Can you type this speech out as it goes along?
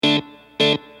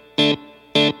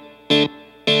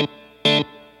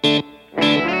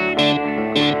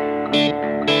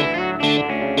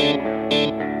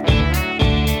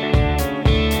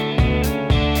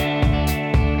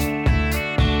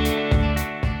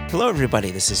Hello,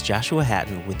 everybody. This is Joshua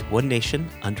Hatton with One Nation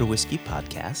Under Whiskey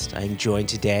podcast. I'm joined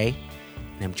today,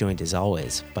 and I'm joined as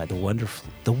always by the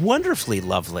wonderfully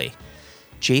lovely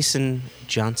Jason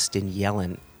Johnston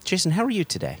Yellen. Jason, how are you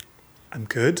today? I'm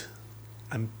good.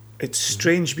 It's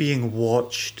strange being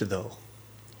watched, though,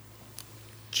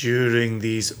 during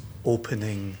these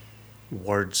opening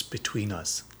words between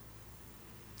us.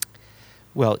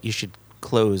 Well, you should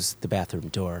close the bathroom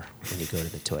door when you go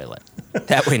to the toilet.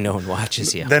 That way no one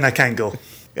watches you. Then I can't go.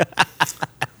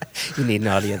 You need an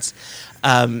audience.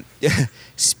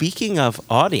 Speaking of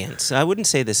audience, I wouldn't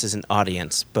say this is an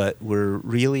audience, but we're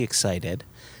really excited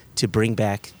to bring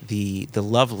back the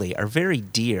lovely, our very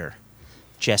dear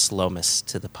Jess Lomas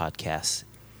to the podcast.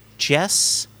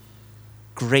 Jess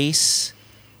Grace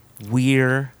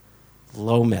Weir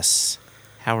Lomas.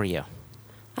 How are you?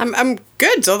 I'm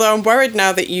good, although I'm worried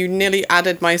now that you nearly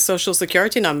added my social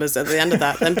security numbers at the end of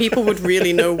that. Then people would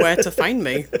really know where to find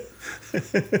me.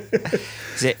 Is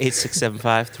it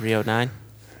 8675-309?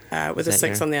 With a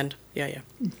 6 on the end. Yeah.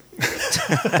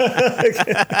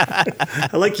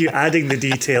 I like you adding the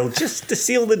detail just to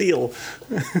seal the deal.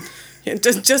 Yeah,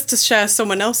 just to share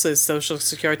someone else's social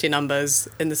security numbers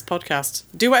in this podcast.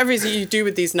 Do whatever it is you do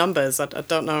with these numbers. I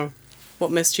don't know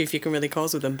what mischief you can really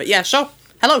cause with them. But yeah, sure.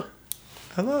 Hello.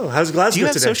 Hello. How's Glasgow today? Do you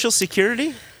have social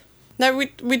security? No,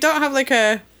 we don't have like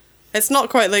a... It's not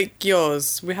quite like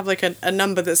yours. We have like a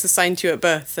number that's assigned to you at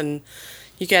birth, and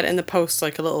you get it in the post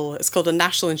like a little... It's called a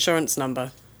national insurance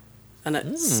number. And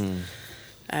it's...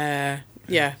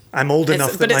 yeah. I'm old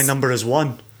enough that my number is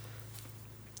 1.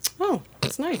 Oh,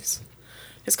 that's nice.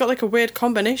 It's got like a weird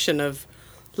combination of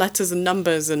letters and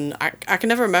numbers, and I can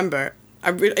never remember.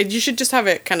 You should just have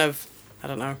it kind of, I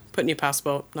don't know, put in your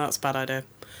passport. No, that's a bad idea.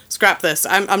 Scrap this.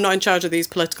 I'm not in charge of these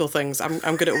political things.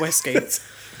 I'm good at whiskey.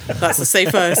 That's a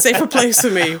safer place for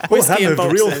me. Whiskey and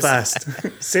boxes. Real fast.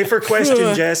 Safer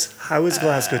question, Jess. How is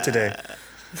Glasgow today?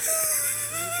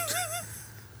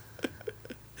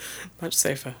 Much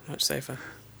safer.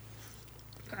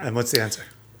 And what's the answer?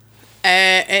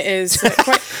 It is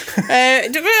quite...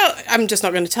 well, I'm just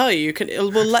not going to tell you.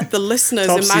 We'll let the listeners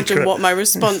imagine secret. what my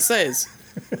response is.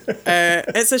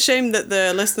 It's a shame that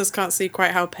the listeners can't see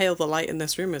quite how pale the light in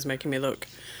this room is making me look.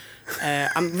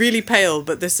 I'm really pale,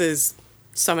 but this is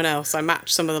someone else. I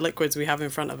match some of the liquids we have in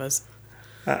front of us.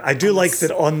 I do like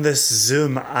that on this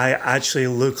Zoom, I actually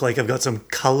look like I've got some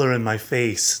colour in my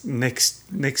face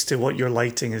next to what your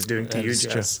lighting is doing to you,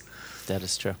 Jess. That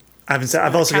is true.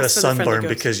 I've also got a sunburn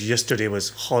because yesterday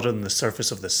was hot on the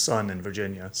surface of the sun in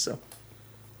Virginia. So,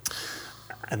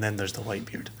 and then there's the white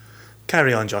beard.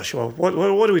 Carry on, Joshua. What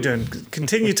are we doing?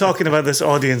 Continue talking about this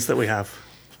audience that we have.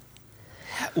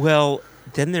 Well,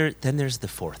 then there's the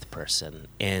fourth person,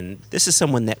 and this is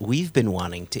someone that we've been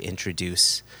wanting to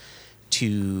introduce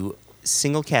to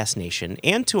Single Cask Nation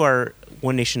and to our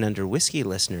One Nation Under Whiskey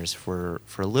listeners for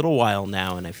a little while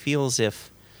now, and I feel as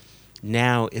if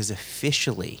now is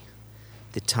officially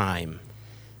the time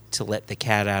to let the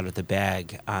cat out of the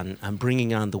bag on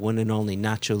bringing on the one and only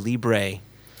Nacho Libre,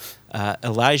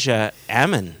 Elijah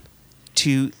Ammon,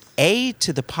 to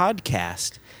the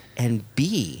podcast, and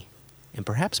B, and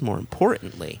perhaps more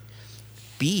importantly,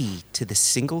 B, to the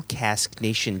Single Cask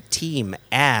Nation team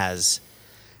as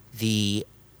the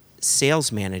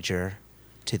sales manager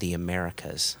to the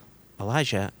Americas.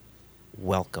 Elijah,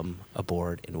 welcome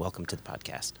aboard and welcome to the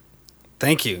podcast.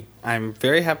 Thank you. I'm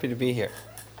very happy to be here.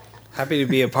 Happy to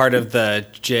be a part of the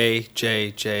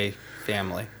JJJ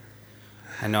family.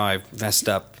 I know I've messed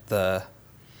up the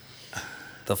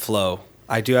flow.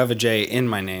 I do have a J in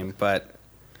my name, but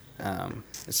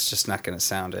it's just not going to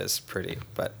sound as pretty.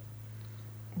 But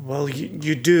well,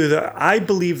 you do. I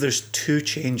believe there's 2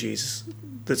 changes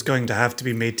that's going to have to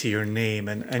be made to your name,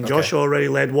 and okay. Joshua already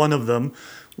led one of them.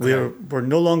 We're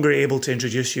no longer able to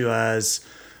introduce you as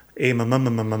a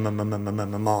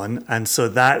Mon, and so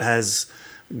that has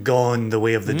gone the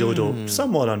way of the dodo,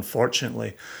 somewhat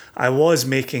unfortunately. I was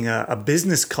making a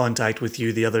business contact with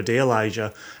you the other day,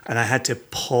 Elijah, and I had to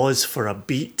pause for a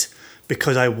beat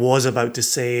because I was about to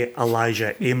say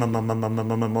Elijah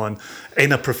Mon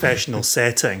in a professional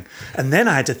setting. And then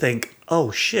I had to think,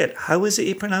 oh shit, how is it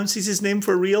he pronounces his name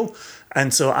for real?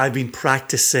 And so I've been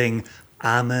practicing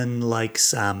Ammon like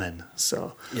salmon.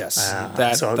 So yes,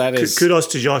 that is kudos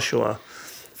to Joshua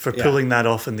for pulling that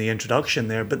off in the introduction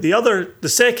there. But the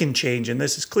second change, and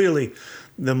this is clearly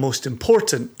the most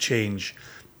important change,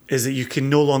 is that you can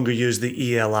no longer use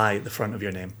the ELI at the front of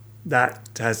your name. That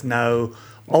has now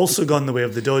also gone the way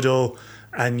of the dodo,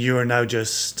 and you are now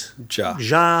just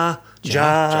Ja.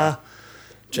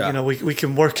 You know, we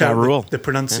can work out the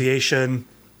pronunciation.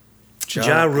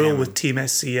 Ja Rule with Team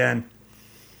SCN.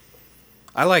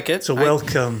 I like it. So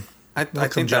welcome. I Welcome,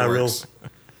 think that Ja Rule. works.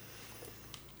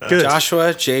 Good.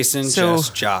 Joshua, Jason, So-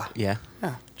 just Ja. Yeah.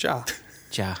 Yeah, Ja.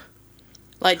 Ja.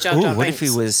 Like Jar Ooh, Jar what if he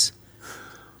Binks. was?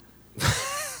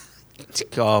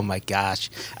 Oh my gosh!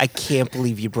 I can't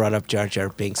believe you brought up Jar Jar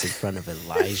Binks in front of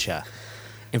Elijah.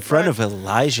 In front of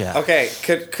Elijah. Okay,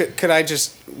 could I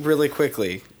just really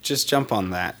quickly just jump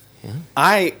on that?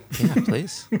 Yeah. Yeah,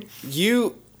 please.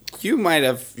 You might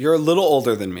have. You're a little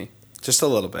older than me, just a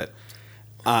little bit.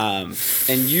 And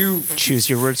you. Choose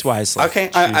your words wisely. Okay,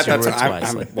 Choose your words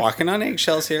wisely. I'm walking on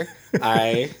eggshells here.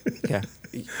 Yeah.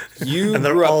 You And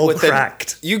they're grew up all with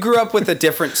cracked. you grew up with a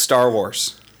different Star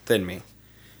Wars than me,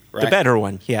 right? The better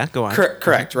one. Yeah, go on.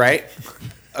 Correct, right?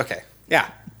 Okay,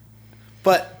 yeah.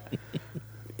 But,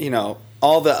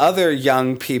 all the other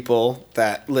young people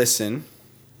that listen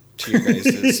to your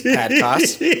guys'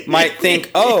 podcast might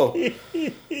think, the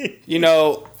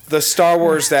Star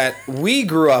Wars that we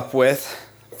grew up with,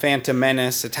 Phantom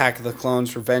Menace, Attack of the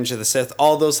Clones, Revenge of the Sith,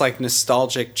 all those like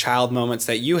nostalgic child moments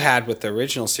that you had with the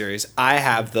original series, I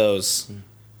have those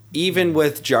even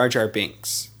with Jar Jar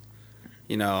Binks.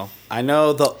 I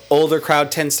know the older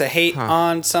crowd tends to hate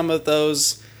on some of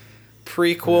those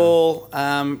prequel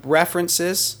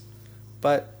references,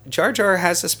 but Jar Jar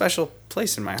has a special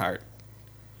place in my heart.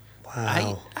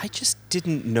 Wow. I just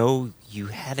didn't know you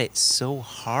had it so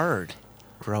hard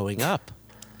growing up.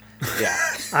 Yeah.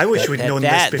 I wish we'd known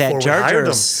this before we Jar hired him.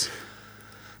 Jar's-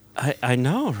 I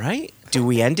know, right? Do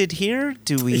we end it here?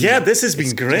 Do we? Yeah, this has been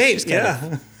It's great. just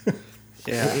kind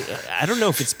Yeah. Yeah. I don't know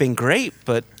if it's been great,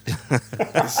 but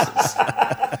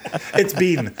It's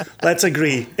been. Let's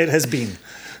agree. It has been.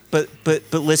 but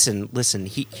listen.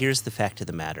 Here's the fact of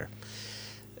the matter.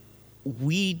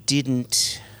 We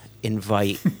didn't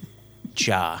invite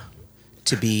Ja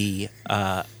to be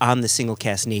on the Single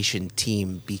Cast Nation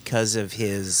team because of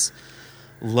his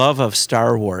love of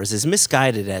Star Wars, as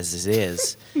misguided as it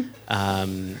is.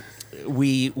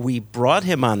 We brought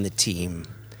him on the team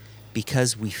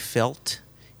because we felt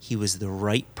he was the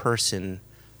right person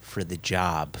for the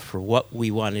job, for what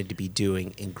we wanted to be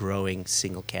doing in growing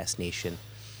Single Cast Nation.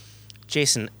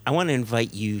 Jason, I want to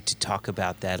invite you to talk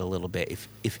about that a little bit,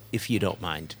 if you don't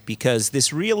mind, because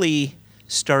this really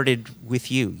started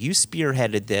with you. You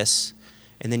spearheaded this,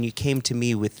 and then you came to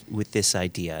me with this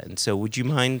idea. And so would you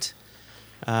mind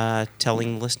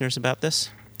telling listeners about this?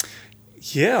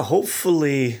 Yeah,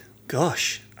 hopefully,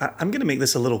 gosh, I'm going to make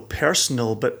this a little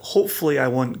personal, but hopefully I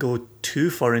won't go too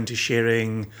far into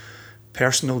sharing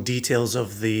personal details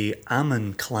of the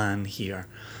Ammon clan here.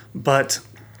 But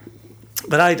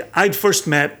I'd first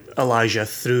met Elijah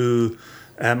through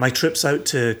my trips out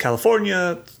to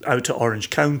California, out to Orange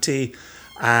County,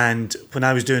 and when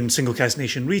I was doing Single Cast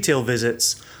Nation retail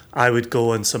visits, I would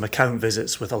go on some account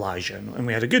visits with Elijah, and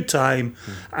we had a good time,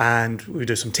 and we would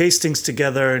do some tastings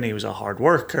together, and he was a hard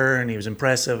worker, and he was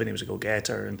impressive, and he was a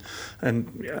go-getter,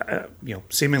 and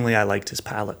seemingly I liked his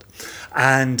palate.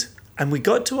 And we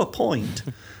got to a point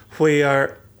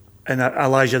where, and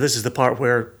Elijah, this is the part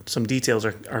where some details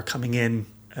are coming in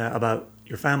about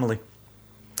your family.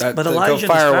 But Elijah and his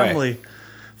family...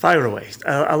 Fire away.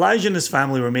 Elijah and his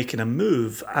family were making a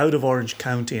move out of Orange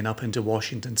County and up into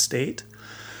Washington State.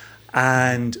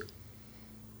 And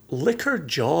liquor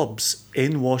jobs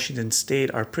in Washington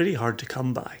State are pretty hard to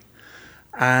come by.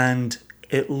 And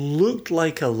it looked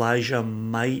like Elijah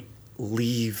might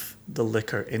leave the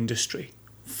liquor industry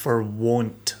for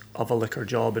want of a liquor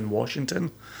job in Washington.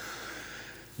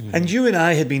 And you and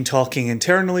I had been talking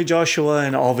internally, Joshua,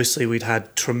 and obviously we'd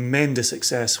had tremendous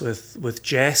success with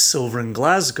Jess over in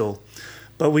Glasgow.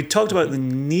 But we talked about the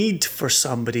need for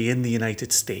somebody in the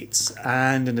United States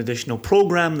and an additional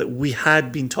program that we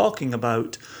had been talking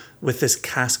about with this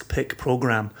Cask Pick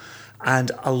program.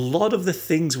 And a lot of the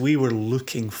things we were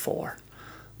looking for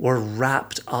were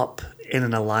wrapped up in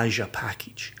an Elijah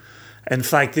package. In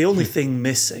fact, the only thing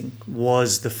missing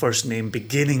was the first name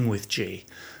beginning with J.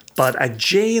 But a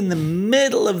J in the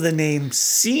middle of the name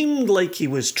seemed like he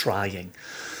was trying.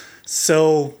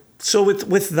 So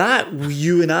with that,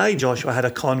 you and I, Joshua, had a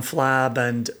conflab,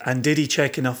 and did he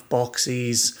check enough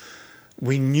boxes?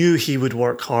 We knew he would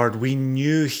work hard. We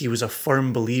knew he was a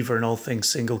firm believer in all things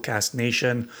Single Cast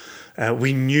Nation.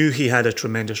 We knew he had a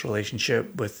tremendous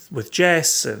relationship with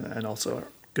Jess and also our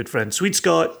good friend Swede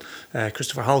Scott,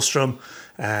 Christopher Hallstrom.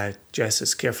 Jess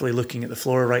is carefully looking at the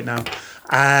floor right now.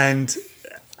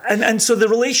 And so the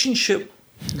relationship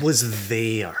was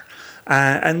there.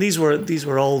 And these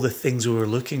were all the things we were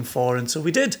looking for. And so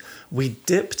we did. We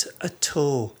dipped a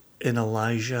toe in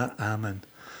Elijah Ammon.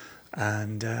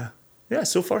 And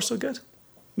so far so good.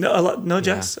 No,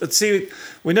 Jess. See,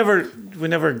 we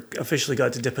never officially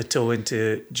got to dip a toe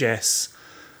into Jess,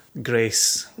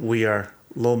 Grace, Weir,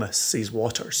 Lomas, these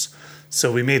waters.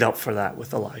 So we made up for that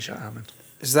with Elijah Ammon.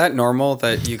 Is that normal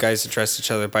that you guys address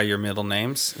each other by your middle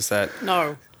names? Is that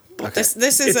No. okay?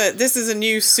 This is a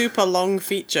new super long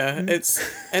feature.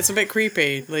 It's a bit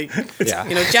creepy. Like, Yeah.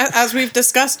 you know, as we've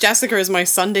discussed, Jessica is my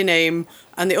Sunday name,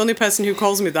 and the only person who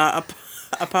calls me that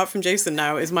apart from Jason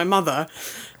now is my mother.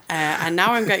 And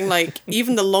now I'm getting like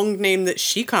even the long name that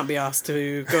she can't be asked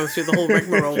to go through the whole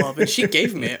rigmarole of, and she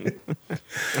gave me it.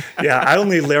 Yeah, I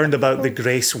only learned about the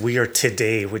Grace Weir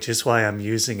today, which is why I'm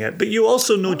using it. But you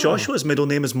also know Joshua's middle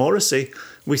name is Morrissey.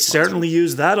 We certainly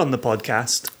use that on the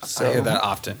podcast. So, I hear that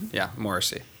often. Yeah,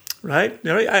 Morrissey. right?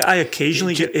 I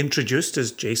occasionally get introduced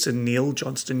as Jason Neil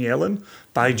Johnston Yellen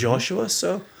by Joshua.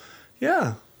 So,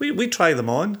 yeah, we try them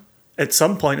on. At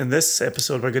some point in this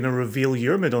episode, we're going to reveal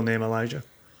your middle name, Elijah.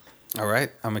 All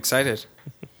right, I'm excited.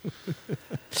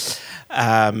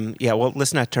 Yeah, well,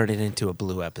 let's not turn it into a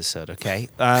blue episode, okay?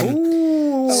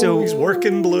 So he's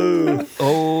working blue.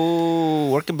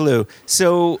 Working blue.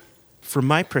 So, from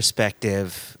my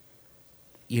perspective,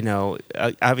 you know,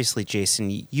 obviously,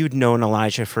 Jason, you'd known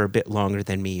Elijah for a bit longer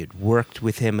than me. You'd worked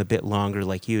with him a bit longer,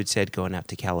 like you had said, going out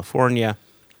to California.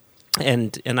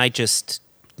 And I just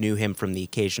knew him from the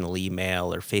occasional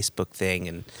email or Facebook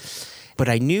thing. But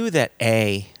I knew that,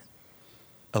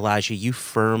 Elijah, you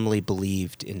firmly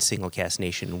believed in Single Cast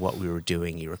Nation and what we were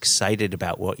doing. You were excited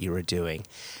about what you were doing.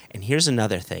 And here's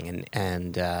another thing,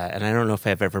 and I don't know if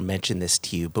I've ever mentioned this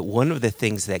to you, but one of the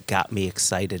things that got me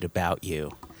excited about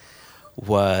you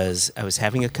was I was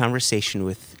having a conversation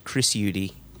with Chris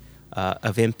Udy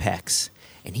of Impex,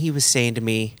 and he was saying to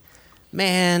me,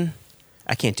 "Man,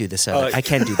 I can't do this. I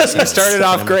can't do this." You started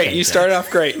off great. You started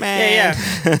off great. Man.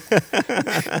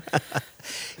 Yeah.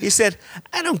 He said,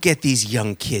 "I don't get these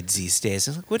young kids these days."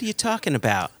 I was like, "What are you talking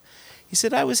about?" He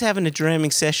said, "I was having a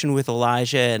jamming session with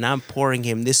Elijah, and I'm pouring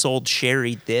him this old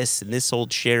sherry this and this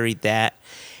old sherry that,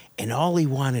 and all he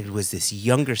wanted was this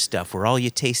younger stuff where all you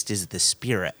taste is the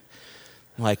spirit."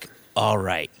 I'm like, all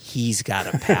right, he's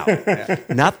got a palate.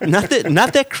 Not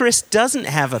that Chris doesn't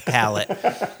have a palate,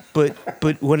 but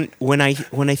when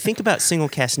I think about Single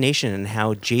Cast Nation and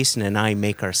how Jason and I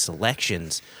make our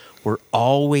selections, we're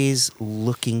always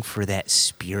looking for that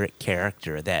spirit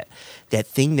character, that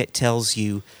thing that tells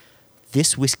you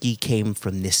this whiskey came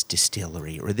from this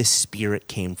distillery or this spirit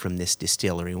came from this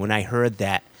distillery. When I heard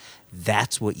that,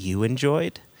 that's what you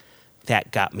enjoyed,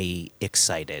 that got me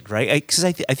excited, right? Because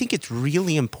I think it's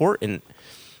really important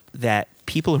that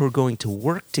people who are going to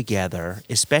work together,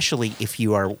 especially if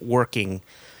you are working,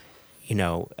 you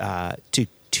know,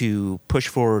 to push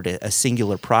forward a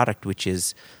singular product, which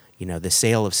is, you know, the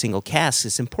sale of single casks,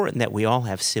 it's important that we all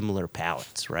have similar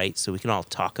palates, right? So we can all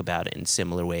talk about it in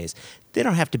similar ways. They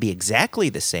don't have to be exactly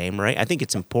the same, right? I think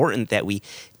it's important that we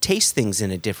taste things in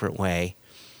a different way,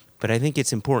 but I think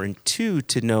it's important, too,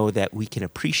 to know that we can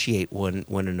appreciate one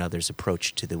another's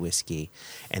approach to the whiskey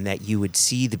and that you would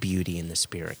see the beauty in the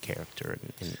spirit character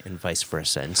and vice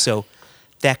versa. And so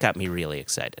that got me really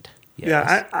excited.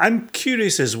 Yeah, I'm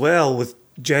curious as well with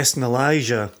Jess and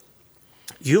Elijah.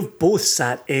 You've both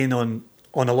sat in on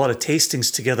a lot of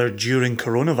tastings together during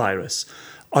coronavirus.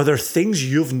 Are there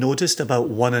things you've noticed about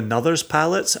one another's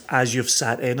palates as you've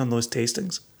sat in on those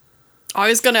tastings? I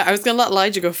was gonna let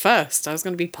Elijah go first. I was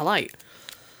gonna be polite.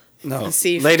 No, And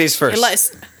see if- ladies first.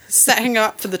 Let's setting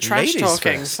up for the trash Ladies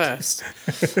talking first.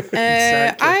 first.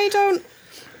 I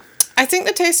think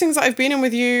the tastings that I've been in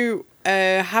with you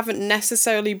haven't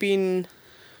necessarily been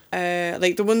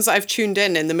like the ones that I've tuned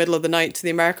in the middle of the night to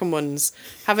the American ones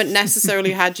haven't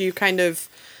necessarily had you kind of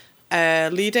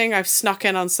leading. I've snuck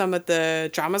in on some of the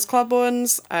Dramas Club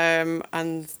ones and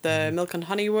the Milk and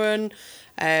Honey one.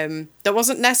 That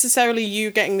wasn't necessarily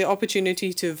you getting the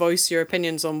opportunity to voice your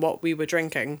opinions on what we were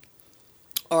drinking,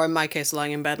 or in my case,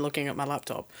 lying in bed looking at my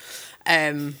laptop.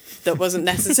 That wasn't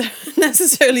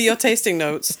necessarily your tasting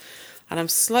notes, and I'm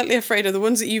slightly afraid of the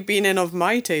ones that you've been in of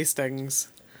my tastings.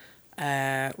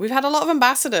 We've had a lot of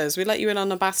ambassadors. We let you in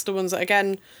on ambassador ones that,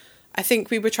 again, I think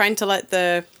we were trying to let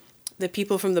the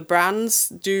people from the brands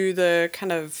do the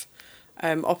kind of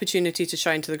opportunity to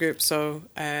shine to the group. So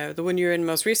the one you were in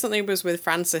most recently was with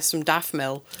Francis from Daft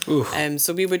Mill.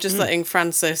 So we were just letting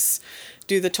Francis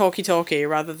do the talkie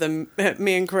rather than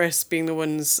me and Chris being the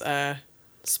ones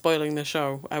spoiling the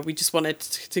show. We just wanted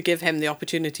to give him the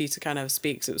opportunity to kind of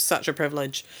speak. So it was such a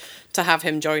privilege to have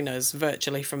him join us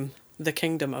virtually from the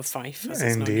Kingdom of Fife. As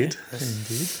it's known here.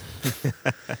 Indeed.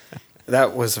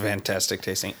 That was a fantastic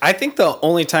tasting. I think the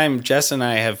only time Jess and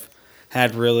I have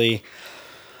had really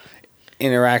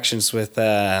interactions with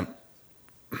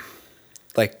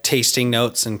like tasting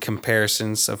notes and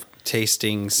comparisons of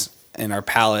tastings in our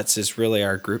palates is really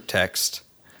our group text.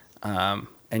 And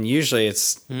usually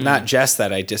it's not Jess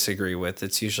that I disagree with.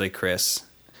 It's usually Chris,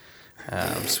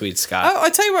 Sweet Scott. Oh, I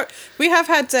tell you what, we have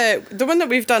had the one that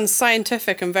we've done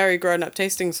scientific and very grown up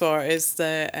tastings for is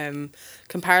the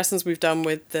comparisons we've done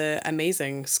with the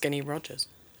amazing Skinny Rogers.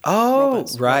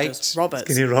 Roberts.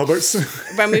 Skinny Roberts.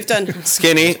 When we've done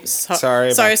Skinny.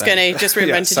 Sorry about Skinny. that. Just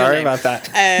reinvented Sorry your name. about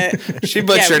that. She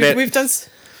butchered it. We've done.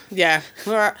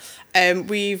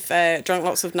 We've drunk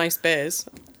lots of nice beers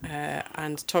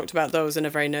and talked about those in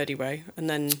a very nerdy way. And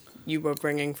then you were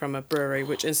bringing from a brewery,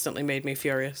 which instantly made me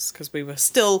furious because we were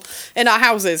still in our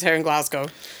houses here in Glasgow.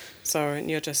 So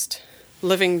you're just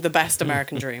living the best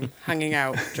American dream, hanging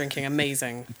out, drinking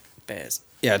amazing beers.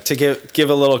 Yeah, to give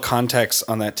a little context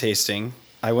on that tasting,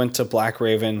 I went to Black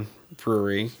Raven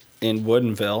Brewery in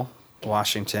Woodinville,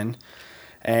 Washington,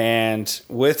 and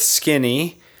with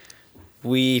Skinny,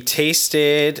 we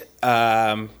tasted,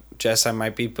 Jess, I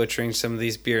might be butchering some of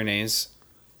these beer names.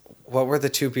 What were the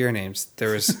two beer names?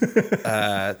 There was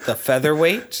the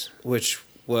Featherweight, which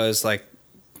was like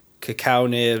cacao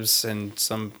nibs and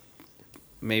some,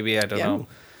 maybe, I don't know,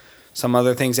 some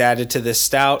other things added to this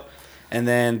stout. And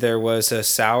then there was a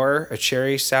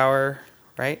cherry sour,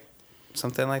 right?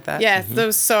 Something like that? Yeah, there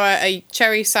was a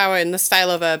cherry sour in the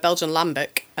style of a Belgian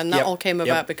lambic. And that all came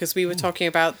about because we were talking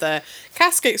about the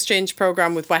cask exchange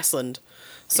program with Westland.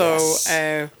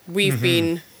 So we've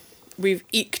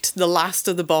eked the last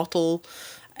of the bottle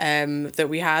that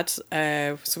we had.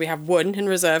 So we have one in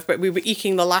reserve, but we were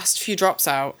eking the last few drops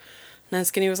out. And then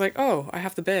Skinny was like, oh, I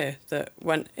have the beer that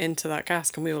went into that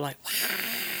cask. And we were like, wow.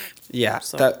 Yeah,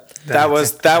 So- that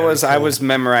was I was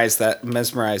mesmerized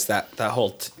that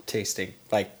whole tasting,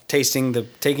 like taking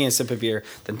a sip of beer,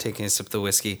 then taking a sip of the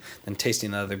whiskey, then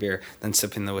tasting the other beer, then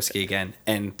sipping the whiskey again,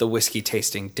 and the whiskey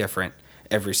tasting different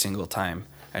every single time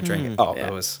I drank it. Oh, it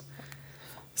was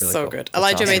really so cool. good. That's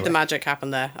Elijah awesome. made the magic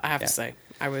happen there, I have to say.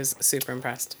 I was super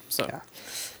impressed. So but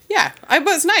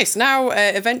it's nice. Now,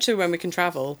 eventually when we can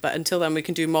travel, but until then we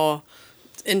can do more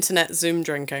internet Zoom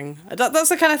drinking. That's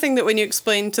the kind of thing that when you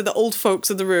explain to the old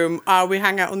folks of the room, we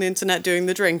hang out on the internet doing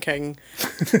the drinking,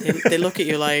 they look at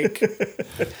you like,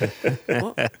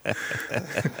 what?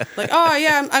 Like, oh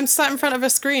yeah, I'm sat in front of a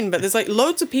screen, but there's like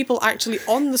loads of people actually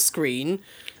on the screen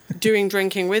doing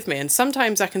drinking with me, and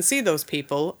sometimes I can see those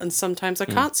people and sometimes I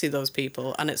can't see those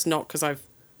people, and it's not because I've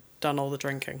done all the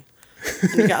drinking.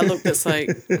 And you get a look that's like,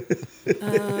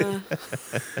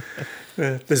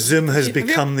 The Zoom has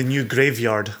become the new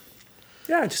graveyard.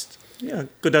 Yeah, just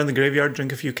go down the graveyard,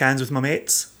 drink a few cans with my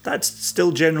mates. That's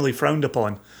still generally frowned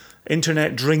upon.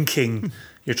 Internet drinking,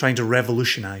 you're trying to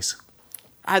revolutionise.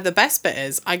 the best bit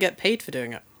is I get paid for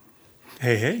doing it.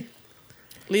 Hey.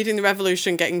 Leading the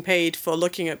revolution, getting paid for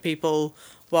looking at people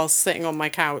while sitting on my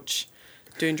couch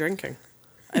doing drinking.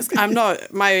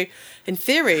 In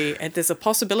theory, there's a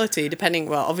possibility,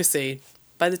 obviously,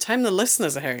 by the time the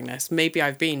listeners are hearing this, maybe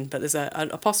I've been, but there's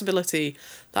a possibility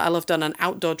that I'll have done an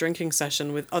outdoor drinking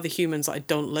session with other humans that I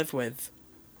don't live with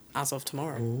as of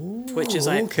tomorrow. Which is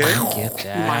like, Get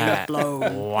that. mind blown.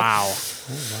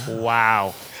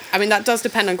 Wow. I mean, that does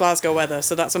depend on Glasgow weather,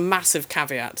 so that's a massive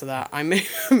caveat to that. I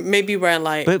may be wearing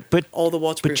But all the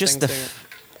waterproof just things.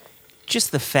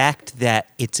 just the fact that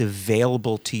it's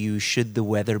available to you should the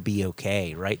weather be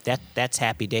okay, right? That's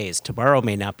happy days. Tomorrow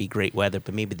may not be great weather,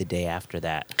 but maybe the day after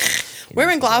that.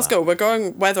 We're in Glasgow. We're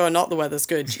going whether or not the weather's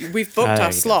good. We've booked there our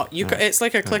you slot. go. It's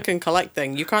like a click and collect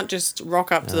thing. You can't just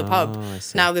rock up to the pub. I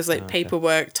see. Now there's like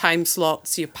paperwork, time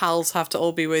slots. Your pals have to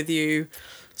all be with you.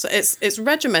 So it's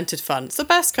regimented fun. It's the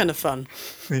best kind of fun.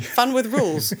 Fun with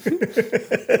rules.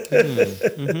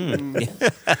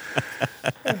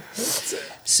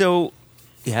 So,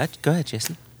 yeah, go ahead,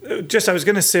 Jason. I was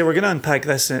going to say, we're going to unpack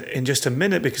this in just a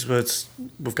minute because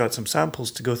we've got some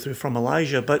samples to go through from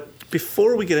Elijah. But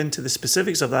before we get into the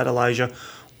specifics of that, Elijah,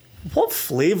 what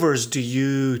flavours do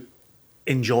you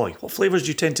enjoy? What flavours do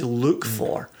you tend to look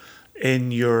for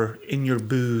in your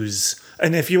booze?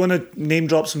 And if you want to name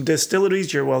drop some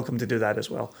distilleries, you're welcome to do that as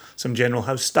well. Some general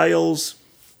house styles,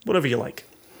 whatever you like.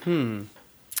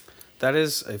 That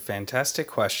is a fantastic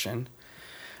question.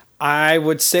 I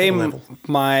would say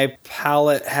my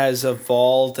palate has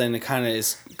evolved and it kind of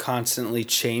is constantly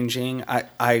changing.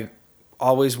 I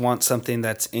always want something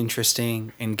that's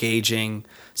interesting, engaging,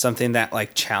 something that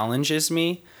like challenges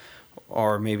me,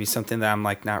 or maybe something that I'm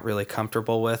like not really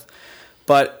comfortable with.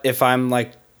 But if I'm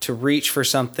like to reach for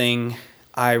something,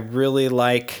 I really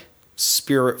like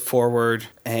spirit forward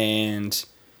and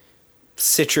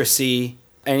citrusy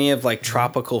any of like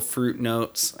tropical fruit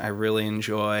notes I really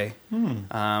enjoy.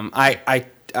 I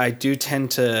do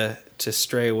tend to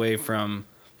stray away from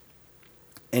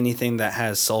anything that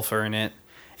has sulfur in it,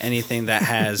 anything that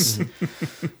has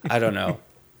I don't know.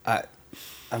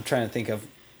 I'm trying to think of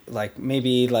like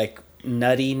maybe like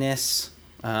nuttiness.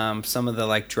 Some of the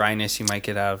like dryness you might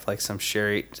get out of like some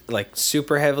sherry, like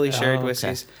super heavily sherried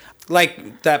whiskeys.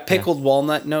 Like that pickled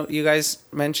walnut note you guys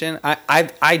mentioned.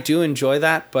 I do enjoy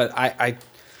that, but I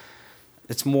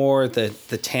it's more the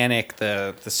tannic,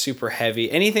 the super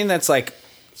heavy. Anything that's like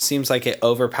seems like it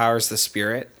overpowers the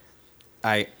spirit.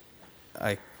 I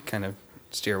kind of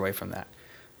steer away from that.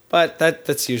 But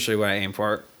that's usually what I aim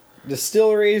for.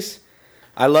 Distilleries,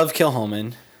 I love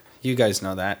Kilchoman. You guys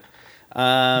know that.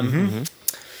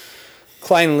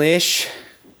 Clynelish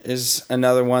is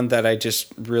another one that I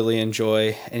just really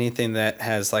enjoy. Anything that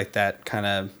has like that kind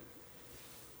of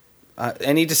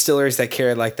any distilleries that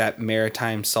carry like that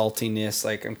maritime saltiness,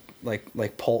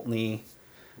 like Pulteney.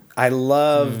 I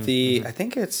love I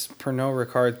think it's Pernod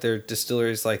Ricard. Their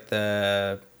distilleries like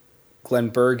the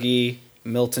Glenbergie,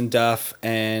 Milton Duff,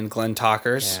 and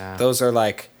Glentockers. Yeah. Those are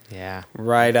like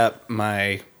right up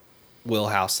my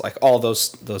wheelhouse. Like all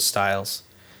those styles.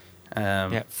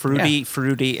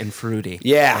 Fruity, and fruity.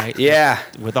 Yeah, right? yeah.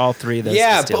 With all three of those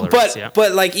distilleries.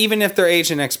 But like even if they're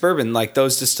aged in ex-bourbon, like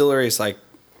those distilleries, like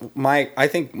I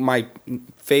think my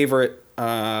favorite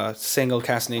single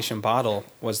cask nation bottle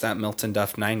was that Milton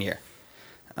Duff 9-year.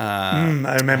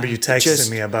 I remember you texting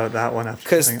me about that one.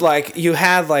 Because like you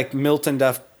had like Milton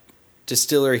Duff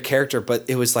distillery character, but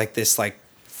it was like this like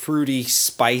fruity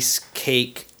spice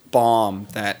cake bomb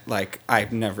that like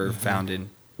I've never found in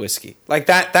whiskey. Like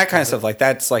that kind of stuff. Like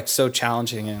that's like so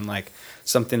challenging and like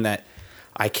something that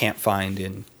I can't find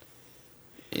in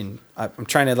I'm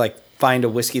trying to like find a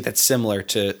whiskey that's similar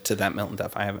to that Milton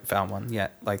Duff. I haven't found one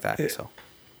yet like that. So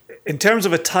in terms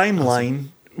of a timeline,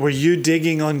 were you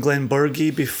digging on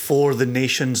Glenbergie before the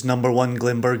nation's #1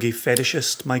 Glenbergie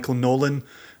fetishist, Michael Nolan,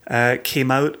 came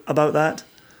out about that?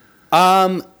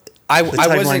 The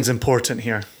timeline's important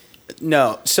here.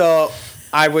 No. So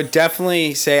I would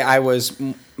definitely say I was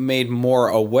made more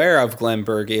aware of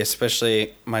Glenbergie,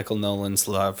 especially Michael Nolan's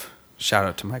love. Shout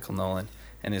out to Michael Nolan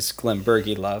and his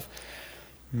Glenbergie love.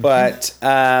 But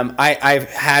I've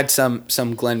had some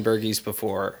Glenbergies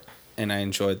before, and I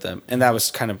enjoyed them. And that was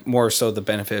kind of more so the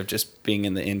benefit of just being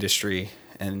in the industry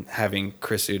and having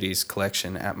Chris Udy's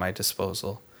collection at my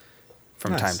disposal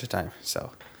from time to time.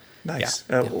 So nice.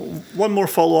 Yeah. One more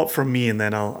follow-up from me, and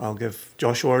then I'll give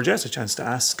Joshua or Jess a chance to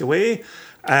ask away.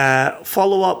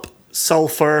 Follow-up,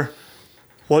 sulfur.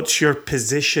 What's your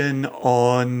position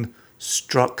on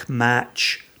struck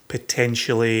match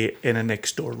potentially in a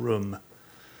next-door room?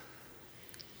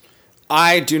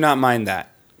 I do not mind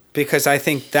that because I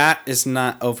think that is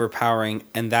not overpowering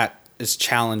and that is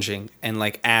challenging and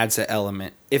like adds an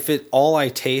element. If all I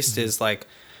taste is like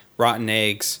rotten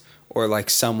eggs or like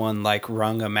someone like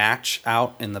wrung a match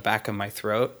out in the back of my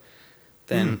throat,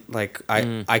 then like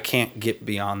I can't get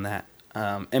beyond that.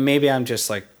 And maybe I'm just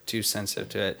like too sensitive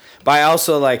to it. But I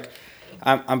also like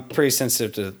I'm pretty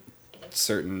sensitive to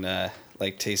certain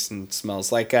like tastes and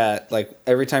smells. Like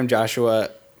every time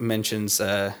Joshua mentions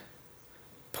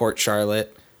Port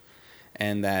Charlotte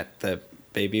and that the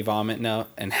baby vomit note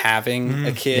and having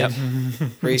a kid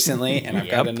recently, and I've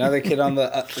got another kid on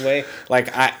the way.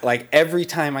 Like every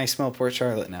time I smell Port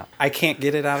Charlotte now, I can't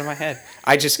get it out of my head.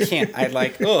 I just can't. I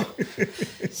like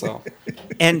so.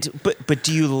 And but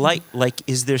do you like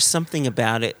is there something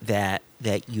about it that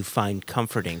you find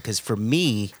comforting? Because for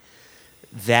me,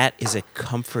 that is a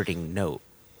comforting note.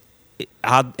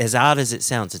 As odd as it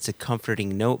sounds, it's a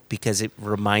comforting note because it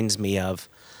reminds me of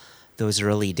those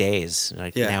early days.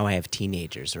 Like now I have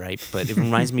teenagers, right? But it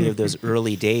reminds me of those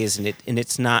early days, and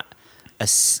it's not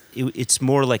it's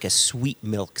more like a sweet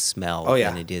milk smell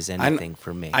than it is anything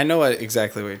for me. I know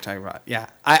exactly what you're talking about. Yeah,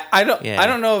 I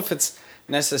don't know if it's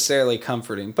necessarily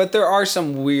comforting, but there are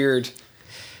some weird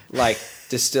like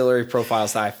distillery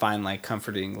profiles that I find like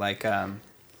comforting, like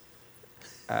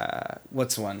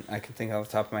what's one I can think off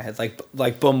the top of my head,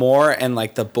 like Bowmore and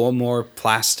like the Bowmore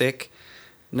plastic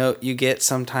note you get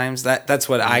sometimes. That's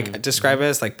what I describe it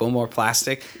as, like Bowmore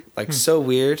plastic, like so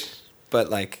weird, but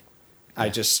like I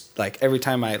just like every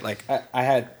time I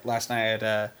had last night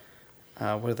I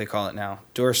had what do they call it now,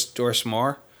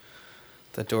 Dorsmore,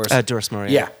 the Dorsmore,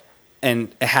 yeah,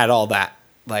 and it had all that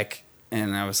like,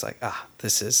 and I was like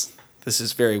this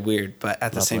is very weird, but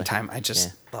at the same time I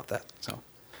just love that. So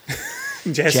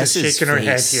Jess is shaking her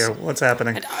head here. What's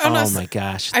happening? Oh my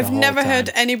gosh. I've never heard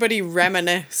anybody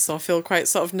reminisce or feel quite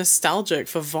sort of nostalgic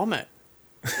for vomit.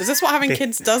 Is this what having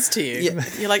kids does to you?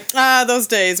 You're like, those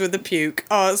days with the puke.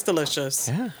 Oh, it's delicious.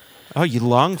 Yeah. Oh, you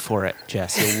long for it,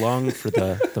 Jess. You long for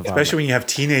the vomit. Especially when you have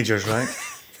teenagers, right?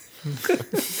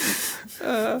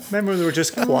 Remember, they were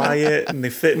just quiet and they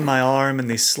fit in my arm and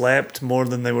they slept more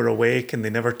than they were awake and they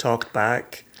never talked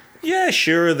back. Yeah,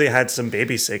 sure, they had some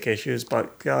baby sick issues,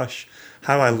 but gosh,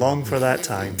 how I long for that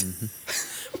time.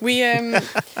 We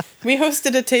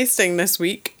hosted a tasting this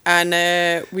week,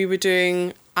 and we were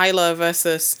doing Islay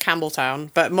versus Campbelltown,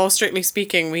 but more strictly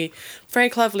speaking, we very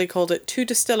cleverly called it Two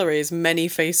Distilleries, Many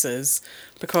Faces,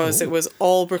 because it was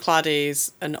all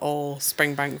Bruichladdich and all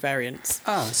Springbank variants.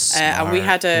 Oh, and we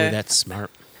had a... Ooh, that's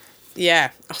smart.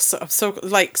 Yeah, so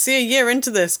like, see, a year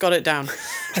into this, got it down.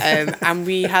 And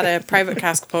we had a private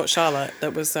cask Port Charlotte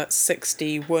that was at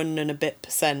 61 and a bit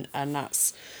 %, and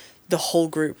that's, the whole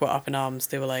group were up in arms.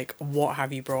 They were like, what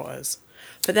have you brought us?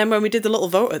 But then when we did the little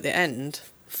vote at the end,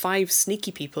 5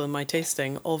 sneaky people in my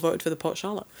tasting all voted for the Port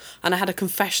Charlotte. And I had a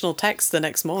confessional text the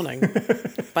next morning.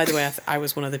 By the way, I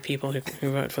was one of the people who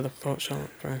voted for the Port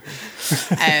Charlotte.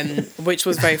 Which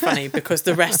was very funny because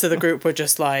the rest of the group were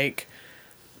just like...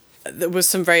 There was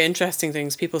some very interesting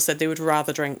things. People said they would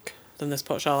rather drink than this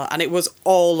Port Charlotte. And it was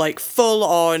all like full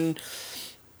on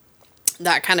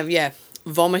that kind of,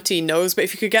 vomity nose. But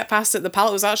if you could get past it, the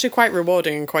palate was actually quite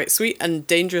rewarding and quite sweet and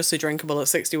dangerously drinkable at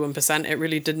 61%. It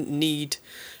really didn't need...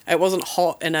 It wasn't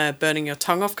hot in a burning your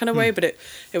tongue off kind of way, but it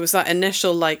was that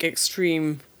initial like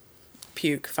extreme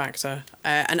puke factor.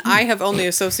 And I have only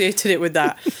associated it with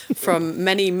that from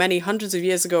many, many hundreds of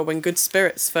years ago when Good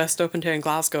Spirits first opened here in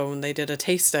Glasgow and they did a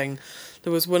tasting.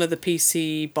 There was one of the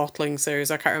PC bottling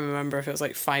series. I can't remember if it was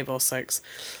like 5 or 6.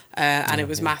 And it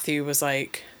was Matthew was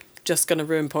like, just going to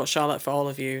ruin Port Charlotte for all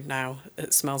of you now.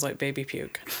 It smells like baby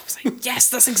puke. And I was like, yes,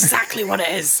 that's exactly what it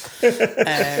is.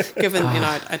 Given,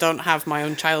 I don't have my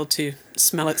own child to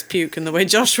smell its puke in the way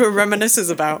Joshua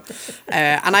reminisces about.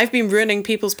 And I've been ruining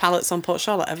people's palates on Port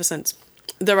Charlotte ever since.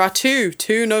 There are two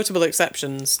notable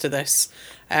exceptions to this.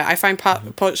 I find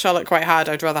Port Charlotte quite hard.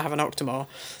 I'd rather have an Octomore.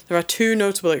 There are 2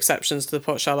 notable exceptions to the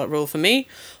Port Charlotte rule for me.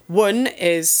 One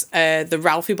is the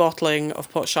Ralphie bottling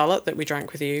of Port Charlotte that we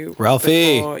drank with you.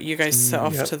 Ralphie! Before you guys set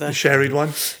off to the sherried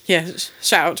one. Yeah,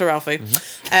 shout out to Ralphie.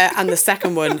 And the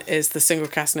second one is the single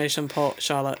cask nation Port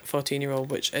Charlotte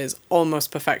 14-year-old, which is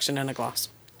almost perfection in a glass.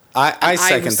 I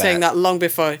second I was saying that long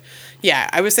before. Yeah,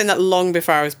 I was saying that long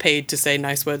before I was paid to say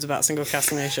nice words about single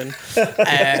cask nation.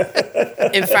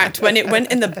 In fact, when it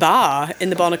went in the bar in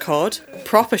the Bon Accord,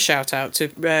 proper shout out to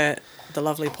the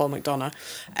lovely Paul McDonough.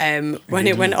 When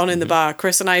it went on in the bar,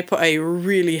 Chris and I put a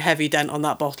really heavy dent on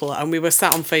that bottle, and we were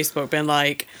sat on Facebook being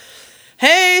like,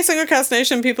 hey, single cask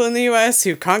nation people in the US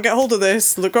who can't get hold of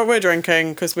this, look what we're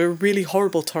drinking, because we're really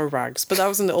horrible tow rags. But that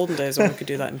was in the olden days when we could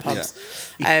do that in pubs.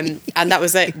 Yeah. And that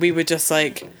was it. We were just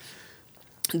like,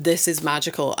 this is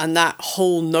magical. And that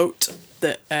whole note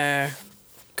that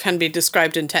can be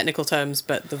described in technical terms,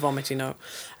 but the vomity note,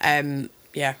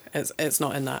 it's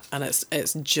not in that. And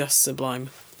it's just sublime.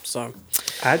 So,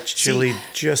 I actually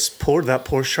just poured that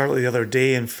Port Charlotte the other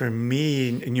day, and for me,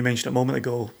 and you mentioned a moment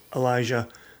ago, Elijah,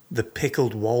 the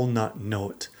pickled walnut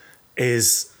note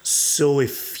is so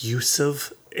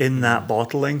effusive in that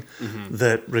bottling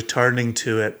that returning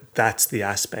to it, that's the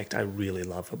aspect I really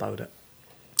love about it.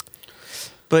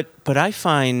 But I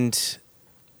find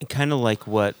kind of like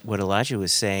what Elijah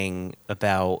was saying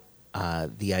about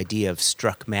the idea of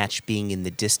struck match being in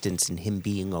the distance and him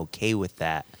being okay with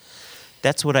that.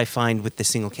 That's what I find with the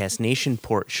single cask nation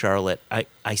Port Charlotte.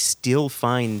 I still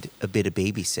find a bit of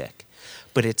baby sick.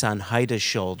 But it's on Haida's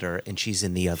shoulder, and she's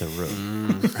in the other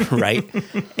room, right?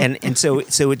 And so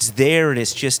it's there, and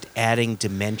it's just adding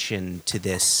dimension to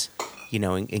this,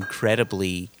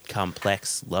 incredibly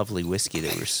complex, lovely whiskey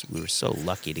that we were so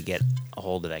lucky to get a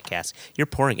hold of that cask. You're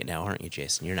pouring it now, aren't you,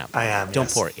 Jason? You're not pouring I am, it. Don't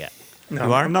yes. pour it yet. No,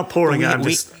 you are? I'm not pouring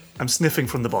it. I'm sniffing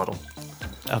from the bottle.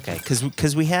 Okay,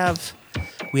 because we have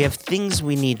things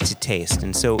we need to taste,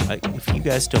 and so if you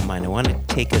guys don't mind, I want to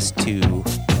take us to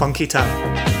Funky Town.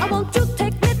 I want you to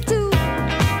take me to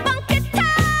Funky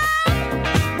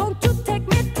Town. Won't you take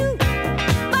me to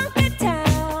Funky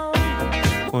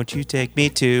Town? Won't you take me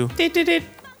to?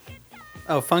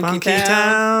 Oh, Funky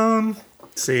Town.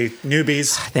 See,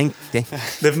 newbies.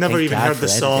 They've never thank even God heard for the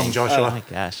song, editing. Joshua. Oh my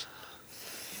gosh.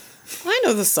 I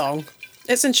know the song.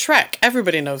 It's in Shrek.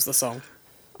 Everybody knows the song.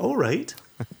 All right.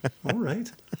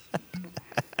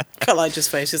 Elijah's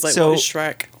face is like, So- what is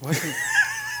Shrek?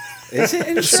 Is it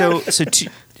in Shrek? So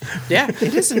Yeah.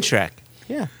 it is in Shrek.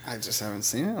 Yeah. I just haven't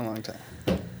seen it in a long time.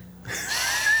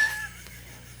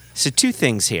 So 2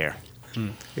 things here.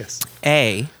 Yes.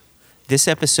 A, this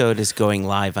episode is going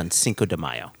live on Cinco de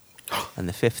Mayo. on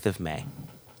the 5th of May,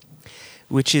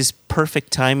 which is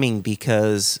perfect timing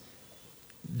because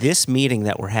this meeting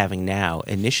that we're having now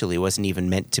initially wasn't even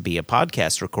meant to be a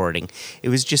podcast recording. It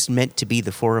was just meant to be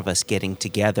the four of us getting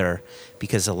together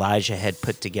because Elijah had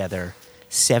put together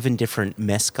 7 different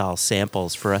mezcal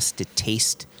samples for us to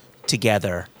taste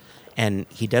together. And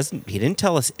he didn't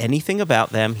tell us anything about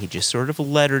them. He just sort of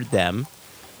lettered them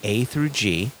A through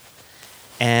G.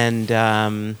 And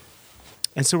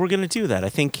so we're going to do that. I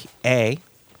think A,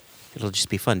 it'll just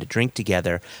be fun to drink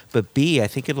together. But B, I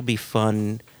think it'll be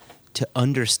fun to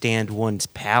understand one's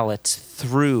palates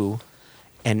through,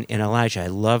 and Elijah, I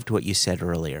loved what you said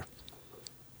earlier.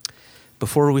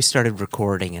 Before we started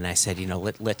recording, and I said,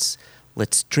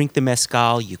 let's drink the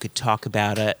mezcal. You could talk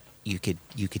about it. You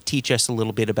could teach us a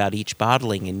little bit about each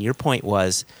bottling. And your point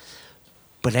was,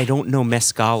 but I don't know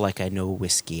mezcal like I know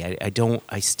whiskey.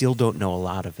 I still don't know a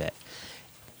lot of it.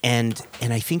 And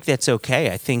I think that's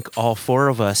okay. I think all four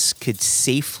of us could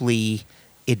safely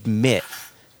admit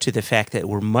to the fact that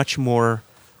we're much more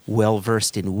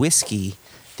well-versed in whiskey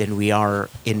than we are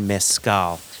in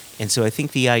mezcal. And so I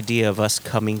think the idea of us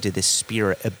coming to this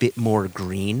spirit a bit more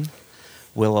green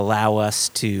will allow us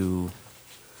to...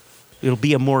 It'll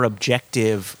be a more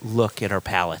objective look at our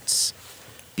palates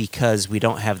because we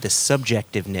don't have the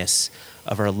subjectiveness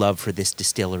of our love for this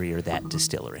distillery or that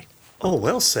distillery. Oh,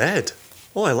 well said.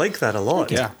 Oh, I like that a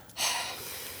lot. Yeah.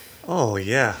 Oh,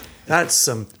 yeah. That's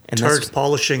some And turd that's-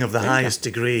 polishing of the There you highest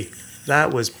degree.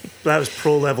 That was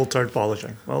pro-level turd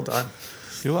polishing. Well done.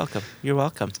 You're welcome. You're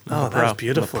welcome. Oh, that was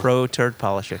beautiful. I'm a pro turd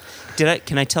polisher.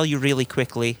 Can I tell you really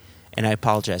quickly, and I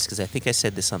apologize because I think I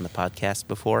said this on the podcast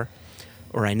before,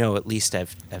 or I know at least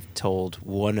I've told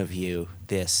one of you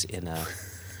this in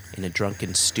a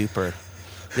drunken stupor.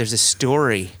 There's a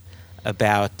story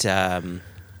about a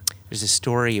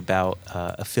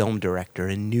film director,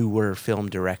 a newer film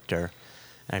director.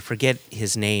 I forget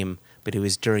his name, but it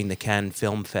was during the Cannes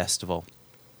Film Festival.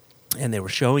 And they were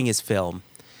showing his film,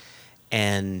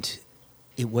 and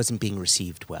it wasn't being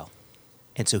received well.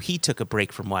 And so he took a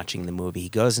break from watching the movie. He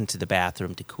goes into the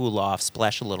bathroom to cool off,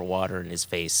 splash a little water in his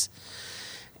face.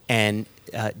 And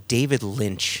David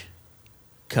Lynch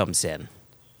comes in.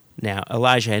 Now,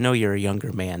 Elijah, I know you're a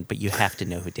younger man, but you have to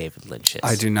know who David Lynch is.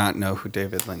 I do not know who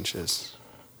David Lynch is.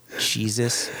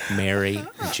 Jesus, Mary,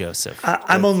 and Joseph.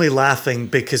 I'm only laughing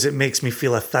because it makes me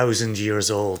feel 1,000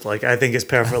 years old. Like, I think it's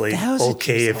perfectly 1,000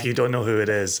 okay years if old. you don't know who it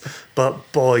is.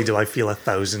 But boy, do I feel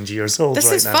 1,000 years old This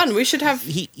right is now. fun. We should have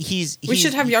we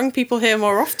should have young people here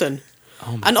more often.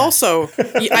 Oh my And God. also,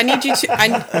 I need you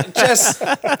to. Just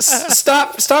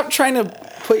stop trying to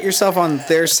put yourself on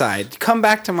their side. Come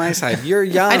back to my side. You're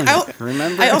young.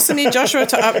 Remember? I also need Joshua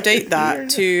to update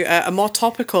that to a more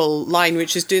topical line,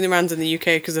 which is doing the rounds in the UK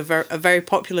because of a very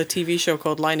popular TV show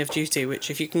called Line of Duty,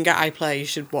 which if you can get iPlayer, you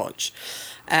should watch.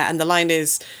 And the line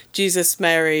is Jesus,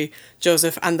 Mary,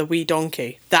 Joseph, and the wee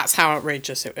donkey. That's how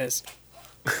outrageous it is.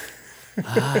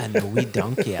 And the wee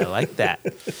donkey. I like that.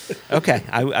 Okay,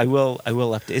 I will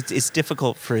update. It's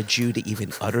difficult for a Jew to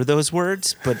even utter those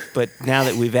words, but now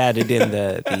that we've added in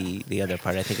the other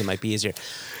part, I think it might be easier.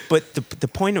 But the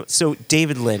point. So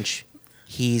David Lynch,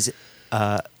 he's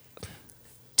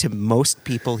to most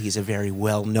people, he's a very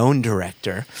well-known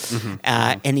director,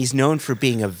 and he's known for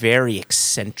being a very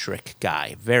eccentric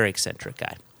guy,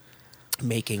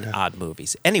 making odd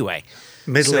movies. Anyway,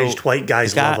 Middle-aged so white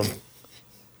guys the guy- love him.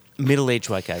 Middle-aged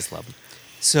white guys love him.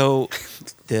 So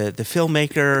the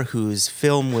filmmaker whose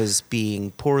film was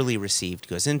being poorly received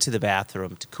goes into the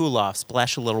bathroom to cool off,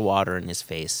 splash a little water in his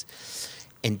face,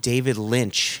 and David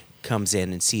Lynch comes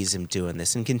in and sees him doing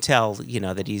this and can tell,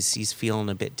 that he's feeling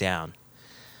a bit down,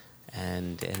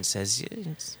 and says,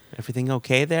 "Is everything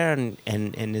okay there?"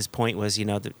 And his point was,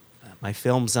 that my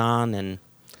film's on, and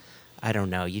I don't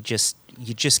know, you just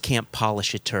can't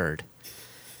polish a turd.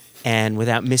 And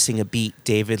without missing a beat,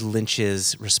 David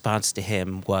Lynch's response to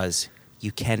him was,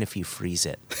 "You can if you freeze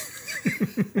it."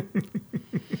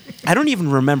 I don't even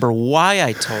remember why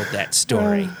I told that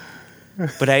story,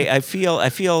 but I feel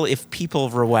if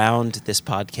people rewound this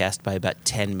podcast by about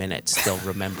 10 minutes, they'll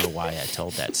remember why I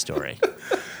told that story.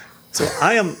 So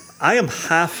I am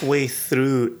halfway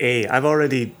through A. I've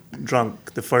already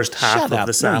drunk the first half Shut of up.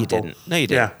 the sample. No, you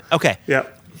didn't. Yeah. Okay. Yeah.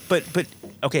 But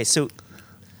okay,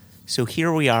 so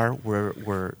here we are.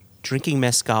 We're drinking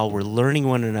mezcal. We're learning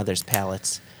one another's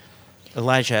palates.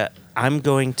 Elijah, I'm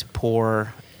going to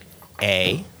pour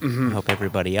A. I hope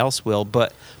everybody else will,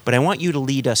 but I want you to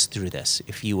lead us through this,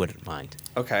 if you wouldn't mind.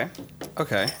 Okay.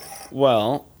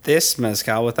 Well, this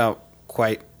mezcal, without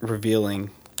quite revealing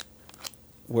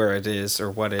where it is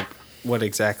or what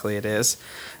exactly it is,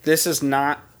 this is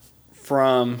not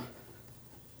from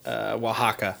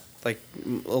Oaxaca. Like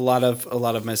a lot of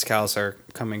mezcals are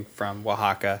coming from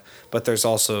Oaxaca, but there's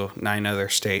also 9 other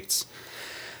states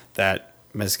that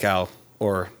mezcal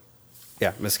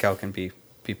can be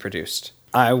produced.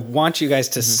 I want you guys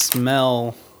to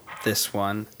smell this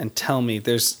one and tell me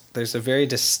there's a very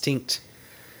distinct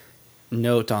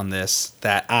note on this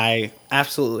that I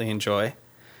absolutely enjoy.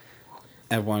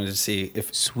 I wanted to see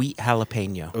if Sweet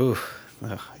jalapeno. ooh,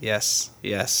 yes,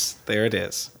 there it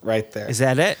is, right there. Is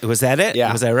that it? Was that it?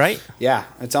 Yeah. Was that right? Yeah,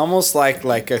 it's almost like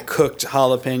a cooked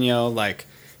jalapeno, like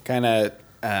kind of,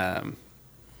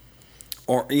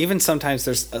 or even sometimes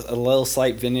there's a little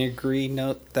slight vinegary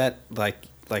note that like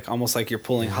almost like you're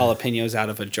pulling jalapenos out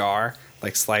of a jar,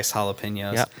 like sliced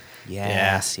jalapenos. Yep.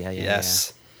 Yes. Yeah.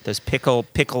 Yes. Those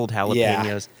pickled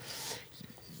jalapenos.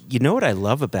 You know what I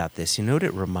love about this? You know what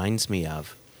it reminds me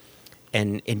of?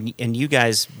 And you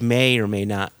guys may or may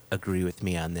not agree with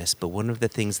me on this, but one of the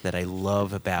things that I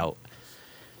love about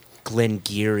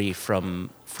Glengarry from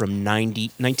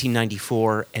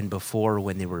 1994 and before,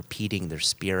 when they were peating their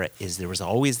spirit, is there was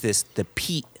always the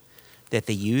peat that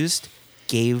they used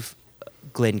gave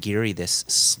Glengarry this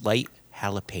slight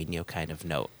jalapeno kind of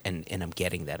note, and I'm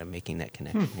getting that. I'm making that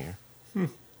connection here.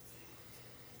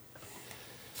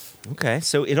 Okay,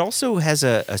 so it also has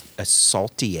a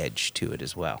salty edge to it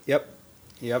as well. Yep.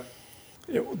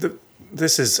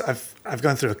 This is I've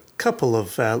gone through a couple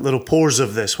of little pours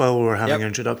of this while we were having Yep. an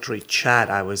introductory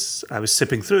chat. I was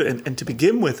sipping through it, and to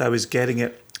begin with, I was getting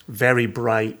it very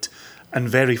bright and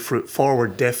very fruit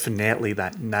forward. Definitely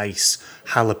that nice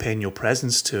jalapeno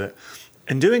presence to it.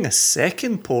 And doing a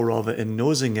second pour of it and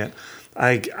nosing it,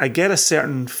 I get a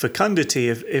certain fecundity.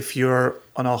 If you're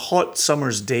on a hot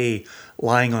summer's day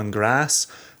lying on grass,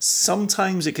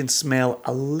 sometimes it can smell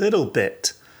a little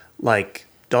bit like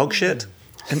dog shit.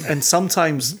 And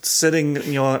sometimes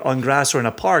sitting, on grass or in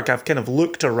a park, I've kind of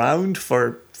looked around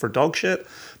for dog shit,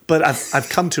 but I've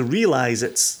come to realize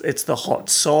it's the hot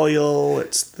soil,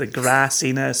 it's the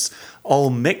grassiness, all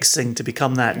mixing to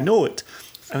become that note.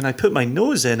 And when I put my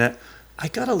nose in it, I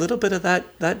got a little bit of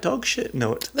that dog shit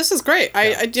note. This is great.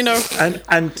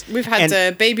 And We've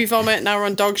had baby vomit, now we're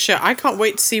on dog shit. I can't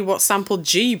wait to see what sample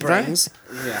G brings.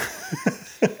 Yeah.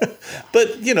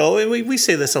 but we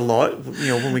say this a lot.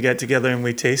 When we get together and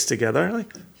we taste together,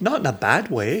 like not in a bad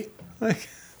way. Like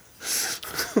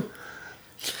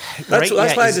that's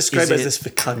why I describe it as this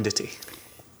fecundity.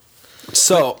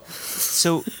 So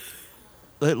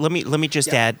let me just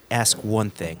ask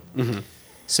one thing. Mm-hmm.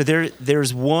 So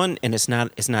there's one, and it's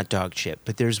not dog shit,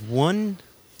 but there's one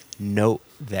note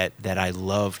that I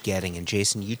love getting, and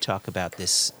Jason, you talk about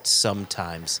this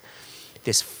sometimes,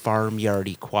 this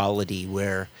farmyardy quality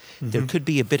where there could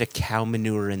be a bit of cow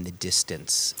manure in the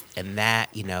distance, and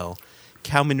that,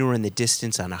 cow manure in the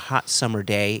distance on a hot summer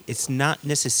day, it's not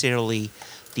necessarily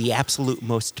the absolute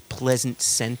most pleasant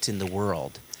scent in the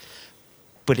world.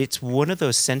 But it's one of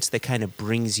those scents that kind of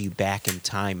brings you back in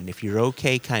time. And if you're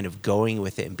okay kind of going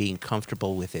with it and being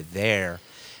comfortable with it there,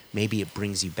 maybe it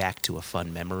brings you back to a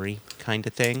fun memory kind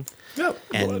of thing. Yeah.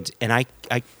 And I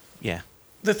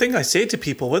The thing I say to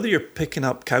people, whether you're picking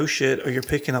up cow shit or you're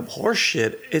picking up horse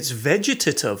shit, it's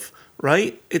vegetative,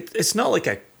 right? It's not like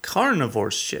a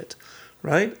carnivore's shit,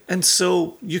 right? And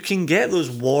so you can get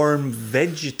those warm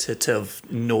vegetative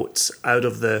notes out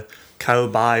of the cow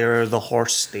byre, the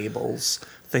horse stables,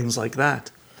 things like that.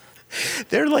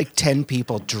 There are like 10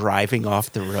 people driving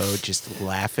off the road just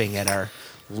laughing at our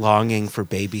longing for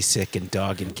baby sick and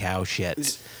dog and cow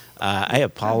shit. I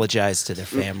apologize to their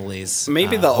families.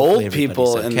 maybe the Hopefully old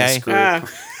people in this group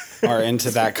are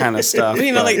into that kind of stuff.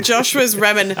 Like Joshua's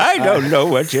reminiscing. I don't know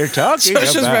what you're talking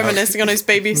Joshua's about. reminiscing on his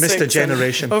baby Missed a six, and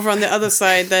generation. over on the other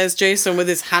side, there's Jason with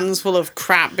his hands full of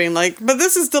crap, being like, "But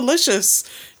this is delicious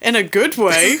in a good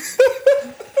way."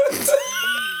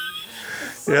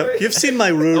 Yeah, you've seen my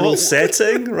rural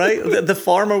setting, right? The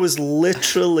farmer was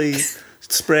literally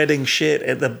spreading shit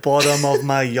at the bottom of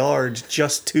my yard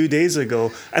just 2 days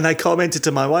ago, and I commented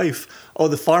to my wife, "Oh,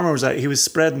 the farmer was out. He was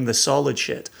spreading the solid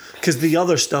shit because the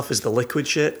other stuff is the liquid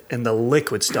shit, and the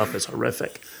liquid stuff is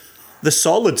horrific. The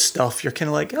solid stuff, you're kind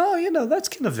of like, oh, that's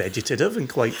kind of vegetative and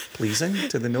quite pleasing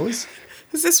to the nose."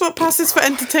 Is this what passes for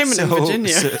entertainment in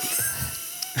Virginia?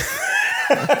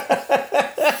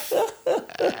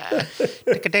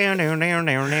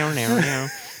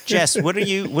 Jess, what are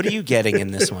you getting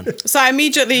in this one? So I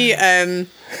immediately, it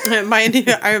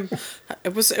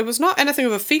was not anything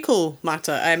of a fecal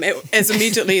matter. It's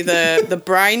immediately the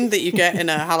brine that you get in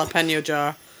a jalapeno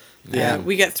jar. Yeah.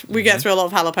 We get through a lot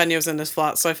of jalapenos in this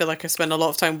flat, so I feel like I spend a lot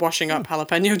of time washing up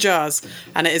jalapeno jars,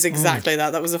 and it is exactly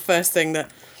that. That was the first thing that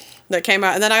that came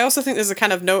out. And then I also think there's a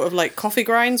kind of note of like coffee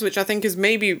grinds, which I think is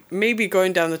maybe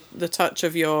going down the touch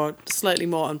of your slightly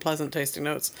more unpleasant tasting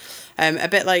notes. A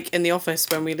bit like in The Office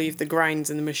when we leave the grinds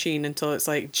in the machine until it's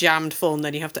like jammed full and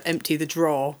then you have to empty the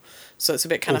drawer. So it's a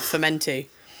bit kind of fermenty.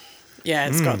 Yeah,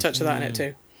 it's got a touch of that in it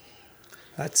too.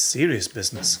 That's serious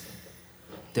business.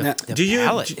 The Do you-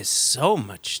 palate is so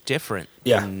much different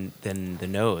Yeah. than the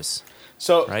nose.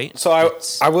 So Right? So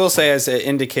I will say as an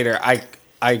indicator,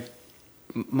 I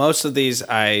most of these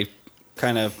I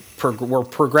kind of we're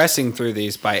progressing through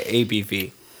these by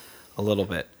ABV a little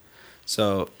bit.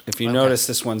 So if you notice,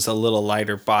 this one's a little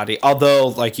lighter body, although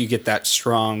like you get that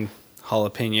strong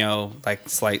jalapeno, like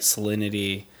slight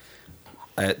salinity,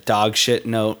 dog shit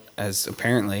note as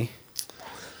apparently.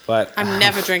 But I'm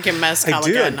never drinking mezcal I do.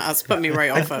 again. That's put me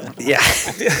right off it. yeah,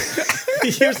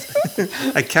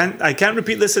 I can't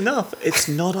repeat this enough. It's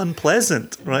not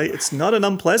unpleasant, right? It's not an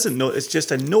unpleasant note. It's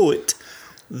just a note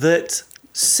that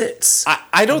sits.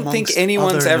 I don't think amongst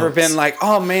anyone's other ever notes. been like,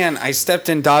 oh man, I stepped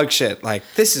in dog shit. Like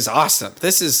this is awesome.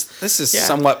 This is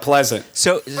somewhat pleasant.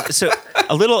 So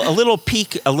a little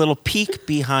peek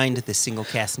behind the Single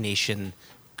Cast Nation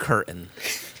curtain.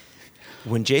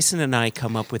 When Jason and I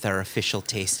come up with our official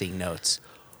tasting notes,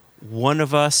 one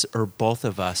of us or both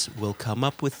of us will come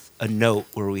up with a note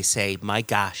where we say, "My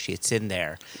gosh, it's in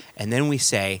there," and then we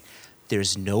say,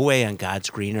 "There's no way on God's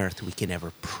green earth we can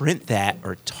ever print that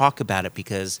or talk about it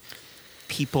because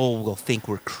people will think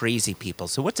we're crazy people."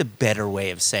 So what's a better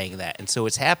way of saying that? And so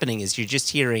what's happening is you're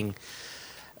just hearing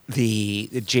the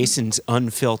Jason's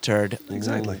unfiltered,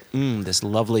 Exactly. this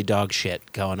lovely dog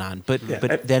shit going on, but Yeah.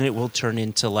 then it will turn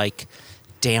into like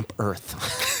damp earth.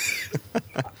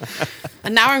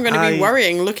 And now I'm going to be I-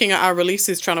 worrying, looking at our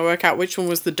releases, trying to work out which one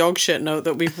was the dog shit note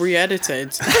that we've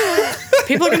re-edited.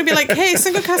 People are going to be like, "Hey,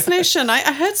 Single Cast Nation, I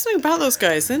heard something about those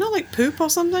guys. They're not like poop or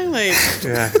something." Like,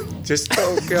 Yeah, just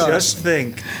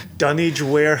think, Dunnage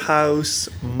Warehouse,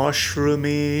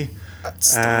 mushroomy,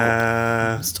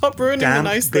 stop ruining the damp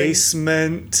nice things.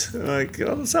 basement, like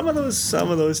some of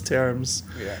those terms.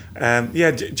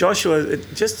 Joshua,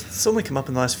 it's only come up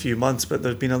in the last few months, but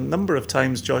there's been a number of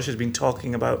times Josh has been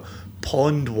talking about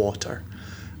pond water,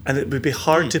 and it would be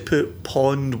hard to put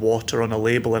pond water on a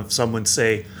label and someone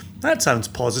say that sounds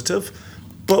positive.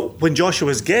 But when Joshua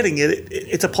was getting it,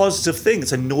 it's a positive thing.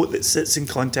 It's a note that sits in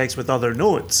context with other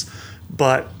notes.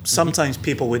 But sometimes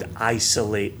people would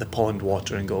isolate the pond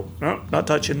water and go, "No, not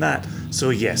touching that." So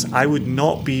yes, I would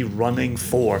not be running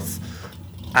forth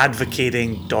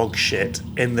advocating dog shit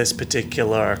in this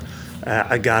particular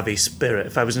agave spirit.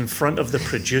 If I was in front of the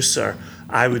producer,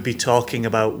 I would be talking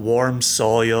about warm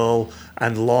soil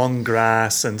and long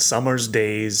grass and summer's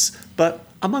days. But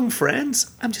among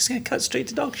friends, I'm just going to cut straight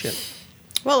to dog shit.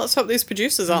 Well, let's hope these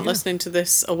producers aren't listening to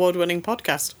this award-winning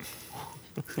podcast.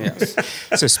 Yes.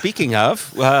 So speaking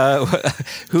of,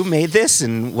 who made this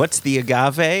and what's the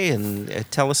agave? And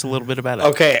tell us a little bit about it.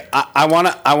 Okay, I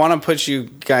wanna put you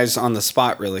guys on the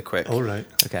spot really quick. All right.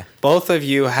 Okay. Both of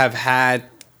you have had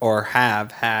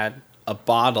a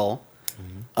bottle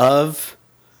of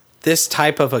this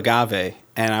type of agave,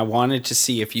 and I wanted to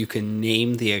see if you can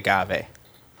name the agave.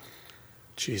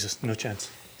 Jesus, no chance.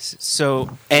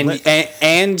 So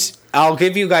And I'll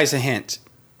give you guys a hint.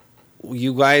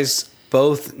 You guys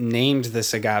both named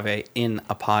this agave in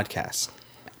a podcast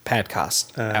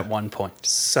at one point.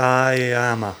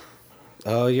 Sayama.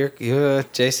 Oh, you're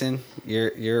Jason.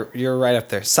 You're right up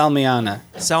there. Salmiana.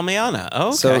 Salmiana. Oh,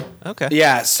 okay. So okay.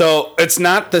 Yeah, so it's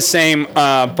not the same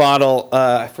bottle.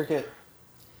 I forget.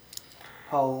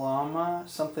 Paloma,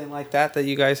 something like that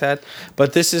you guys had,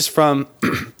 but this is from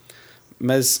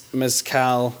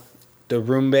Mezcal de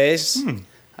Rumbes.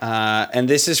 And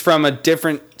this is from a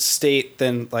different state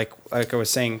than like I was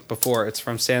saying before. It's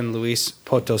from San Luis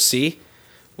Potosi,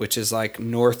 which is like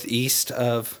northeast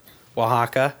of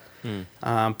Oaxaca.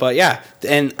 But yeah,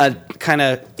 and a kind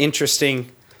of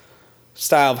interesting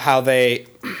style of how they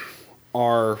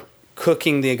are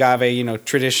cooking the agave. You know,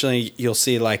 traditionally you'll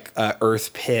see like a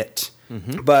earth pit,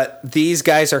 but these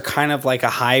guys are kind of like a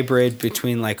hybrid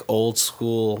between like old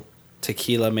school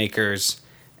tequila makers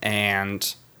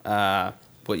and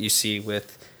what you see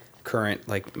with current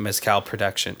like mezcal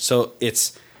production. So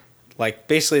it's like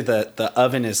basically the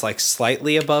oven is like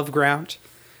slightly above ground,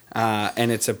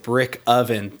 and it's a brick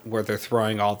oven where they're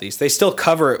throwing all these. They still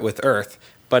cover it with earth,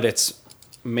 but it's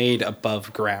made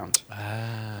above ground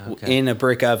in a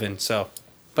brick oven. So,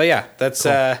 but yeah, that's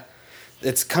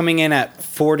it's coming in at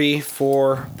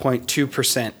 44.2%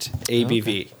 ABV.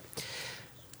 Okay.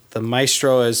 The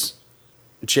maestro is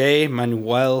J.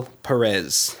 Manuel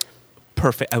Perez.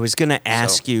 perfect. I was going to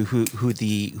ask you who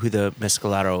the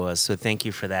Mescalero was, so thank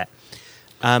you for that.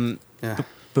 Yeah.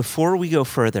 Before we go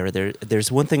further, there's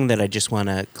one thing that I just want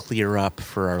to clear up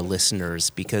for our listeners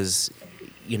because,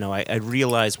 I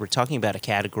realize we're talking about a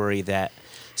category that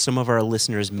some of our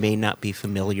listeners may not be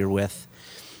familiar with.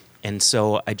 And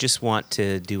so I just want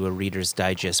to do a Reader's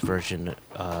Digest version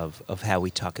of how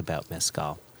we talk about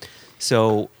mezcal.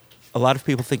 So a lot of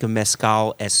people think of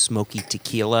mezcal as smoky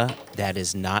tequila. That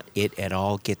is not it at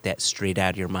all. Get that straight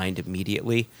out of your mind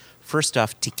immediately. First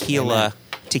off, tequila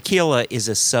is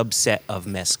a subset of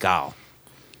mezcal,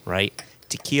 right?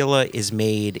 Tequila is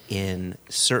made in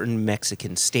certain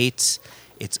Mexican states.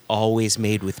 It's always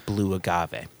made with blue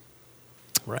agave,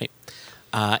 right?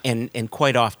 And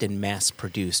quite often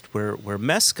mass-produced, where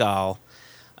mezcal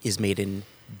is made in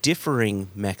differing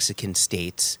Mexican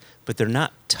states, but they're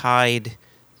not tied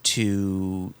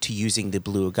to using the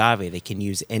blue agave. They can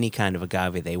use any kind of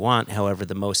agave they want. However,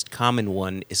 the most common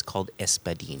one is called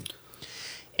espadín.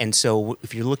 And so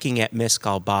if you're looking at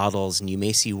mezcal bottles, and you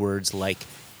may see words like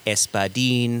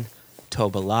espadín,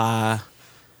 tobalá,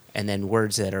 and then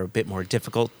words that are a bit more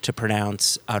difficult to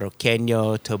pronounce,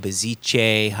 arroqueño,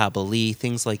 tobaziche, jabalí,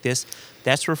 things like this.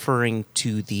 That's referring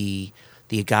to the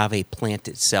agave plant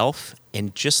itself.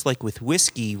 And just like with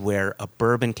whiskey, where a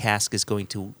bourbon cask is going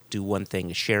to do one thing,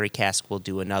 a sherry cask will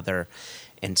do another,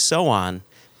 and so on,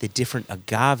 the different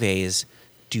agaves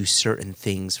do certain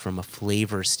things from a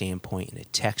flavor standpoint and a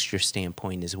texture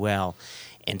standpoint as well.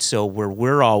 And so where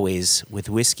we're always, with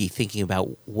whiskey, thinking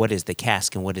about what is the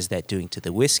cask and what is that doing to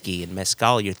the whiskey, in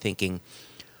mezcal you're thinking,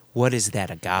 what is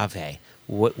that agave?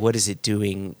 What is it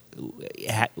doing?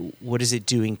 What is it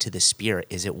doing to the spirit?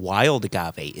 Is it wild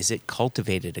agave? Is it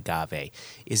cultivated agave?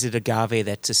 Is it agave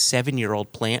that's a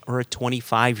 7-year-old plant or a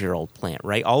 25-year-old plant,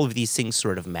 right? All of these things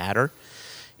sort of matter.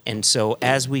 And so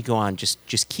as we go on,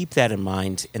 just keep that in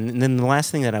mind. And then the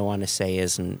last thing that I want to say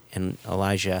is, and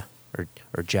Elijah or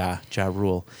Ja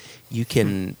Rule, you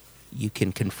can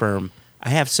confirm. I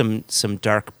have some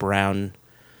dark brown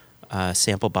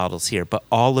sample bottles here, but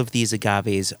all of these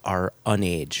agaves are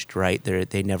unaged, right?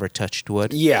 They never touched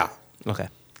wood. Yeah. Okay.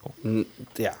 Cool.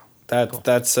 Yeah.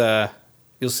 That's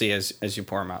you'll see as you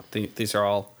pour them out. These are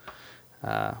all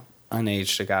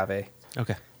unaged agave.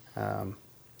 Okay.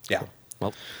 Yeah.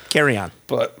 Well, carry on.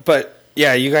 But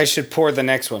yeah, you guys should pour the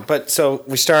next one. But so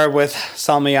we started with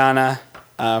Salmiana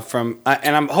from,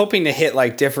 and I'm hoping to hit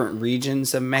like different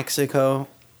regions of Mexico,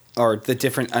 or the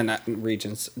different not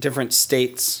regions, different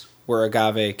states where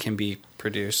agave can be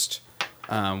produced,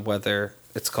 whether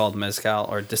it's called mezcal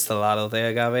or destilado de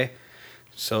agave.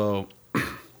 So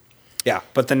yeah,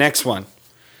 but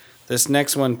this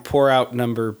next one, pour out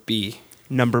number B.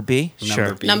 Number B? Number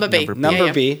Sure. B. Number B. Number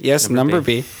Yeah. B. Yes, Number number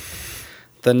B.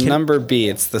 The number B.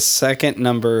 It's the second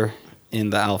number in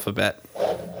the alphabet.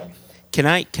 Can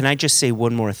I just say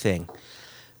one more thing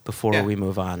before Yeah. we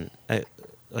move on?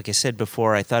 Like I said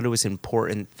before, I thought it was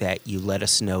important that you let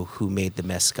us know who made the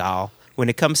mezcal. When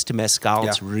it comes to mezcal,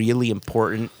 it's really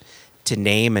important to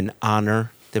name and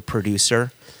honor the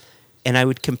producer. And I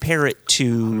would compare it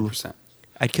to 100%.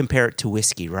 I'd compare it to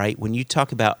whiskey, right? When you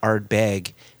talk about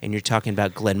Ardbeg and you're talking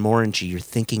about Glenmorangie, you're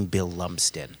thinking Bill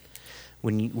Lumsden.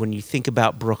 When you think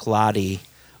about Bruichladdich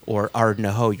or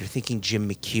Ardnahoe, you're thinking Jim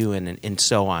McEwen and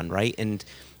so on, right? And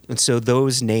so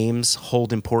those names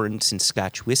hold importance in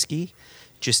Scotch whiskey,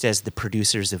 just as the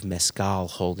producers of mezcal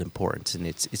hold importance, and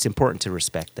it's important to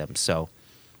respect them. So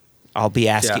I'll be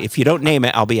asking. Yeah. If you don't name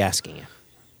it, I'll be asking you.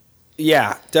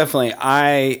 Yeah, definitely.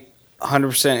 I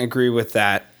 100% agree with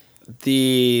that.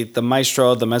 The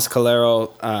maestro, the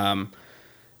mezcalero,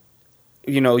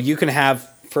 you can have,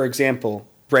 for example,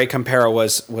 Rey Campero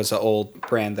was an old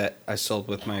brand that I sold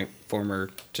with my former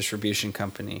distribution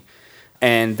company.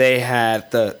 And they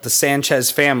had the Sanchez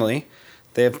family.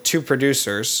 They have two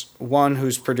producers. One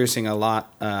who's producing a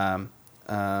lot,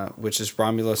 which is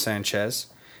Romulo Sanchez.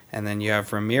 And then you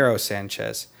have Ramiro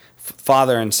Sanchez.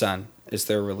 Father and son is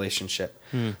their relationship.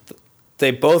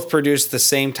 They both produced the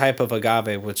same type of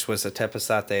agave, which was a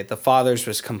tepezate. The father's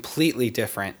was completely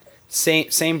different.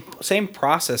 Same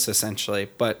process, essentially,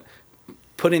 but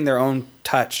putting their own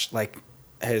touch, like,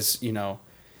 has,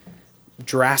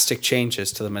 drastic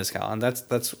changes to the mezcal. And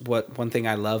that's what one thing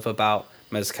I love about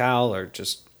mezcal, or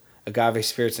just agave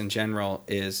spirits in general,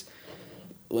 is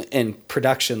in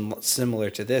production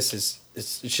similar to this, is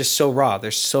it's just so raw.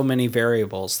 There's so many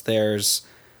variables. There's,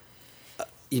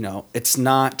 it's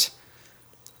not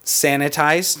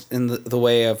sanitized in the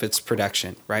way of its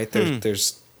production, right?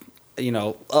 There's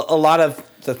a lot of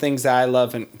the things that I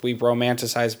love and we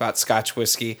romanticize about Scotch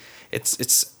whiskey,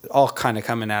 it's all kind of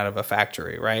coming out of a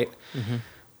factory, right?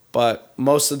 But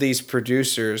most of these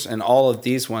producers and all of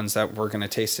these ones that we're going to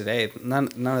taste today, none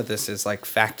of this is like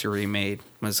factory made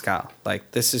mezcal.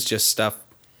 Like this is just stuff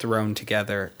thrown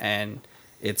together, and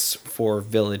it's for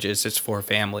villages, it's for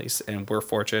families, and we're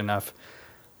fortunate enough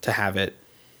to have it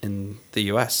in the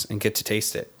U.S. and get to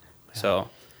taste it. Yeah. So,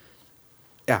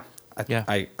 yeah,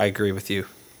 I agree with you,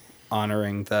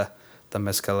 honoring the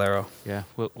mezcalero. Yeah,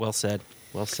 well said.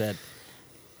 Well said.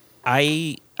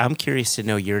 I'm curious to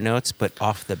know your notes, but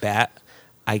off the bat,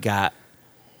 I got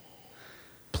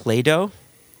Play-Doh,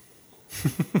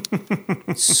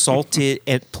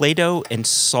 Play-Doh and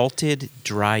salted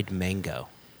dried mango.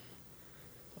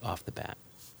 Off the bat.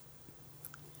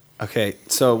 Okay,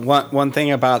 so one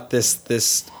thing about this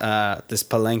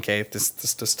Palenque, this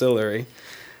distillery,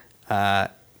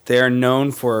 they are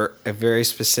known for a very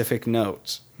specific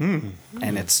note, and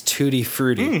it's tutti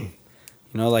frutti.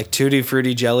 You know, like tutti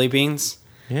frutti jelly beans.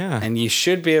 Yeah. And you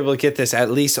should be able to get this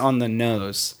at least on the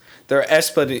nose. Their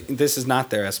espadín, this is not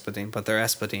their espadín, but their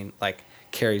espadín like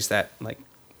carries that like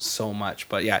so much.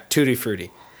 But yeah, tutti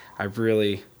frutti. I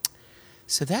really.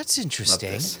 So that's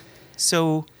interesting. Love this.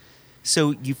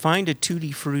 So you find a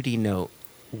tutti frutti note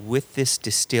with this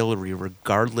distillery,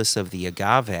 regardless of the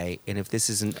agave, and if this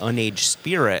is an unaged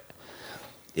spirit,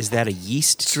 is that a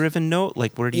yeast-driven note?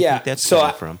 Like, where do you think that's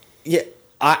coming from? Yeah,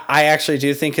 I actually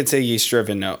do think it's a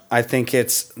yeast-driven note. I think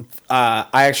it's. I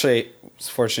actually was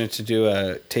fortunate to do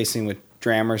a tasting with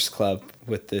Drammers Club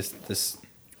with this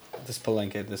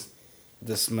Palenque,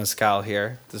 this mezcal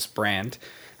here, this brand.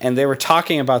 And they were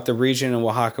talking about the region in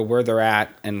Oaxaca, where they're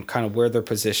at and kind of where they're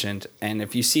positioned. And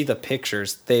if you see the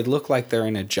pictures, they look like they're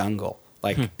in a jungle.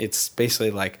 Like it's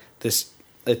basically like this.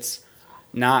 It's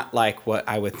not like what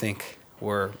I would think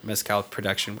where mezcal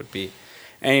production would be.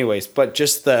 Anyways, but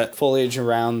just the foliage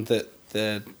around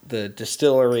the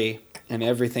distillery and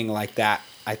everything like that,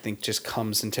 I think just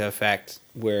comes into effect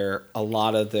where a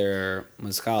lot of their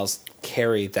mezcals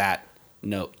carry that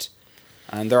note.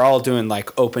 And they're all doing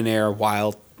like open air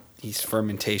wild yeast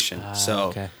fermentation.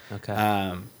 Okay.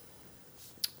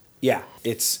 Yeah,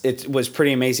 it was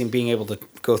pretty amazing being able to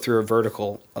go through a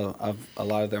vertical of a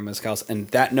lot of their mezcals, and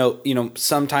that note, you know,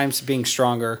 sometimes being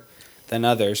stronger than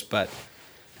others, but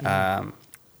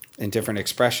in different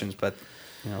expressions. But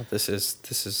you know, this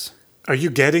is. Are you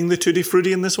getting the tutti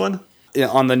frutti in this one? Yeah,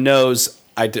 on the nose,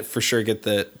 I did for sure get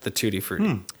the tutti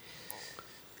frutti,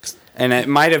 and it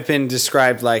might have been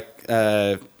described like.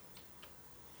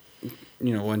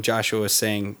 You know, when Joshua was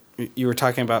saying, you were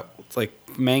talking about like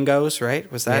mangoes,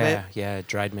 right? Was that it? Yeah,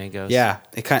 dried mangoes. Yeah,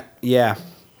 yeah. What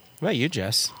about you,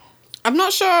 Jess? I'm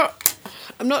not sure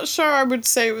I would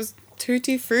say it was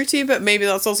tutti frutti, but maybe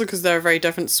that's also because they're very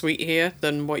different sweet here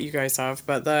than what you guys have.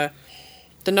 But the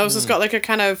nose has got like a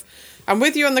kind of. I'm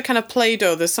with you on the kind of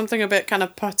Play-Doh. There's something a bit kind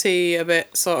of putty, a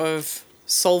bit sort of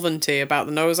solventy about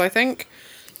the nose, I think.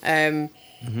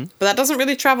 But that doesn't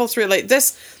really travel through. Like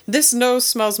this nose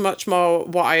smells much more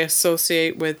what I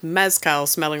associate with mezcal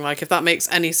smelling like, if that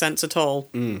makes any sense at all.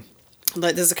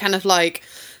 Like there's a kind of like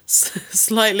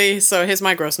slightly, so here's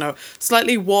my gross note,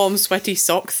 slightly warm, sweaty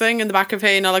sock thing in the back of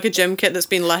here, you know, like a gym kit that's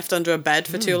been left under a bed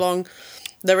for too long.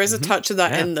 There is a touch of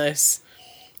that in this,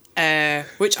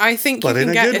 which I think but you can in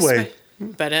a get. good way.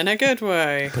 But in a good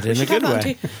way. But in a good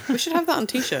way. We should have that on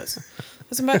t-shirts.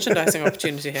 There's a merchandising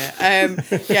opportunity here.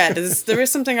 Yeah, there is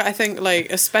something I think,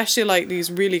 like, especially like these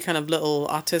really kind of little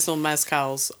artisanal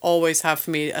mezcals always have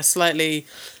for me a slightly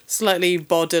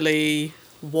bodily,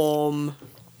 warm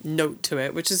note to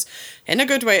it, which is, in a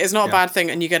good way, is not a bad thing,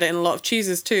 and you get it in a lot of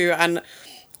cheeses too. And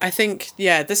I think,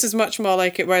 yeah, this is much more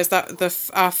like it, whereas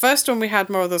our first one we had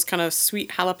more of those kind of sweet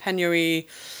jalapeno-y,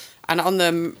 and on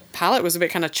the palate was a bit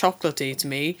kind of chocolatey to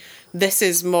me. This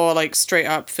is more like straight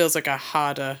up, feels like a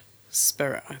harder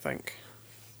spirit, I think.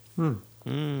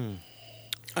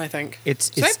 I think It's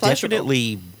very pleasurable.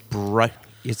 definitely bright.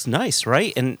 It's nice,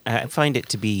 right? And I find it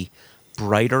to be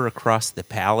brighter across the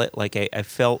palate. Like I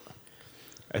felt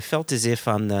as if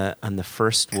on the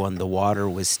first one the water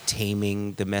was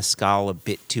taming the mezcal a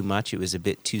bit too much. It was a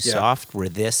bit too soft. Where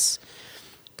there's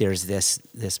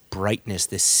this brightness,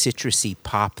 this citrusy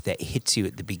pop that hits you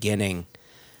at the beginning,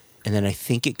 and then I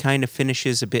think it kind of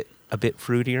finishes a bit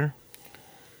fruitier.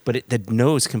 But the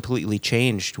nose completely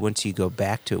changed once you go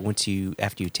back to it.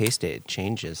 After you taste it, it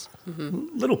changes.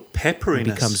 Little pepperiness.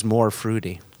 It becomes more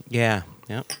fruity. Yeah.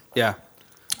 Yeah.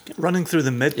 running through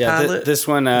the mid Yeah, palate. this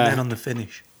one. and then on the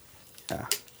finish. Yeah.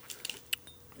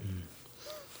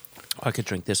 I could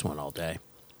drink this one all day.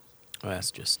 Oh,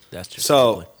 that's just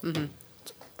So, lovely.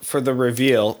 for the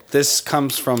reveal, this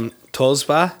comes from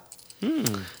Tolsba.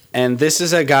 And this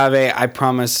is agave I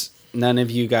promise none of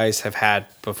you guys have had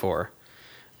before.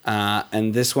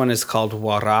 and this one is called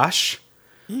Warash.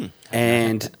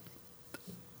 And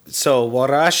so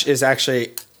Warash is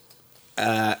actually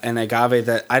an agave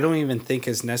that I don't even think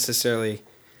is necessarily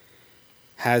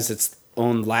has its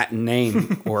own Latin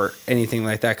name or anything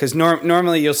like that. Because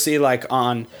normally you'll see like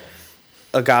on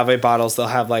agave bottles, they'll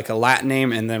have like a Latin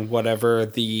name and then whatever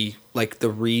the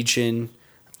region,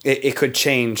 it could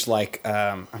change. Like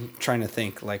I'm trying to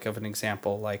think like of an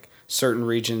example. Like certain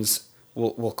regions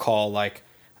will call like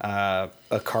a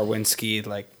Karwinski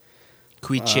like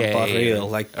Quiche. barril,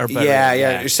 like or barril,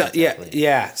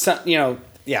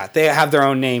 they have their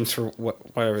own names for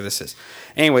whatever this is.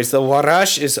 Anyways, the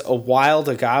Warash is a wild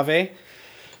agave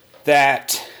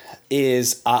that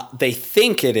is they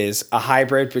think it is a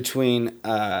hybrid between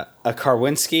a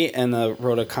Karwinski and the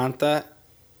Rotocanta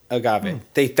agave.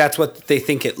 That's what they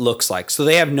think it looks like. So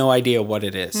they have no idea what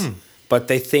it is, but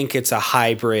they think it's a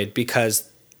hybrid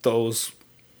because those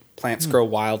plants grow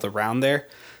wild around there.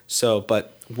 So,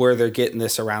 but where they're getting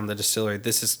this around the distillery,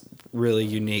 this is really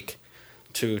unique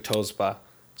to Tosba.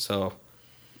 So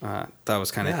that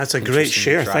was kind of That's a great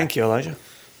share. Thank you, Elijah.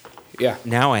 Yeah.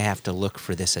 Now I have to look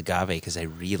for this agave because I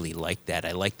really like that.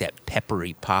 I like that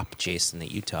peppery pop, Jason,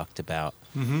 that you talked about.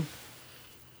 Mm-hmm.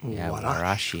 Yeah,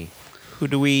 Warashi. Who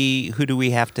do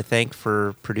we have to thank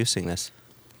for producing this?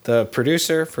 The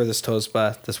producer for this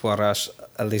Tosba, this Warash,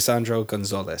 Alessandro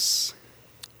Gonzalez.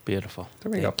 Beautiful.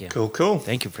 There we Thank go. you. Cool.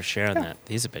 Thank you for sharing that.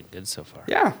 These have been good so far.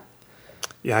 Yeah.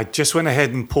 Yeah, I just went ahead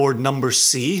and poured number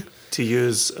C to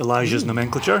use Elijah's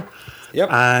nomenclature.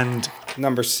 Yep. And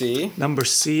Number C. number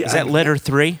C. Is that letter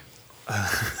 3?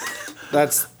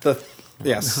 That's the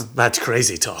yes. That's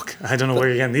crazy talk. I don't know where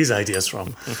you're getting these ideas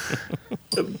from.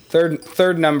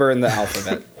 Third number in the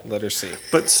alphabet, letter C.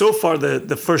 But so far,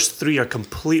 the first three are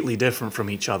completely different from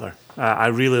each other. I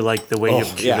really like the way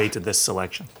you've yeah. curated this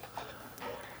selection.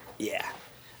 Yeah.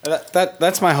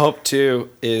 That's my hope too,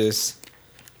 is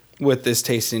with this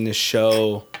tasting to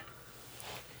show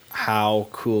how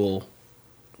cool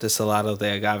this Helado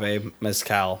de Agave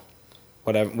Mezcal,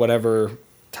 whatever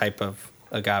type of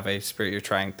agave spirit you're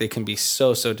trying, they can be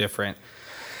so different.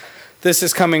 This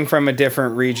is coming from a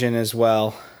different region as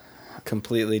well, a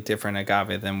completely different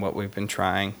agave than what we've been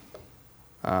trying.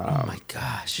 Oh my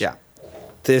gosh. Yeah.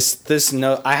 This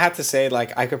no, I have to say,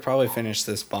 like, I could probably finish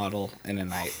this bottle in a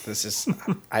night. This is,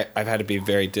 I've had to be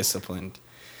very disciplined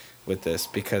with this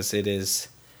because it is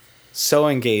so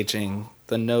engaging.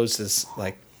 The nose is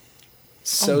like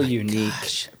so Oh my unique.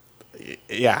 gosh.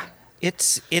 Yeah.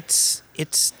 It's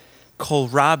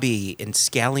kohlrabi and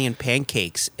scallion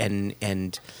pancakes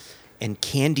and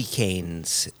candy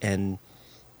canes, and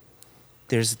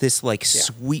there's this like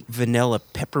sweet vanilla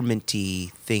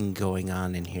pepperminty thing going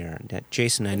on in here.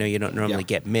 Jason, I know you don't normally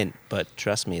get mint, but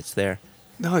trust me, it's there.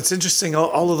 No, it's interesting.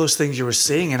 All of those things you were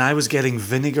saying, and I was getting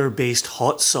vinegar-based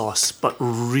hot sauce, but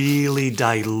really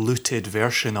diluted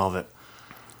version of it.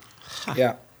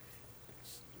 Yeah.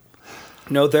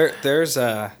 No, there's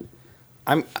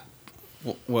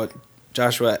what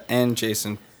Joshua and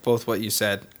Jason, both what you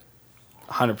said,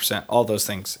 100%, all those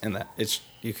things in that.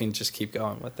 You can just keep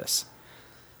going with this.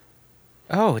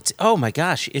 Oh my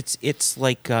gosh, it's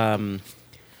like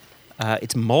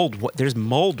it's mulled. There's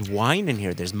mulled wine in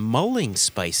here. There's mulling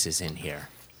spices in here.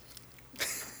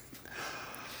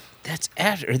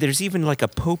 There's even like a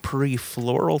potpourri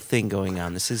floral thing going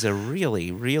on. This is a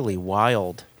really, really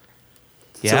wild.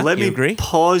 Yeah, So let you me agree?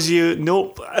 pause you.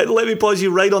 Nope. Let me pause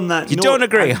you right on that. You note. don't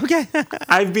agree? Okay.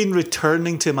 I've been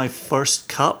returning to my first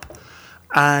cup,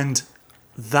 and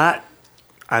that,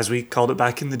 as we called it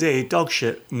back in the day, dog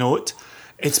shit note,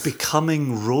 it's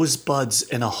becoming rosebuds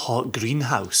in a hot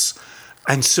greenhouse.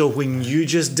 And so when you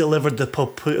just delivered the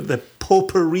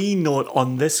potpourri note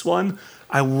on this one,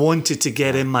 I wanted to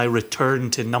get in my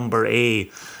return to number A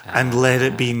and let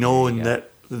it be known that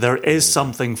there is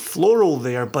something floral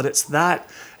there, but it's that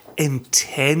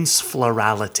intense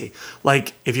florality.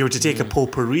 Like if you were to take a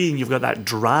potpourri and you've got that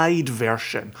dried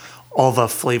version of a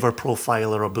flavor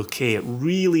profile or a bouquet, it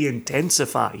really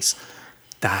intensifies.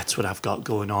 That's what I've got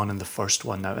going on in the first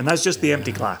one now. And that's just the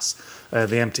empty glass,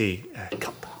 the empty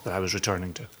cup that I was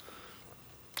returning to.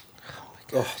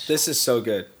 Oh, this is so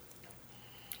good.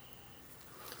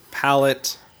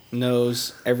 Palate,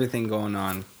 nose, everything going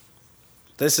on.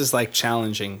 This is like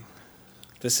challenging.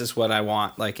 This is what I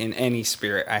want, like in any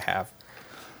spirit I have.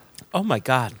 Oh my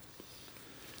God.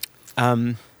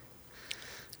 I've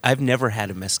never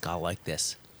had a mezcal like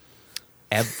this,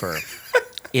 ever.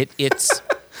 It's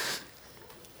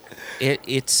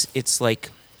like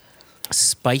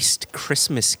spiced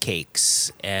Christmas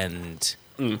cakes and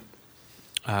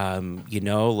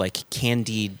like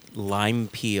candied lime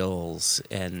peels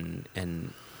and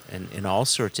all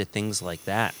sorts of things like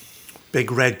that.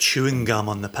 Big red chewing gum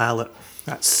on the palate.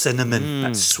 That cinnamon,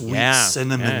 that sweet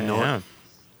cinnamon note.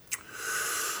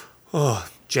 Oh,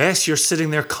 Jess, you're sitting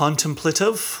there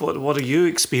contemplative. What are you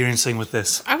experiencing with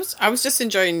this? I was just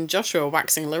enjoying Joshua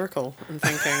waxing lyrical and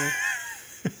thinking.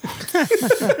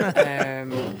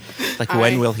 Like,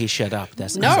 when will he shut up?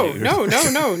 That's No,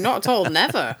 not at all.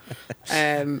 Never.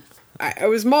 I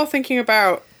was more thinking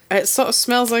about. It sort of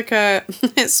smells like a.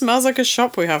 It smells like a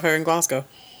shop we have here in Glasgow.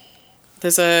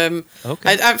 There's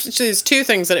Okay. Actually, there's two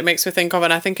things that it makes me think of,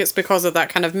 and I think it's because of that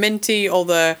kind of minty, all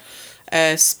the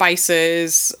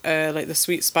spices, like the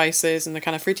sweet spices and the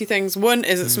kind of fruity things. One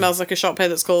is it smells like a shop here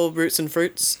that's called Roots and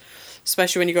Fruits.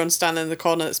 Especially when you go and stand in the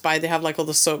corner that's by, they have like all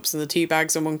the soaps and the tea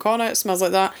bags in one corner. It smells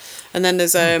like that. And then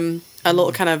there's a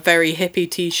little kind of very hippie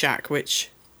tea shack,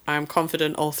 which I'm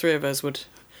confident all three of us would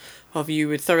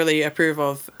thoroughly approve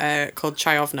of, called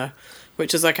Chayovna,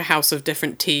 which is like a house of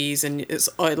different teas, and it's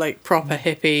like proper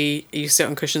hippie. You sit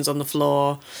on cushions on the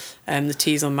floor, and the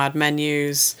teas on mad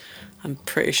menus. I'm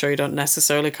pretty sure you don't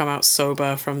necessarily come out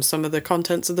sober from some of the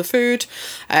contents of the food.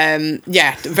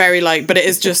 Yeah, very like, but it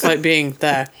is just like being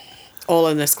there, all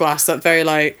in this glass. That very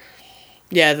like,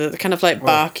 yeah, the kind of like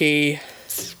barky.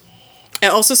 It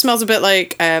also smells a bit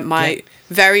like my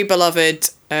very beloved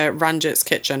Ranjit's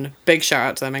Kitchen. Big shout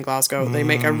out to them in Glasgow. They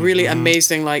make a really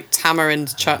amazing like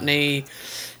tamarind chutney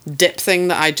dip thing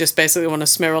that I just basically want to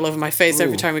smear all over my face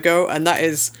every time we go, and that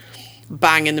is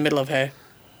bang in the middle of here.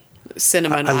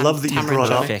 Cinnamon. I love that you tamarind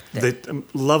brought up chutney.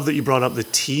 love that you brought up the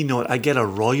tea note. I get a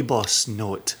rooibos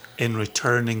note in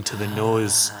returning to the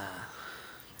nose.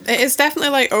 It is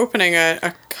definitely like opening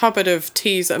a cupboard of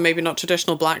teas that are maybe not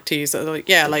traditional black teas. That are like,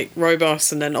 yeah, like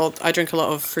rooibos, and then I drink a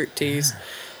lot of fruit teas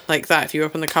like that. If you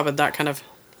open the cupboard, that kind of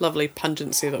lovely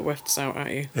pungency that whiffs out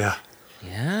at you. Yeah,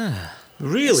 Yeah.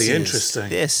 really This is- interesting.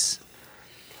 This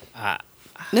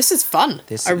This is fun.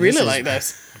 This- I really this is- like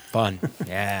this. fun.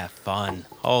 Yeah, fun.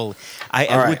 Oh, I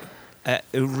All would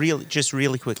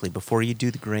really quickly before you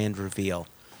do the grand reveal.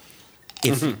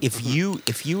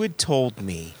 If you had told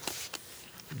me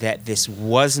that this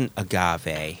wasn't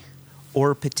agave,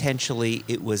 or potentially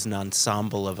it was an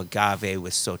ensemble of agave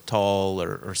with sotol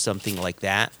or something like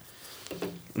that,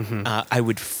 I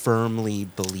would firmly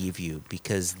believe you,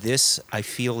 because this, I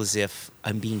feel as if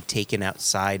I'm being taken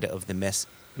outside of the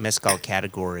mezcal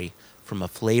category from a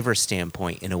flavor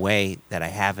standpoint in a way that I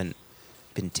haven't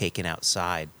been taken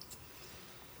outside.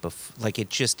 Like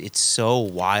it's so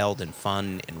wild and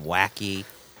fun and wacky.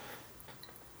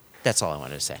 That's all I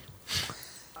wanted to say.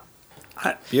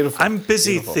 Beautiful. I'm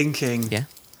busy Beautiful. thinking. Yeah.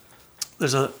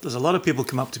 There's a lot of people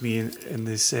come up to me and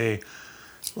they say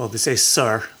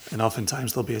sir, and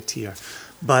oftentimes there'll be a tear.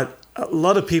 But a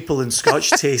lot of people in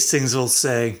Scotch tastings will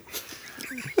say,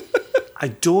 I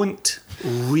don't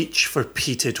reach for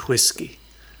peated whiskey,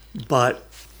 but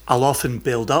I'll often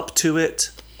build up to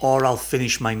it, or I'll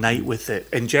finish my night with it.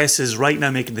 And Jess is right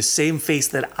now making the same face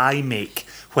that I make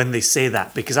when they say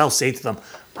that, because I'll say to them,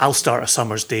 I'll start a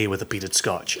summer's day with a peated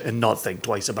Scotch and not think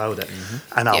twice about it.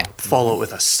 And I'll follow it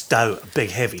with a stout, a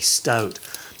big heavy stout.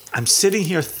 I'm sitting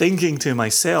here thinking to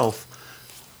myself,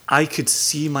 I could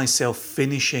see myself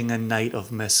finishing a night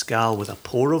of mezcal with a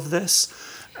pour of this.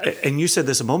 And you said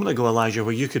this a moment ago, Elijah,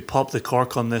 where you could pop the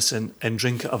cork on this and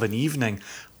drink it of an evening.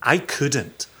 I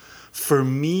couldn't. For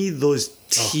me, those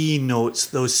tea notes,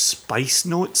 those spice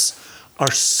notes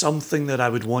are something that I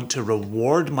would want to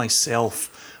reward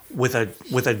myself with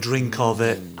a drink of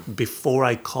it before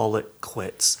I call it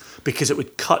quits, because it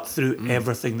would cut through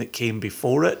everything that came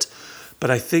before it. But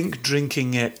I think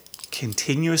drinking it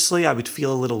continuously, I would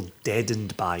feel a little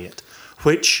deadened by it,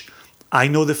 which I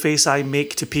know the face I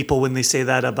make to people when they say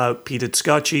that about peated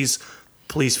Scotchies.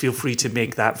 Please feel free to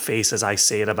make that face as I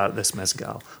say it about this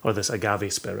mezcal or this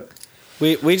agave spirit.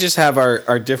 We just have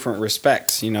our different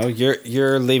respects, you know.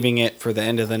 You're leaving it for the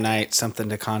end of the night, something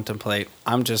to contemplate.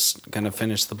 I'm just gonna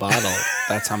finish the bottle.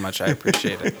 That's how much I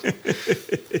appreciate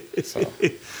it. So.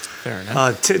 Fair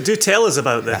enough. Do tell us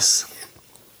about this.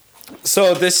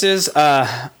 So this is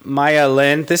Maya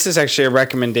Lin. This is actually a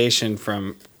recommendation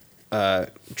from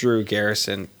Drew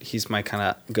Garrison. He's my kind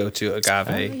of go-to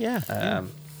agave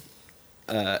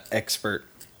expert.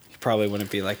 He probably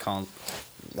wouldn't be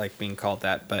being called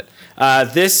that, but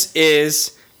this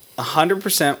is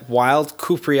 100% wild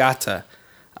cupriata.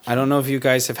 I don't know if you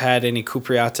guys have had any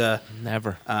cupriata.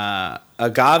 Never.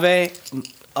 Agave.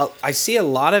 I see a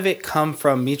lot of it come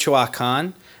from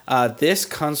Michoacan. This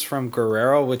comes from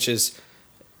Guerrero, which is,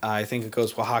 I think it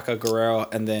goes Oaxaca, Guerrero,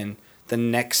 and then the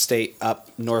next state up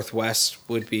northwest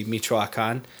would be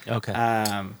Michoacan. Okay.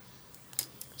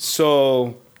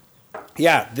 So,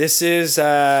 yeah, this is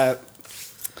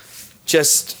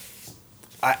just,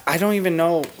 I don't even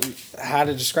know how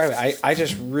to describe it. I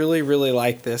just really, really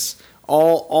like this.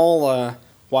 All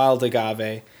wild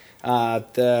agave.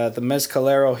 The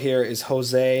mezcalero here is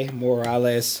Jose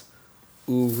Morales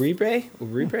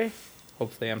Uribe.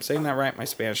 Hopefully I'm saying that right. My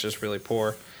Spanish is really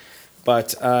poor.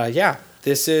 But yeah,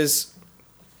 this is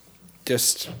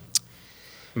just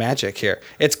magic here.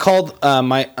 It's called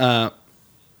Borrego.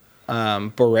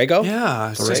 Yeah, I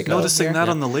was just Borrego noticing here. that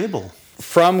on the label.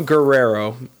 From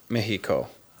Guerrero, Mexico.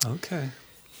 Okay.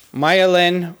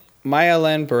 Mayalan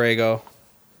Borrego.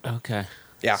 Okay.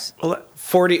 Yeah. Well,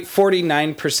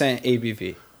 49%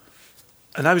 ABV.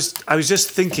 and I was just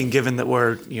thinking, given that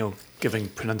we're giving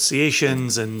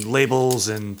pronunciations and labels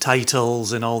and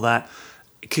titles and all that,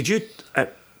 could you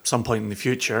at some point in the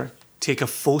future take a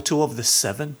photo of the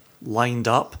 7 lined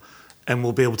up, and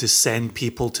we'll be able to send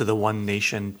people to the One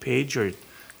Nation page? Or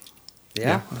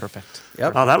Yeah. Perfect.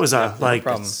 Yep. oh, that was Yeah, no like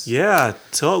problem. yeah,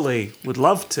 totally would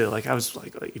love to. Like I was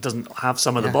like, it doesn't have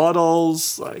some of the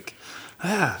bottles, like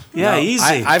yeah, No,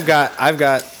 easy. I've got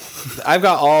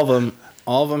all of them.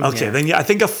 All of them. Okay, here. then yeah, I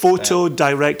think a photo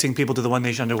directing people to the One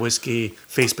Nation Under Whiskey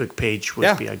Facebook page would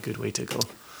Yeah. be a good way to go.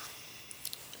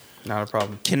 Not a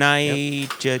problem. Can I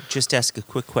just ask a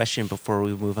quick question before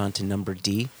we move on to number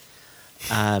D?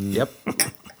 Yep.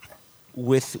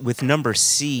 With number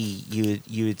C,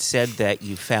 you had said that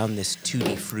you found this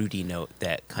tutti frutti note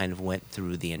that kind of went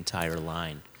through the entire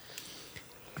line.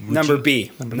 Number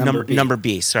B. Number B. Number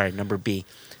B. Sorry, number B.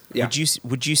 Yeah.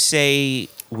 Would you say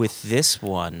with this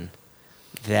one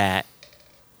that,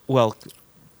 well,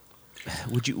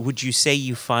 would you say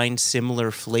you find similar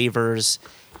flavors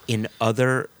in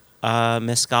other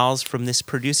mezcals from this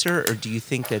producer, or do you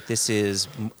think that this is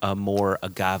a more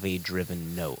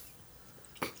agave-driven note?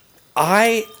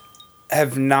 I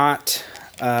have not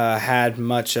had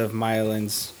much of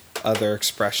Myalin's other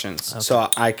expressions, so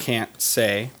I can't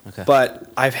say. Okay.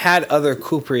 But I've had other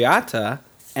Cupriata,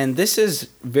 and this is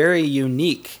very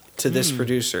unique to this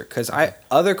producer because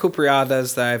other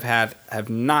Cupriatas that I've had have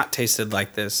not tasted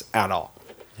like this at all.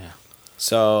 Yeah.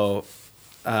 So,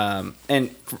 and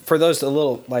for those a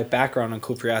little like background on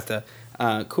Cupriata,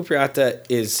 Cupriata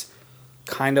is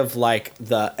kind of like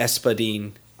the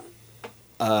Espadín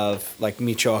of like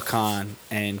Michoacán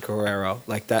and Guerrero,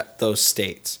 like those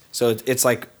states. So it's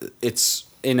like it's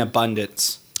in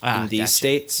abundance in these gotcha.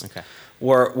 states. Okay.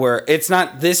 Where it's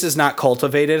not, this is not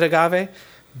cultivated agave,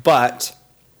 but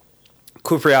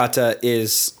Cupriata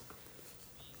is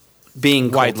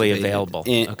being Widely cultivated available.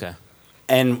 in- Okay.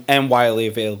 and widely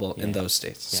available in Yeah. those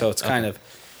states. Yeah, So it's kind okay. of,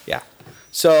 yeah.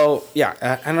 So yeah,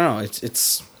 I don't know.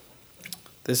 It's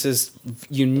this is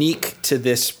unique to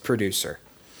this producer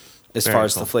as Very far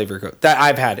as cool. the flavor goes that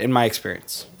I've had in my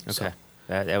experience. Okay.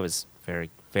 So, That was very,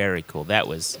 very cool. That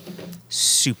was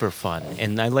super fun.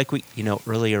 And I like what,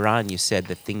 earlier on you said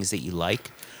the things that you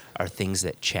like are things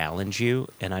that challenge you.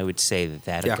 And I would say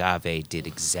that Yeah. agave did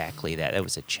exactly that. That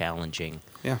was a challenging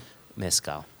yeah,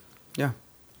 mezcal. yeah.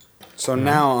 So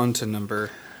now on to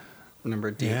number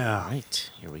D. Yeah. All right.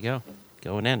 Here we go.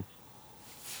 Going in.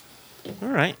 All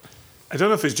right. I don't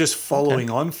know if it's just following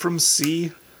on from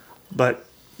C, but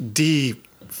D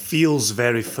feels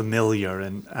very familiar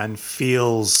and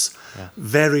feels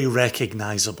very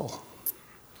recognizable.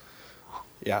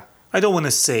 Yeah. I don't want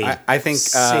to say I think,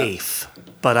 safe,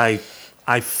 but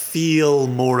I feel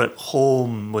more at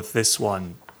home with this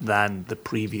one than the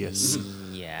previous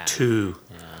Yeah. 2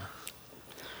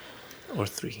 or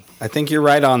 3. I think you're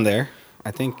right on there.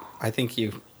 I think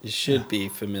you should be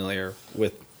familiar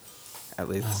with at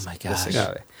least Oh my this gosh.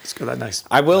 agave. It's got that nice.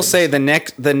 I will say the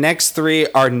next 3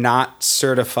 are not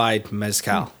certified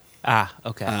mezcal.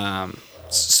 Okay.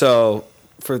 So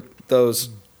for those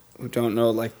who don't know,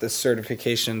 like the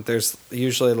certification, there's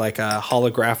usually like a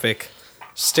holographic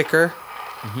sticker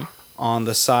on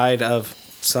the side of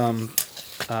some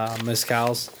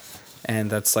mezcals, and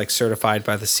that's like certified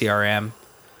by the CRM.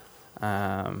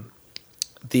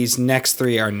 These next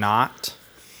 3 are not,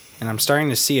 and I'm starting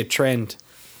to see a trend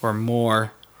where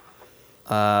more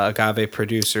agave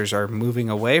producers are moving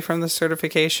away from the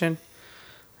certification.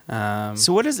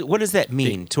 So what does that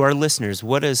mean to our listeners?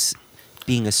 What does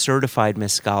being a certified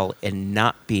mezcal and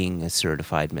not being a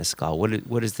certified mezcal?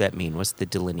 What does that mean? What's the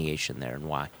delineation there and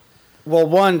why? Well,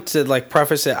 one, to like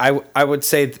preface it, I would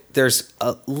say there's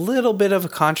a little bit of a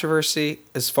controversy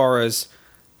as far as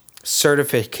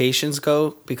certifications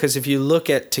go, because if you look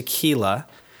at tequila,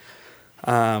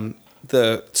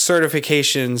 the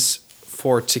certifications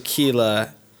for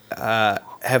tequila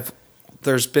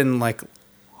there's been like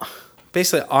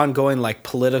basically ongoing like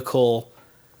political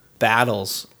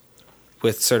battles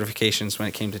with certifications when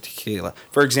it came to tequila.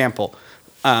 For example,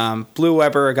 Blue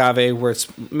Weber agave, where it's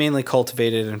mainly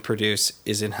cultivated and produced,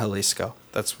 is in Jalisco.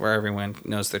 That's where everyone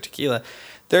knows their tequila.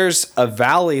 There's a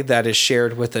valley that is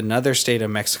shared with another state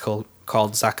of Mexico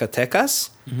called Zacatecas,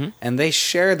 and they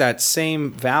share that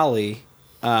same valley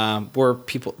where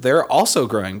they're also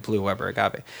growing Blue Weber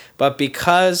agave. But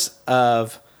because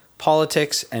of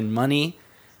politics and money,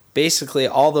 basically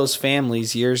all those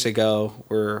families years ago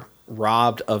were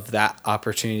robbed of that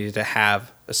opportunity to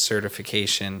have a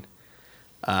certification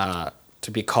to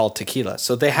be called tequila.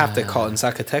 So they have to call in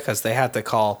Zacatecas, they have to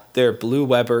call their Blue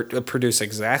Weber to produce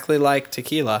exactly like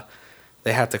tequila.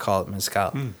 They have to call it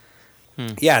mezcal.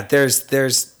 Yeah, there's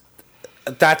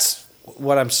that's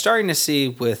what I'm starting to see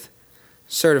with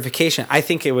certification. I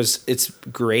think it's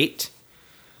great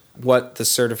what the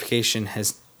certification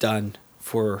has done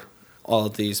for all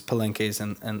of these palenques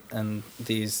and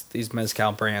these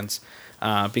mezcal brands,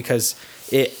 because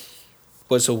it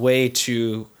was a way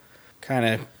to kind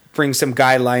of bring some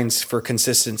guidelines for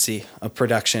consistency of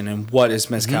production and what is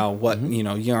mezcal,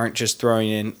 you aren't just throwing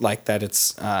in like that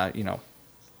it's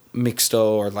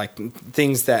mixto or like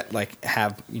things that like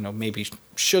have maybe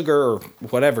sugar or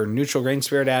whatever, neutral grain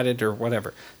spirit added or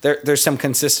whatever. There's some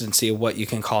consistency of what you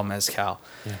can call mezcal.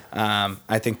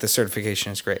 I think the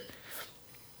certification is great.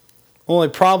 Only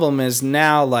problem is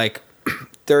now, like,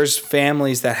 there's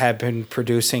families that have been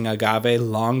producing agave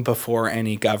long before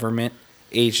any government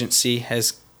agency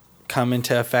has come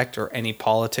into effect or any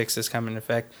politics has come into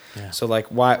effect. So like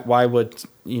why would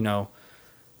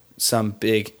some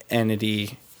big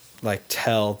entity like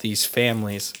tell these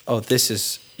families, oh,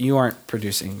 you aren't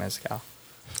producing mezcal?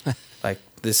 Like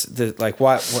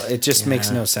what it just makes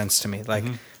no sense to me. Like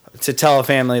to tell a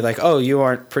family like, oh, you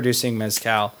aren't producing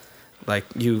mezcal, like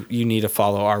you need to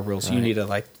follow our rules. Right. You need to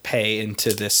like pay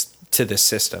into this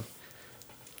system.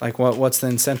 Like what's the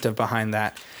incentive behind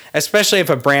that? Especially if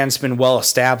a brand's been well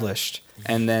established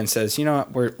and then says, you know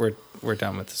what, we're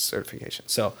done with this certification.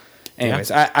 So anyways,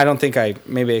 I don't think I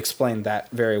maybe explained that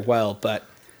very well, but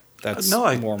that's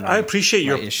I appreciate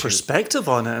your perspective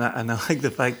on it, and I like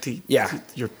the fact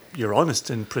that you're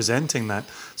honest in presenting that.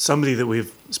 Somebody that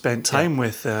we've spent time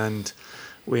with, and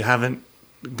we haven't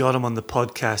got him on the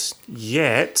podcast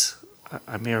yet,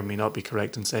 I may or may not be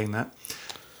correct in saying that,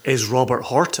 is Robert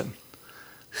Horton,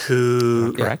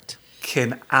 who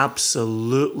can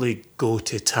absolutely go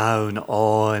to town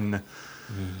on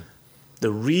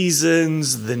the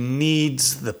reasons, the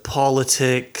needs, the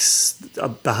politics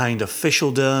behind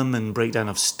officialdom and breakdown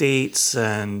of states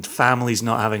and families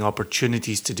not having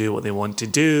opportunities to do what they want to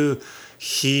do.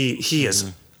 He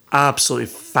is absolutely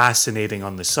fascinating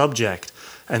on the subject.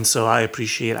 And so I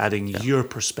appreciate adding your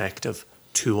perspective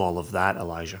to all of that,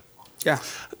 Elijah. Yeah.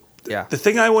 The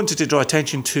thing I wanted to draw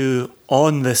attention to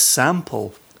on this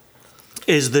sample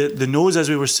is the nose, as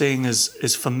we were saying,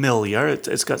 is familiar.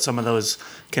 It's got some of those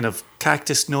kind of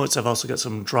cactus notes. I've also got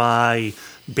some dry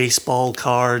baseball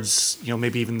cards,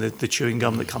 maybe even the chewing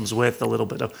gum that comes with, a little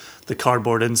bit of the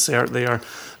cardboard insert there.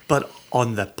 But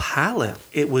on the palate,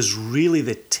 it was really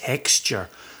the texture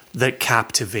that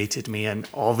captivated me. And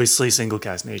obviously Single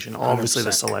Cask Nation, obviously 100%.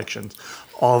 The selections,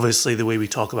 obviously the way we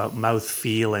talk about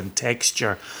mouthfeel and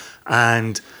texture.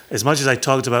 And as much as I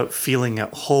talked about feeling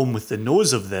at home with the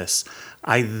nose of this,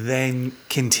 I then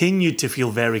continued to feel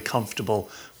very comfortable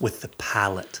with the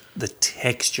palate. The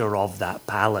texture of that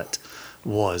palate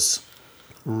was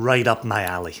right up my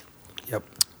alley. Yep.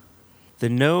 The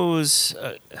nose,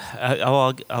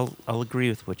 I'll agree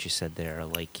with what you said there.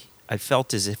 Like, I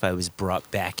felt as if I was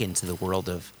brought back into the world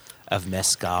of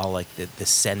mezcal, like the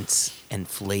scents and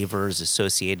flavors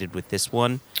associated with this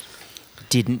one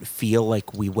didn't feel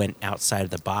like we went outside of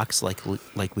the box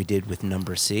like we did with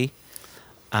Number C.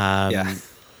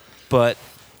 But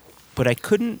I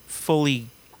couldn't fully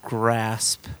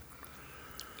grasp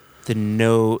the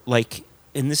note. Like,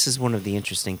 and this is one of the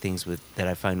interesting things that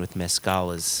I find with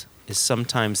mezcal is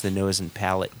sometimes the nose and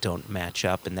palate don't match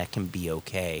up, and that can be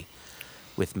okay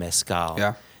with mezcal.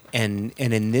 Yeah. And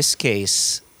in this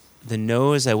case, the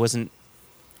nose, I wasn't.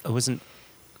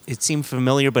 It seemed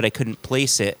familiar, but I couldn't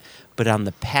place it. But on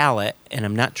the palate, and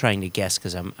I'm not trying to guess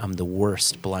because I'm the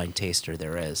worst blind taster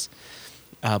there is.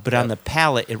 But on the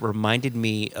palate, it reminded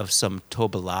me of some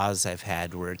Tobalaz I've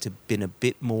had, where it's been a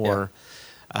bit more,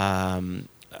 a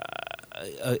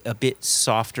bit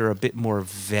softer, a bit more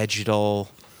vegetal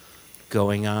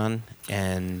going on,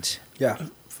 and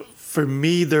for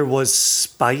me, there was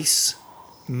spice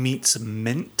meets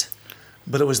mint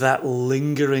but it was that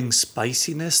lingering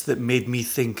spiciness that made me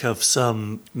think of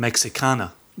some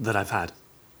Mexicana that I've had.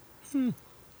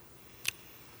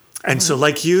 And so,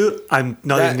 like you, I'm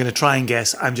not That- even going to try and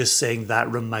guess. I'm just saying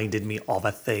that reminded me of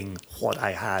a thing, what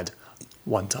I had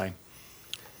one time.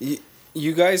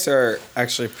 You guys are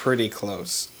actually pretty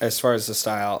close as far as the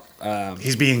style.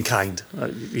 He's being kind.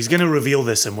 He's going to reveal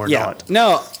this, and we're Yeah. not.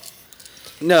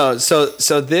 No. So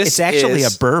this It's actually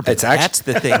is, a bourbon. It's actually, That's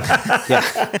the thing.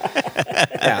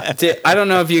 yeah. I don't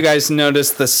know if you guys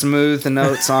noticed the smooth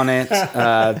notes on it,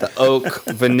 the oak,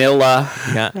 vanilla.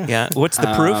 Yeah. What's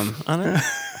the proof on it?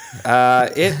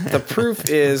 The proof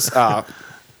is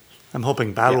I'm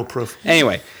hoping barrel proof.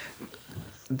 anyway.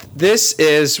 This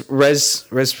is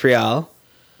Resprial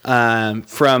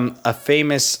from a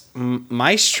famous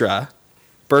maestra,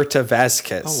 Berta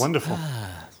Vasquez. Oh, wonderful.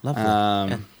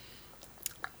 Lovely.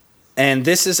 And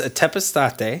this is a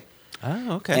Tepestate.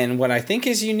 Oh, okay. And what I think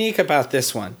is unique about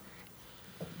this one,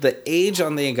 the age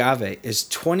on the agave is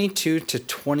 22 to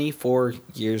 24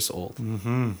 years old.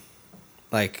 Mm-hmm.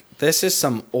 Like, this is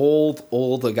some old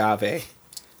agave.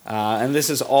 And this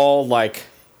is all like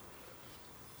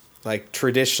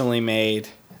traditionally made.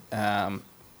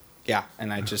 Yeah,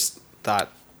 and I just thought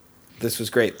this was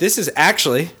great. This is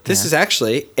actually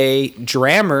a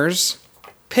Drammer's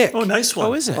pick. Oh, nice one.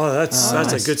 Oh, is it? Oh, that's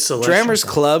nice. a good selection. Drammer's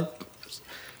Club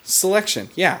selection.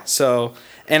 Yeah. So,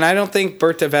 and I don't think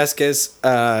Berta Vasquez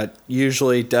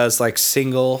usually does like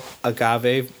single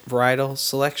agave varietal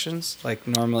selections. Like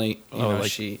normally, you know,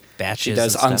 like she batches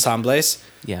does and stuff. ensembles.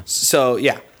 Yeah. So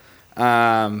yeah.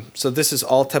 So this is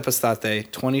all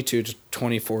Tepestate, 22 to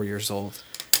 24 years old.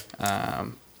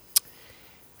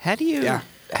 How do you Yeah.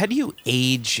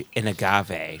 age an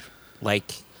agave?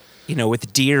 Like, you know,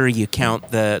 with deer you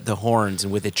count the horns,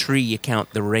 and with a tree you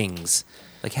count the rings.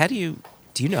 Like, do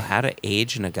you know how to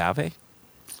age an agave?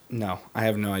 No, I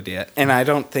have no idea, and I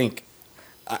don't think.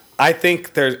 I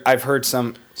think there. I've heard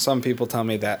some people tell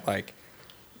me that like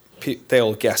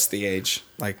they'll guess the age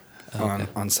like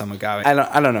on some agave.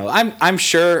 I don't know. I'm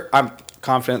sure. I'm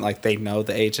confident like they know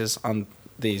the ages on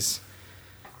these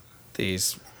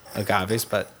agaves,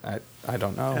 but I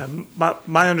don't know.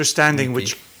 My understanding, Maybe.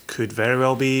 which could very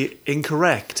well be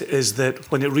incorrect, is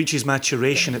that when it reaches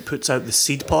maturation, it puts out the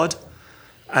seed pod.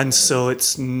 And so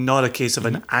it's not a case of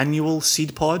an annual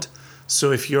seed pod.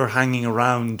 So if you're hanging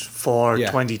around for Yeah.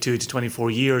 22 to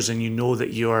 24 years and you know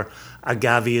that your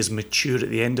agave is mature at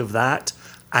the end of that,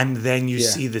 and then you Yeah.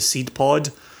 see the seed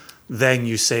pod, then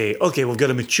you say, okay, we've got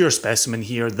a mature specimen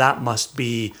here. That must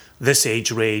be this age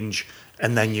range.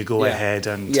 And then you go Yeah. ahead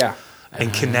and Yeah.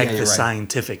 connect you're the right.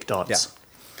 scientific dots. Yeah.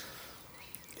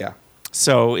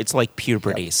 So it's like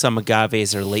puberty. Some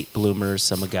agaves are late bloomers,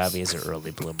 some agaves are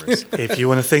early bloomers. If you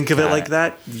want to think of it like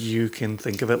that, you can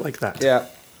think of it like that. Yeah.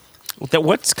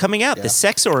 What's coming out? Yeah. The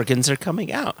sex organs are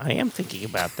coming out. I am thinking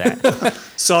about that.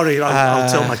 Sorry, I'll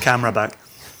tilt my camera back.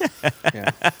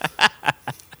 Yeah.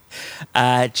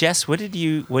 Jess, what did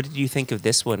you think of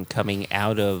this one coming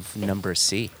out of number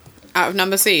C? Out of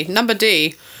number C, number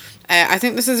D. I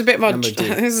think this is a bit more. Number D.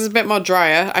 This is a bit more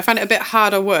drier. I find it a bit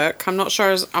harder work. I'm not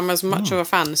sure I'm as much of a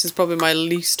fan. This is probably my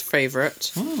least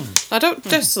favorite. I don't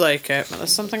dislike it, but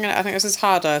there's something in it. I think this is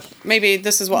harder. Maybe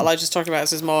this is what I just talked about.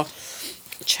 This is more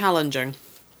challenging.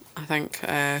 I think it's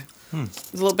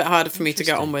a little bit harder for me to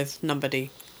get on with number D.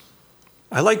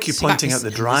 I like you pointing out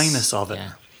That's- the dryness of it.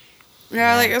 Yeah.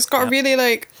 Yeah, like it's got a really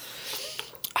like.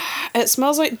 It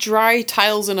smells like dry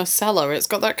tiles in a cellar. It's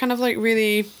got that kind of like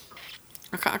really.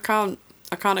 I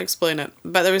can't explain it,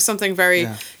 but there is something very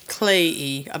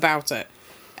clayey about it.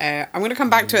 I'm gonna come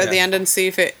back to it at the end and see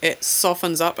if it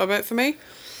softens up a bit for me,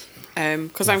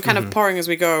 because I'm kind of pouring as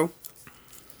we go.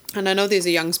 And I know these are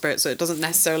young spirits, so it doesn't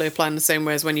necessarily apply in the same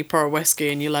way as when you pour a whiskey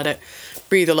and you let it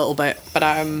breathe a little bit. But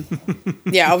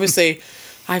yeah, obviously,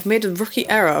 I've made a rookie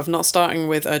error of not starting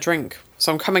with a drink.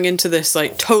 So I'm coming into this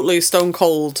like totally stone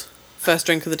cold. First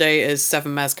drink of the day is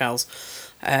 7 mezcals.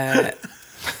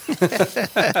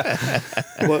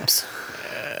 Whoops.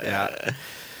 Yeah.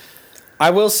 I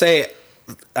will say,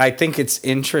 I think it's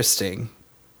interesting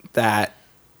that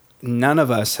none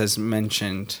of us has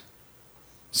mentioned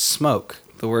smoke,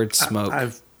 the word smoke,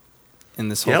 I've in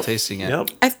this whole Yep, tasting it. yep.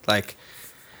 Like,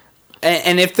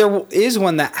 and if there is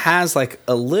one that has like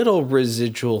a little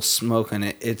residual smoke in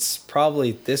it, it's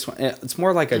probably this one. It's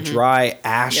more like a dry,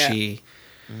 ashy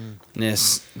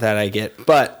ness that I get.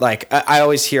 But like I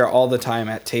always hear all the time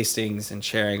at tastings and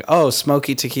sharing, oh,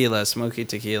 smoky tequila.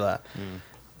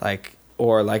 Like,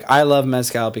 or like, I love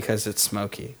mezcal because it's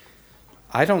smoky.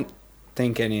 I don't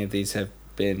think any of these have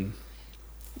been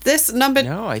This number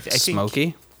No, I think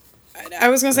smoky. I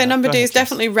was going to say number go D ahead, is Jess.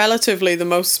 definitely relatively the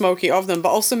most smoky of them, but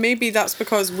also maybe that's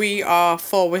because we are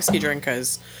 4 whiskey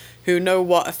drinkers who know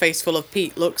what a face full of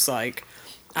peat looks like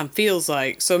and feels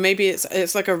like. So maybe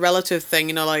it's like a relative thing,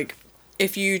 you know, like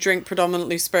if you drink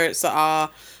predominantly spirits that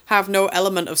have no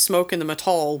element of smoke in them at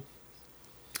all,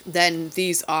 then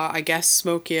these are, I guess,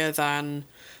 smokier than...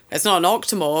 It's not an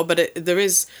Octomore, but there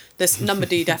is... This number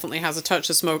D definitely has a touch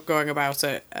of smoke going about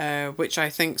it, which I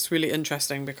think is really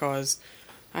interesting because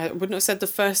I wouldn't have said the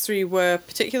first 3 were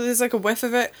particularly... There's like a whiff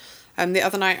of it. And the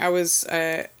other night I was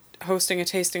hosting a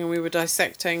tasting and we were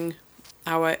dissecting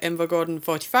our Invergordon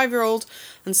 45-year-old,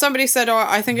 and somebody said, "Oh,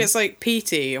 I think it's like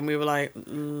peaty," and we were like,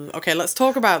 "Okay, let's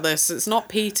talk about this. It's not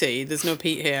peaty. There's no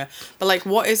peat here, but like,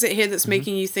 what is it here that's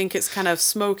making you think it's kind of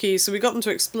smoky?" So we got them to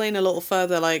explain a little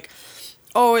further, like,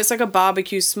 "Oh, it's like a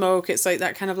barbecue smoke. It's like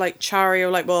that kind of like charry,"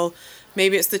 or like, "Well,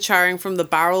 maybe it's the charring from the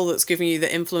barrel that's giving you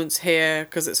the influence here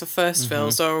because it's a first fill,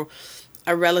 so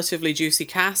a relatively juicy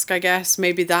cask, I guess.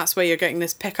 Maybe that's where you're getting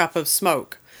this pickup of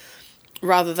smoke."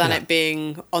 Rather than it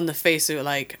being on the face of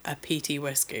like a peaty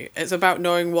whiskey. It's about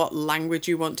knowing what language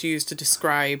you want to use to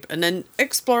describe and then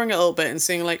exploring it a little bit and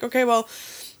seeing like, okay, well,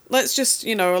 let's just,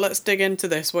 let's dig into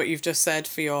this, what you've just said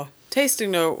for your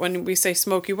tasting note. When we say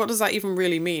smoky, what does that even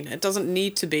really mean? It doesn't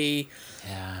need to be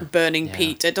burning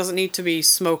peat. It doesn't need to be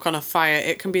smoke on a fire.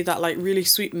 It can be that like really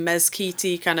sweet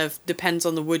mesquite kind of depends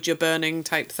on the wood you're burning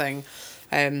type thing.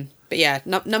 But yeah,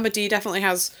 number D definitely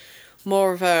has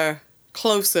more of a...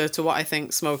 closer to what I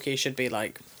think smoky should be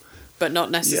like, but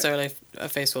not necessarily a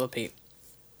face full of peat.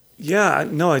 Yeah,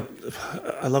 no,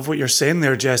 I love what you're saying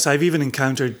there, Jess. I've even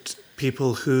encountered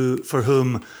people for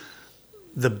whom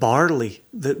the barley,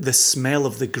 the smell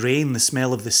of the grain, the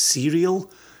smell of the cereal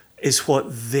is what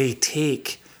they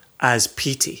take as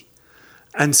peaty.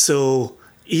 And so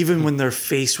even when they're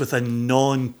faced with a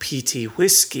non-peaty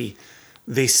whiskey,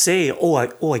 they say,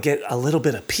 I get a little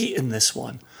bit of peat in this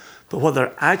one. But what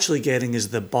they're actually getting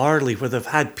is the barley. Where they've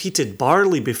had peated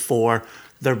barley before,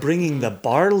 they're bringing the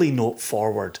barley note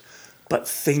forward, but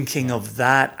thinking of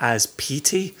that as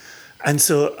peaty. And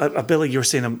so, a bit like you were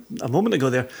saying a moment ago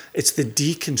there, it's the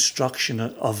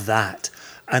deconstruction of that.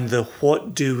 And the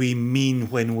what do we mean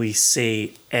when we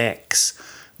say X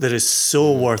that is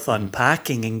so worth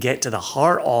unpacking and get to the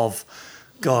heart of,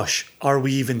 gosh, are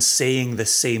we even saying the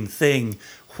same thing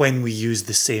when we use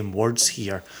the same words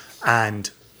here? And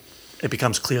it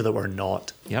becomes clear that we're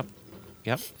not. Yep.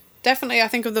 Definitely, I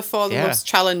think of the 4 the most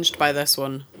challenged by this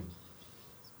one.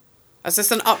 As this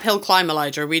an uphill climb,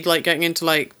 Elijah? We'd like getting into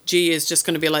like G is just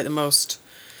going to be like the most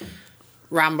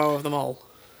Rambo of them all.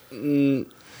 I'm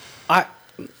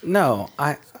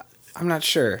not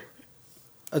sure.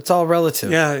 It's all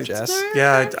relative. Yeah, Jess.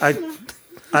 Yeah,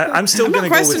 I'm still I'm going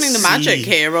not to go with questioning the C. magic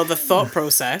here or the thought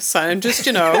process. I'm just,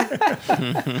 I'm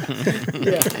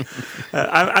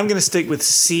going to stick with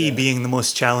C being the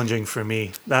most challenging for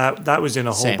me. That was in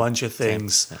a whole Same. bunch of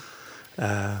things.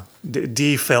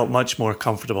 D felt much more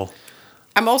comfortable.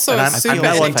 I'm also And I'm assuming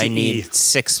now on If I to need E.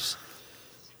 6.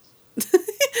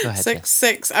 Go ahead. Jess.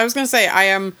 six. I was going to say I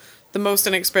am the most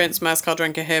inexperienced mezcal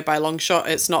drinker here by a long shot.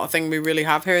 It's not a thing we really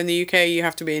have here in the UK. You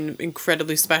have to be in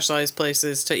incredibly specialised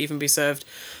places to even be served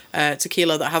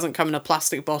tequila that hasn't come in a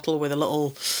plastic bottle with a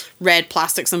little red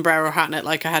plastic sombrero hat in it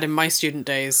like I had in my student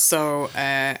days. So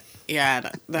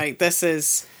like this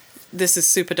is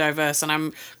super diverse, and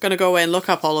I'm going to go away and look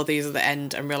up all of these at the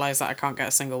end and realise that I can't get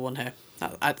a single one here.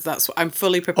 I'm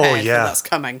fully prepared for that's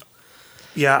coming.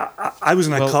 Yeah, I was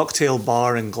in a cocktail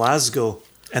bar in Glasgow,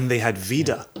 and they had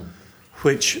Vida,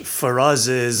 which for us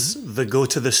is the go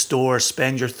to the store,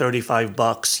 spend your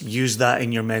 $35, use that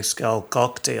in your mezcal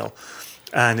cocktail,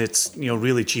 and it's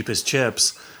really cheap as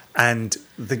chips. And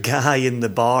the guy in the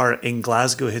bar in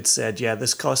Glasgow had said, "Yeah,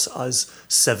 this costs us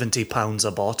 £70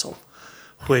 a bottle,"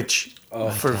 which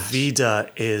for Vida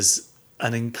is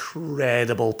an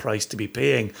incredible price to be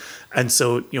paying. And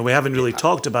so we haven't really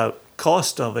talked about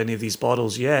cost of any of these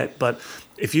bottles yet, but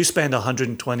if you spend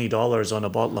 $120 on a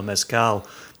bottle of mezcal,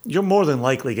 you're more than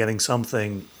likely getting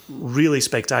something really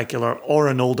spectacular, or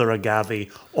an older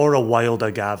agave, or a wild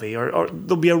agave, or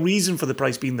there'll be a reason for the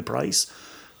price being the price.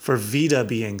 For Vida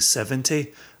being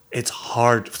 70, it's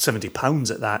hard,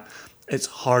 £70 at that, it's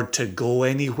hard to go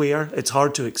anywhere. It's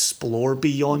hard to explore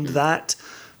beyond that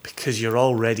because you're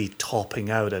already topping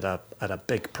out at a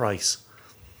big price.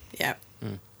 Yeah.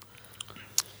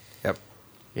 Yep.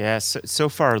 Yeah, so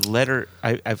far,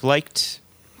 I've liked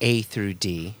A through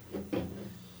D,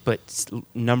 but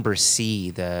number C,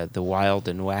 the wild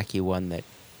and wacky one that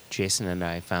Jason and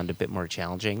I found a bit more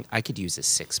challenging, I could use a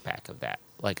 6-pack of that.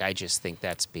 Like, I just think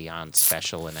that's beyond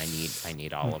special, and I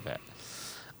need all of it.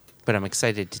 but I'm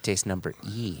excited to taste number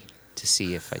E to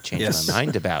see if I change Yes. my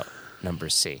mind about number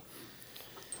C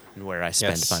and where I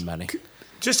spend Yes. my money.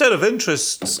 Just out of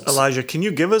interest, Elijah, can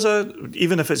you give us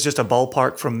even if it's just a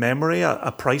ballpark from memory,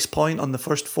 a price point on the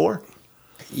first four?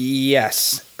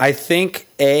 Yes. I think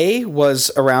A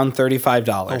was around $35.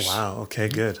 Oh wow, okay,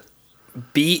 good.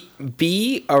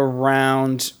 B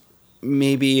around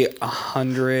maybe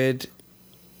 $100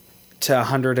 to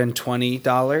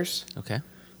 $120. Okay.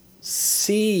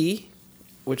 C,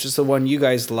 which is the one you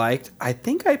guys liked, I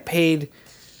think I paid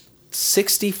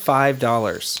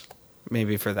 $65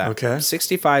 maybe for that. Okay.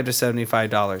 $65 to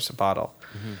 $75 a bottle.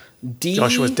 D,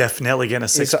 Joshua's definitely getting a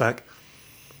six a- pack.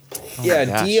 yeah,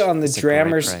 gosh, D on the that's a great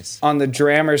Drammers price. on the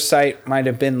Drammers site might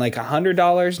have been like $100,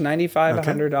 $95,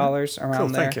 Okay. $100 around Cool,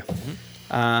 there. thank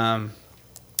you.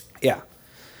 Yeah,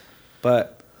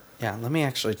 but yeah, let me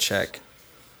actually check.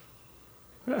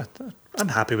 Yeah, I'm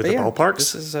happy with But the yeah, ballparks.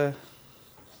 This is a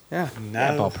yeah. Yeah,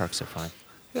 Now- ballparks are fine.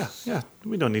 Yeah.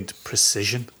 We don't need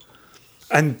precision.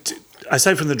 And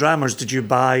aside from the Drammers, did you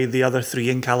buy the other three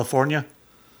in California?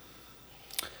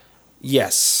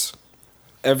 Yes,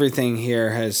 everything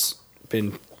here has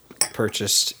been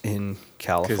purchased in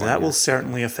California. Because that will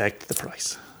certainly affect the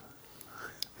price.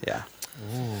 Yeah.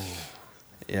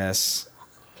 Yes.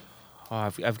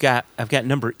 Oh, I've got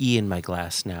number E in my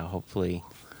glass now. Hopefully,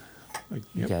 you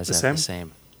Yep, guys the have same? the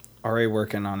same. Already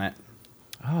working on it.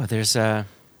 Oh, there's a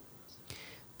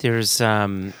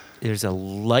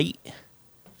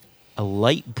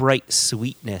light bright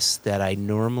sweetness that I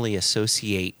normally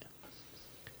associate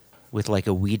with like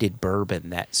a weeded bourbon,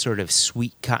 that sort of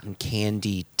sweet cotton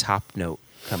candy top note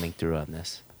coming through on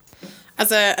this.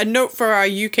 As a note for our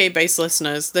UK-based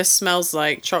listeners, this smells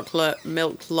like chocolate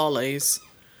milk lollies.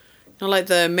 You know, like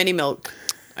the mini milk.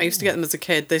 I used to get them as a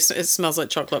kid. It smells like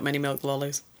chocolate mini milk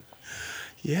lollies.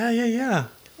 Yeah.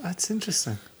 That's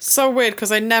interesting. So weird,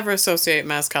 because I never associate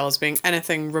mezcal as being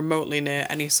anything remotely near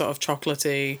any sort of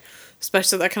chocolatey,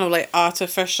 especially that kind of like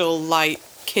artificial light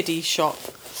kiddie shop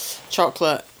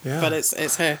chocolate. Yeah. But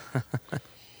it's here.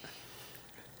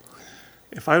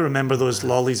 If I remember those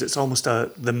lollies, it's almost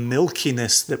the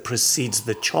milkiness that precedes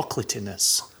the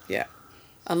chocolatiness. Yeah.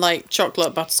 And like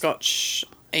chocolate, butterscotch,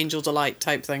 angel delight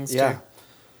type things Yeah. too.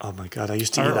 Oh my god, I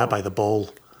used to eat that by the bowl.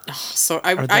 So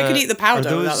I could eat the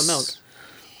powder without the milk.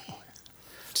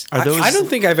 Are I don't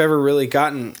think I've ever really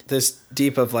gotten this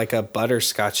deep of like a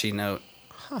butterscotchy note.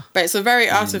 But it's a very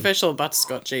artificial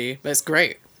butterscotchy, but it's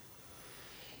great.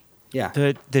 Yeah.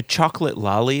 the chocolate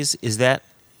lollies, is that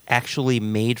actually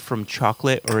made from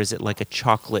chocolate, or is it like a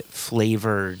chocolate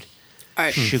flavored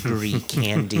sugary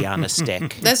candy on a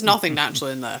stick? There's nothing natural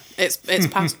in there. It's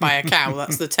passed by a cow.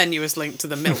 That's the tenuous link to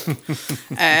the milk.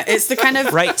 It's the kind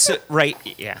of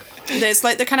Yeah. it's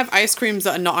like the kind of ice creams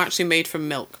that are not actually made from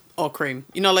milk or cream.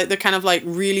 You know, like the kind of like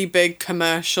really big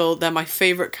commercial. They're my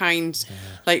favorite kind.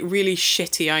 Like really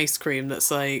shitty ice cream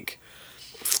that's like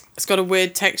it's got a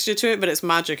weird texture to it, but it's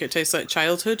magic. It tastes like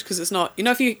childhood because it's not. You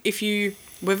know, if you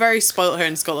we're very spoilt here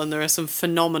in Scotland. There are some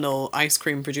phenomenal ice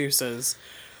cream producers.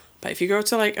 But if you go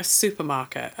to like a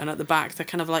supermarket and at the back they're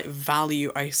kind of like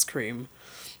value ice cream,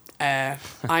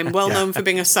 I'm well known for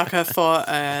being a sucker for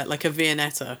like a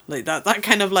Viennetta, like that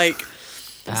kind of like.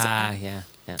 Yeah.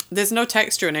 There's no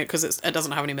texture in it because it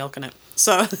doesn't have any milk in it,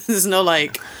 so there's no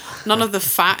like none of the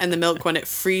fat in the milk when it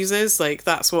freezes. Like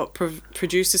that's what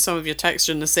produces some of your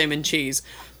texture, and the same in cheese.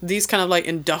 These kind of like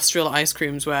industrial ice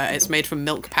creams where it's made from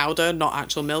milk powder, not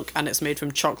actual milk, and it's made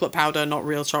from chocolate powder, not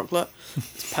real chocolate.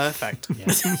 It's perfect.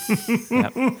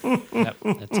 Yep.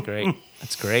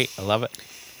 That's great. I love it.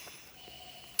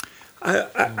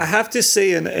 I have to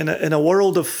say, in a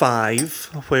world of five,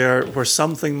 where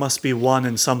something must be one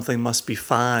and something must be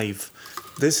five,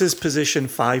 this is position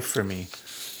 5 for me.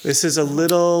 This is a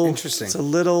little Interesting. It's a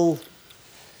little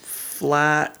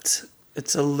flat.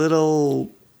 It's a little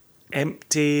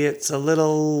empty. It's a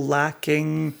little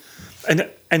lacking,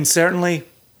 and certainly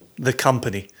the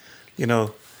company.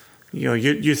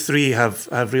 You three have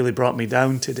really brought me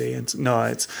down today. And no,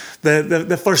 it's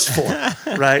the first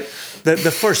four, right?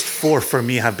 The first four for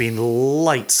me have been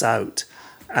lights out.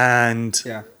 And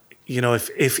Yeah.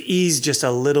 if E's just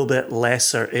a little bit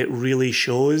lesser, it really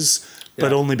shows.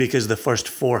 But Yeah. only because the first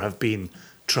four have been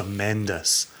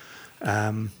tremendous.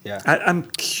 Yeah. I'm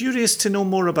curious to know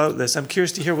more about this. I'm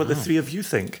curious to hear what the three of you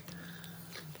think.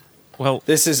 Well,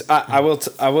 This is I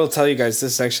will tell you guys,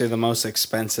 this is actually the most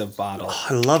expensive bottle.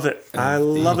 I love it. I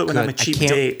love it when I'm a good. I cheap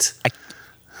can't- date.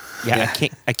 yeah,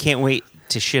 I can't wait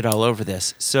to shit all over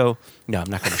this. So no, I'm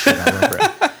not going to shit all over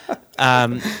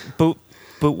it.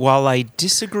 But while I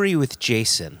disagree with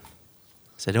Jason,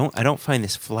 so I don't find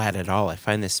this flat at all. I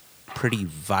find this pretty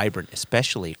vibrant,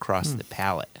 especially across the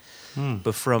palate.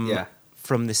 But Yeah.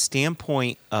 from the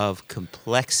standpoint of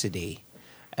complexity,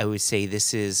 I would say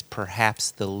this is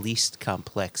perhaps the least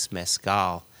complex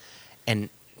mezcal. And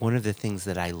one of the things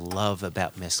that I love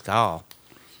about mezcal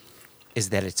is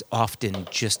that it's often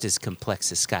just as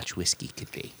complex as Scotch whiskey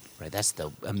could be. Right? That's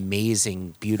the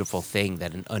amazing, beautiful thing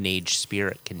that an unaged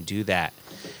spirit can do that.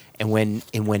 And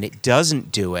when it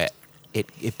doesn't do it,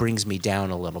 it brings me down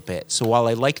a little bit. So while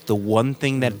I like the one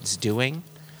thing that it's doing,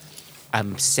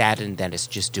 I'm saddened that it's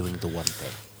just doing the one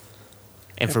thing.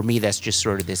 And for me, that's just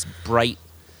sort of this bright,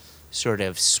 sort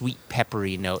of sweet,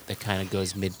 peppery note that kind of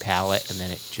goes mid-palate, and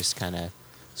then it just kind of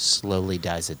slowly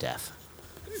dies a death.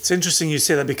 It's interesting you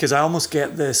say that because I almost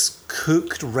get this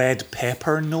cooked red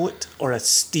pepper note or a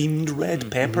steamed red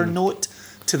pepper note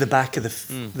to the back of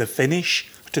the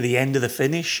finish, to the end of the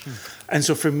finish. And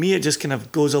so for me, it just kind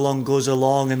of goes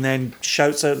along, and then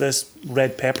shouts out this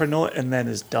red pepper note, and then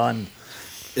is done.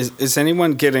 Is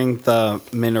anyone getting the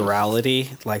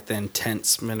minerality, like the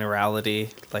intense minerality,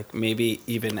 like maybe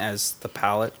even as the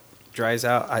palate dries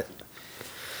out?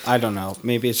 I don't know.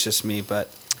 Maybe it's just me,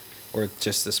 or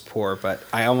just this pour, but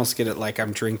I almost get it like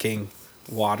I'm drinking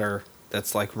water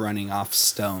that's like running off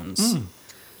stones,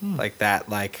 like that.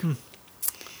 Like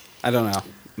I don't know.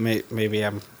 Maybe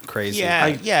I'm crazy.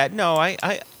 Yeah, no,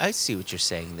 I see what you're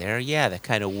saying there. Yeah, that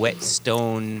kind of wet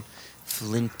stone,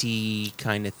 flinty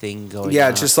kind of thing going Yeah,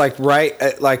 on. just like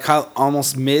right, like how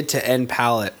almost mid to end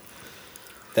palate.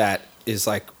 That is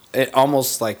like it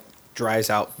almost like dries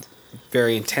out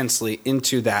very intensely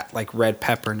into that like red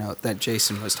pepper note that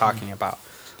Jason was talking about.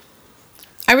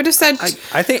 I would have said.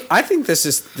 I think this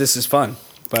is fun,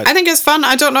 but I think it's fun.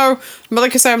 I don't know, but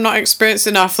like I say, I'm not experienced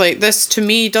enough. Like this, to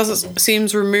me, doesn't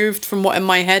seems removed from what in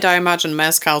my head I imagine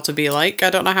mezcal to be like. I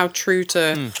don't know how true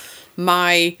to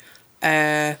my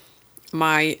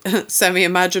my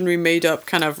semi-imaginary, made-up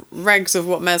kind of regs of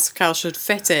what mezcal should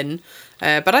fit in.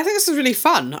 But I think this is really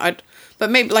fun. But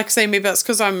maybe, like I say, maybe that's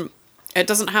because it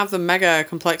doesn't have the mega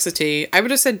complexity. I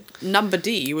would have said number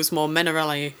D was more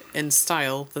minerally in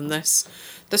style than this.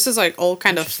 This is like all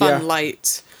kind of fun, Yeah.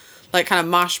 light, like kind of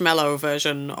marshmallow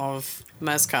version of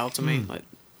mezcal to me. Like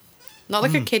not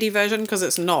like a kiddie version, because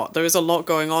it's not. There is a lot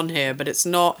going on here, but it's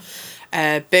not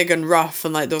big and rough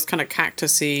and like those kind of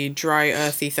cactusy, dry,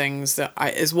 earthy things that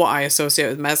is what I associate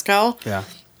with mezcal. yeah.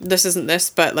 This isn't this,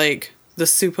 but like the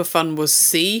super fun was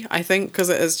C, I think, because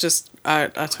it is just a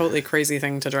totally crazy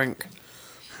thing to drink.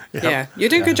 Yeah, you're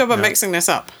doing a good job of mixing this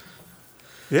up.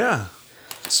 Yeah.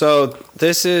 So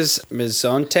this is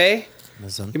Mizonte.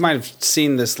 Mizonte. You might have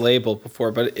seen this label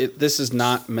before, but this is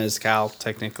not mezcal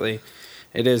technically.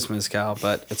 It is mezcal,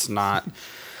 but it's not.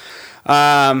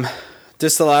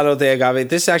 Destilado de Agave.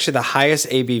 This is actually the highest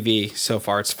ABV so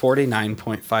far. It's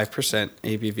 49.5%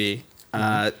 ABV.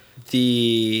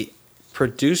 The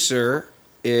producer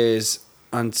is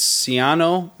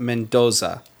Anciano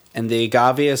Mendoza, and the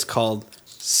agave is called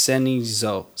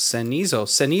Cenizo.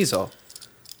 Cenizo.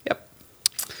 Yep.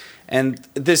 And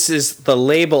this is the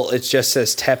label. It just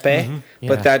says Tepe, Yeah.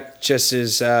 but that just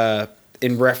is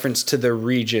in reference to the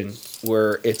region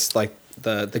where it's like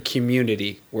the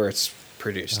community where it's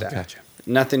produced at. Gotcha.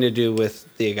 Nothing to do with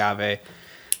the agave.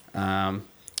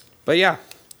 But yeah,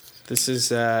 this is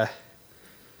fun.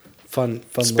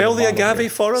 Spell little the bottle agave here.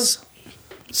 for us.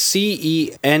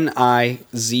 Cenizo.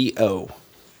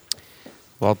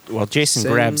 While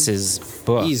Jason grabs his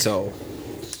book. Ezo. Well,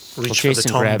 Reach for the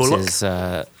Jason Tom grabs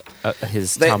Bullock.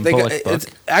 his Tom Bullock book.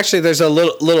 Actually, there's a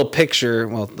little picture.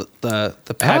 Well, the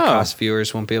podcast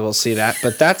viewers won't be able to see that,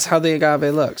 but that's how the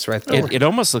agave looks right there. It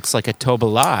almost looks like a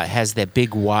Tobola. It has that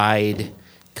big, wide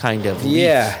kind of leaf.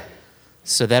 Yeah.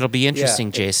 So that'll be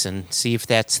interesting, Jason. See if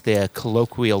that's the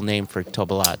colloquial name for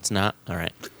Tobola. It's not? All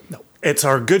right. It's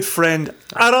our good friend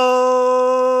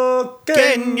Araqueño.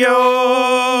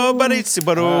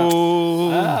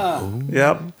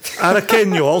 Yep.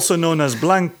 Araqueño, also known as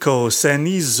Blanco,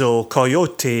 Cenizo,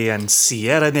 Coyote, and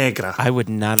Sierra Negra. I would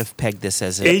not have pegged this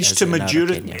as Age as to an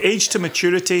maturity,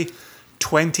 Araqueño.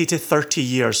 20 to 30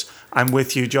 years. I'm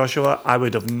with you, Joshua. I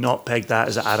would have not pegged that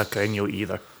as Araqueño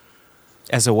either.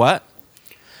 As a what?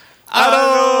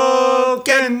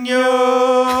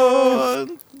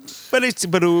 Araqueño. Well,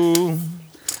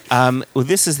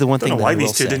 this is the one I don't thing know that why I will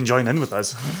these two say. didn't join in with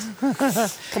us.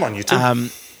 Come on, you two.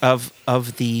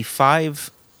 Of the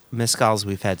 5 mezcals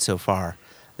we've had so far,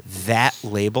 that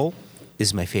label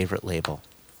is my favorite label.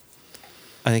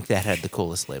 I think that had the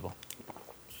coolest label.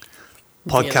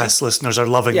 Podcast listeners are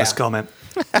loving this Yeah. comment.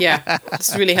 Yeah,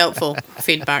 it's really helpful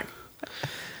feedback.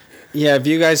 Yeah, if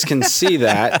you guys can see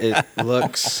that, it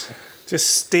looks Just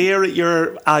stare at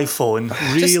your iPhone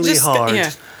really hard.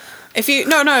 Yeah. If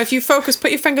you focus,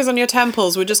 put your fingers on your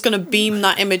temples. We're just gonna beam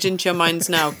that image into your minds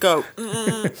now. Go.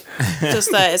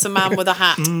 Just there. It's a man with a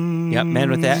hat. Yep, man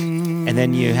with that. And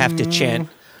then you have to chant,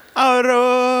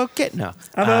 Aroke. No.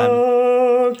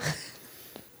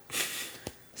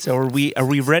 So are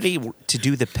we ready to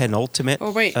do the penultimate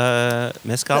Oh, wait.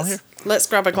 mezcal here? Let's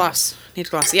grab a glass. Need a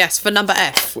glass. Yes, for number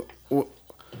F.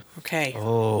 Okay.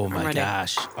 Oh I'm my ready.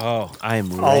 gosh. Oh, I am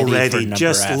ready for Already, number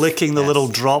just F. licking the Yes. little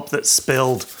drop that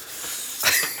spilled.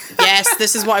 Yes,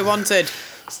 this is what I wanted.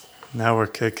 Now we're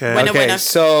cooking. Winner, Okay, winner.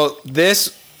 so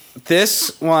this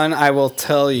one I will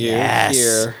tell you Yes.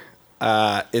 here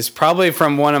is probably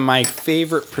from one of my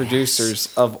favorite producers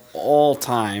of all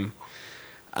time,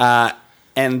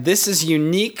 and this is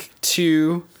unique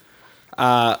to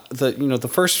the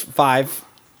first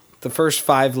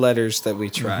five letters that we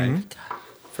tried.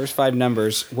 First five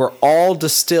numbers were all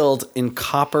distilled in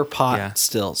copper pot Yeah.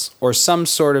 stills or some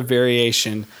sort of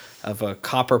variation of a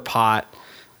copper pot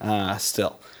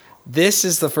still. This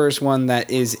is the first one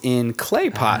that is in clay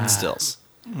pot stills.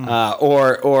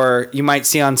 Or you might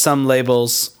see on some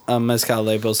labels, mezcal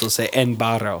labels, they'll say en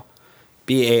barro,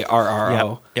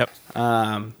 Barro. Yep.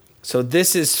 So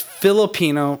this is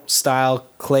Filipino style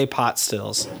clay pot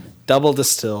stills, double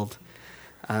distilled.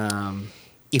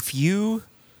 If you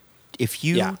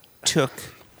Yeah. took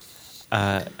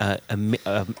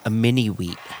a mini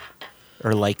wheat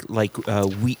or like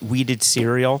weeded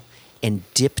cereal and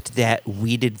dipped that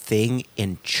weeded thing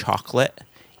in chocolate,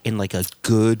 in like a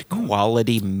good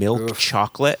quality milk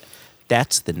chocolate,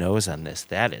 that's the nose on this.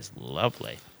 That is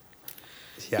lovely.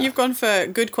 Yeah. You've gone for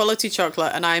good quality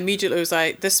chocolate, and I immediately was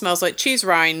like, this smells like cheese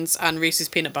rinds and Reese's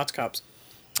peanut butter cups.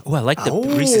 Oh, I like the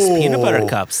Reese's peanut butter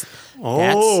cups.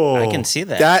 I can see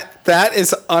that. That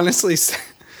is honestly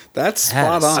that's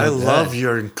spot on. so I good. love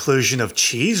your inclusion of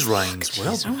cheese rinds.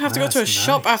 Well, I'm gonna have to go to a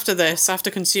shop after this,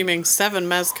 after consuming 7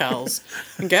 mezcals,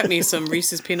 and get me some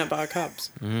Reese's peanut butter cups.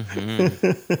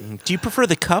 Do you prefer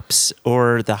the cups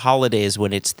or the holidays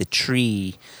when it's the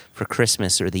tree for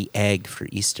Christmas or the egg for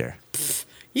Easter?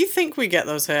 You think we get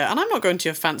those here, and I'm not going to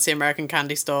your fancy American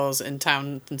candy stores in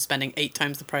town and spending 8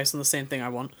 times the price on the same thing I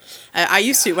want. I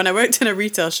used to, when I worked in a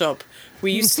retail shop,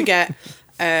 we used to get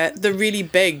the really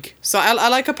big. So I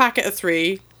like a packet of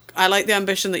 3. I like the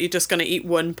ambition that you're just going to eat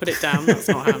one, put it down. That's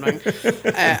not happening.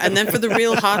 And then for the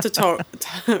real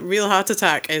heart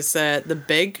attack is the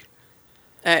big.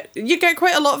 You get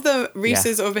quite a lot of the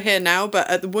Reese's over here now, but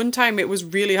at the one time it was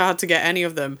really hard to get any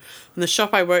of them. In the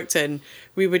shop I worked in,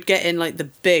 we would get in like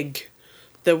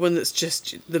the one that's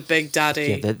just the Big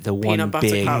Daddy Yeah, the one peanut butter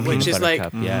big cup, which peanut is butter like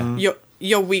cup, yeah.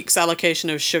 your week's allocation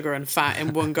of sugar and fat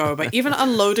in one go. But even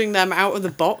unloading them out of the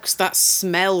box, that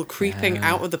smell creeping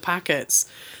out of the packets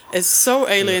is so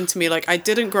alien to me. Like, I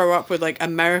didn't grow up with like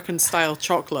American style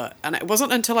chocolate, and it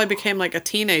wasn't until I became like a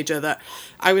teenager that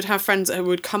I would have friends who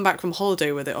would come back from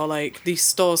holiday with it, or like these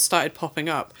stores started popping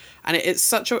up, and it's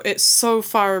so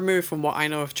far removed from what I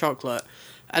know of chocolate,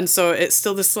 and so it's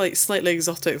still this like slightly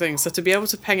exotic thing. So to be able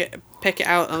to pick it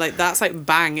out and like that's like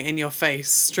bang in your face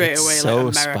straight It's away, so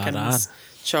like spot Americans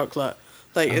chocolate.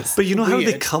 Like it's But you know how they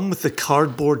weird. come with the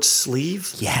cardboard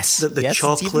sleeve? Yes. That the Yes, it's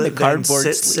even chocolate the then cardboard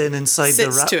sits sleeve. in inside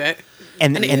sits the wrap. to it.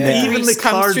 And And the, Even the Grease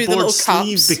comes through the cardboard little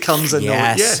sleeve cups. becomes a note.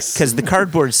 yes, because the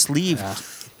cardboard sleeve,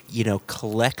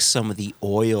 collects some of the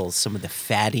oils, some of the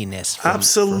fattiness. From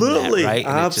Absolutely, that, right?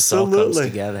 And it just all comes absolutely.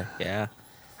 together. Yeah.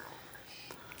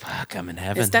 Fuck, I'm in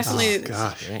heaven. It's definitely.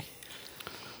 Gosh. Great.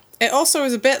 It also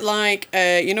is a bit like,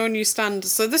 when you stand.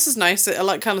 So this is nice. It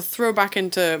like kind of throw back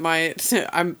into my.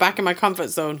 I'm back in my comfort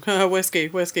zone.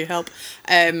 whiskey, help.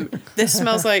 This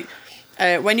smells like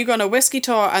when you go on a whiskey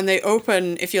tour and they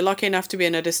open. If you're lucky enough to be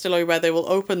in a distillery where they will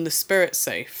open the spirit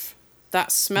safe.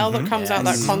 That smell that comes out,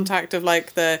 that contact of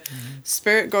like the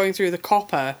spirit going through the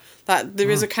copper. That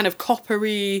there is a kind of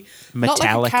coppery, not like a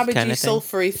Metallic cabbagey, kind of thing?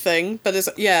 sulfury thing, but it's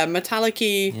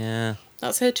metallic-y. Yeah.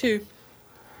 That's here too.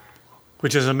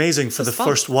 Which is amazing for It's the fun.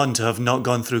 first one to have not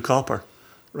gone through copper,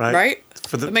 right? Right?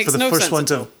 For the It makes for the no first sense one at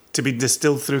to all. to be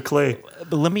distilled through clay.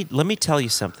 But let me tell you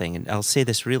something, and I'll say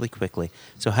this really quickly.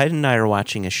 So Hayden and I are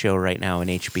watching a show right now on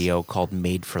HBO called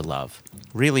Made for Love.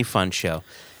 Really fun show.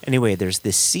 Anyway, there's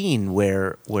this scene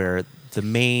where the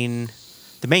main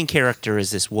character is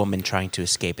this woman trying to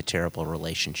escape a terrible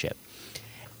relationship.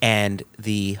 And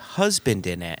the husband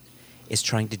in it is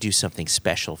trying to do something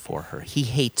special for her. He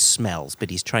hates smells, but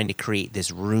he's trying to create this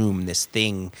room, this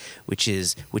thing which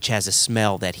has a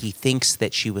smell that he thinks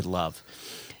that she would love.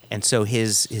 And so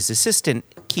his assistant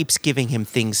keeps giving him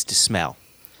things to smell.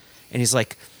 And he's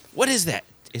like, "What is that?"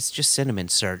 "It's just cinnamon,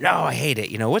 sir." "No, I hate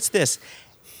it. What's this?"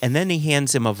 And then he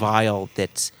hands him a vial and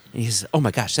he says, "Oh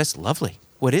my gosh, that's lovely.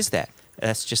 What is that?"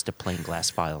 "That's just a plain glass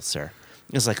vial, sir."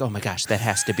 It's like, "Oh my gosh, that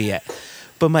has to be it."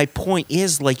 But my point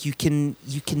is, like,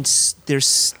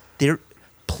 there,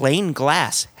 plain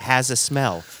glass has a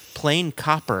smell. Plain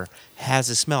copper has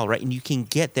a smell, right? And you can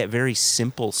get that very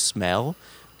simple smell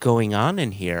going on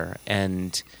in here,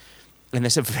 and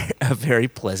it's a very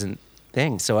pleasant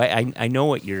thing. So I know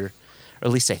what you're, or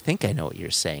at least I think I know what you're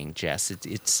saying, Jess.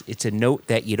 It's a note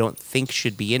that you don't think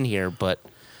should be in here, but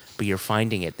you're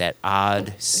finding it, that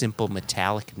odd, simple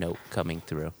metallic note coming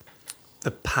through. The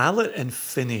palate and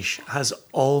finish has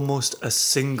almost a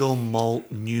single malt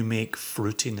new make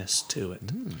fruitiness to it.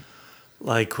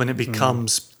 Like when it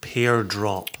becomes pear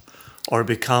drop, or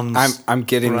becomes I'm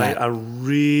getting right, that. a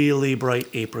really bright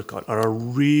apricot or a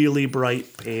really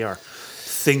bright pear.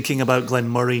 Thinking about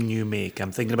Glenmurray new make,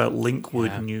 I'm thinking about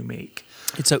Linkwood new make.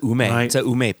 It's a ume. Right. It's a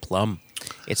ume plum.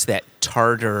 It's that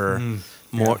tartar,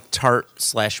 more tart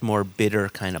 / more bitter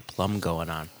kind of plum going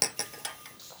on.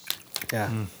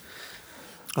 Yeah.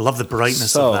 I love the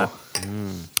brightness So- of that.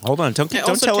 Hold on, don't It tell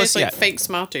also us tastes like yet. fake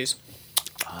Smarties.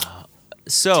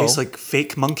 So Tastes like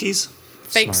fake monkeys.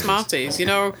 Fake Smarties, you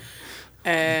know.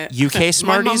 UK my Smarties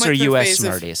mum or went through a US phase of-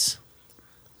 Smarties?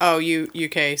 Oh,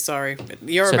 UK, sorry.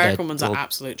 Your So American that ones are little-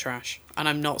 absolute trash, and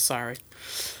I'm not sorry.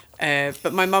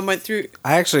 But my mum went through.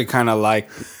 I actually kind of like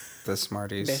the Be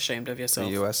Smarties. ashamed of The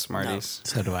yourself. U.S. Smarties.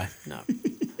 So do I. No.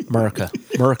 America.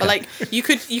 But like you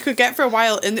could get for a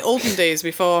while in the olden days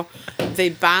before they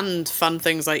banned fun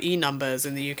things like e-numbers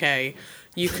in the UK.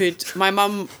 You could.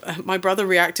 My brother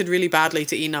reacted really badly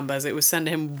to e-numbers. It was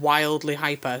sending him wildly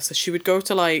hyper. So she would go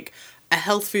to like a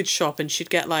health food shop and she'd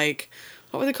get like,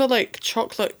 what were they called, like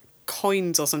chocolate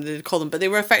coins or something they'd call them, but they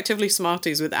were effectively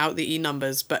Smarties without the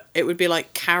e-numbers. But it would be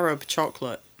like carob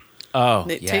chocolate. Oh,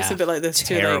 It yeah. tastes a bit like this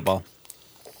too, like- Terrible.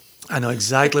 I know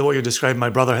exactly what you're describing. My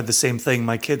brother had the same thing.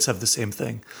 My kids have the same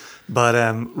thing. But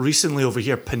recently over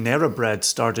here, Panera Bread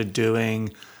started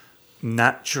doing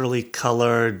naturally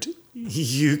coloured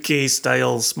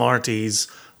UK-style Smarties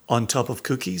on top of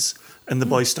cookies. And the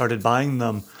boys started buying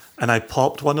them. And I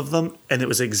popped one of them, and it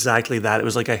was exactly that. It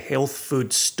was like a health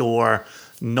food store,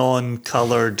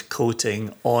 non-coloured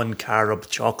coating on carob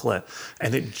chocolate.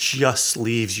 And it just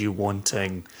leaves you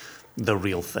wanting the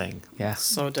real thing. Yeah.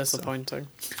 So disappointing.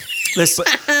 This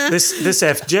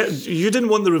you didn't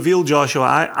want the reveal, Joshua.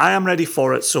 I am ready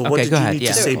for it. So what Okay, did go you ahead, need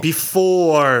yeah. to say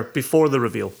before the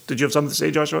reveal? Did you have something to say,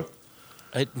 Joshua?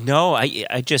 No,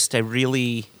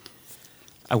 I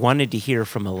wanted to hear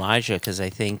from Elijah because I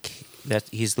think that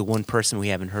he's the one person we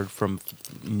haven't heard from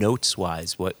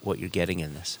notes-wise what you're getting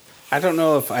in this. I don't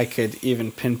know if I could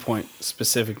even pinpoint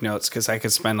specific notes because I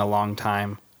could spend a long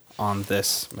time on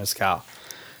this mezcal.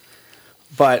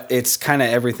 But it's kind of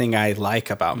everything I like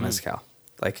about mezcal.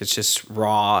 Like it's just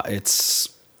raw. It's,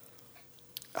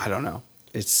 I don't know.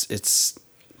 It's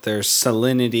there's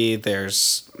salinity,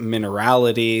 there's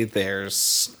minerality,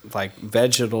 there's like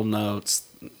vegetal notes.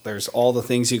 There's all the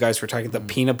things you guys were talking. The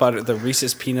peanut butter, the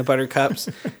Reese's peanut butter cups,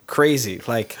 crazy.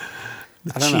 Like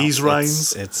I don't cheese know.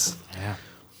 rinds. It's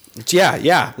Yeah.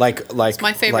 yeah. Like It's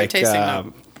my favorite tasting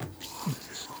note.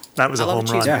 That was I a love home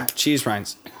cheese run. Yeah, cheese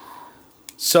rinds.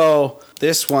 So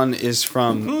this one is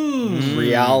from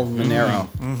Real Minero.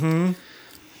 Mm-hmm.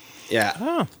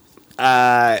 Yeah.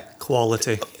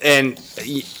 Quality. And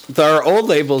our old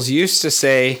labels used to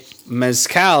say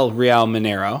Mezcal Real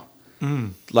Minero,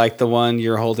 like the one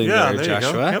you're holding Yeah, there, there you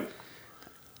go. Joshua.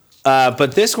 Yep.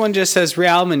 But this one just says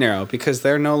Real Minero because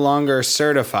they're no longer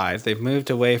certified. They've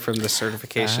moved away from the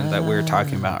certification that we were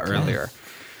talking about earlier.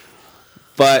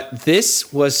 But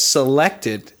this was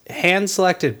hand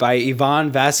selected by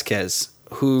Ivan Vasquez,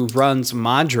 who runs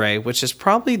Madre, which is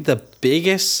probably the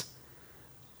biggest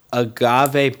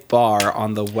agave bar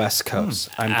on the West Coast.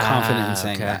 I'm confident in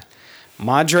saying okay. that.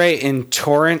 Madre in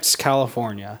Torrance,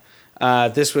 California.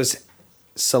 This was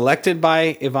selected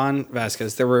by Ivan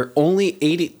Vasquez. There were only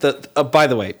 80. By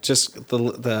the way, just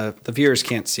the viewers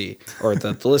can't see, or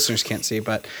the listeners can't see,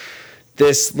 but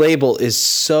this label is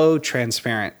so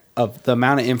transparent of the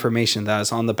amount of information that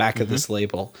is on the back of this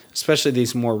label, especially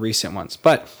these more recent ones.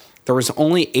 But there was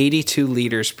only 82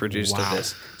 liters produced of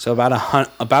this, so about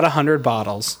 100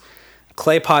 bottles.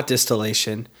 Clay pot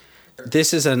distillation.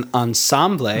 This is an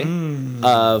ensemble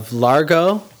of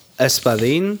Largo,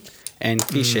 Espadin, and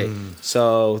Quiche.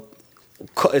 So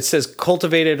it says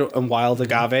cultivated and wild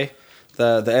agave.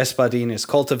 The Espadin is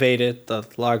cultivated. The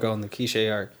Largo and the Quiche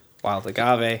are wild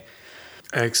agave.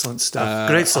 Excellent stuff.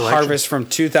 Great selection. Harvest from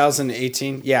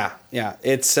 2018. Yeah.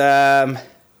 It's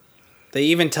they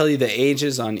even tell you the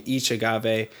ages on each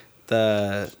agave.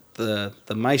 The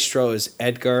the maestro is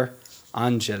Edgar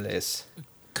Angeles.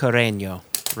 Carreño,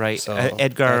 right? So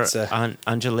Edgar that's,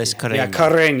 Angeles Carreño. Yeah,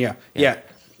 Carreño. Yeah.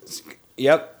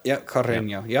 Yep,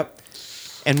 Carreño. Yep.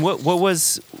 And what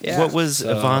was Yeah, so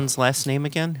Yvonne's last name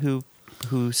again?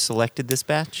 Who selected this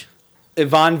batch?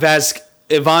 Ivan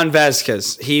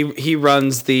Vasquez. He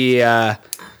runs the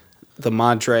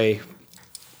Madre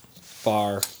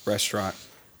bar restaurant,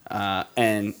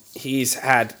 and he's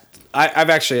had. I've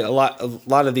actually a lot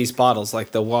of these bottles,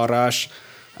 like the Warash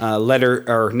letter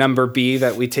or number B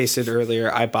that we tasted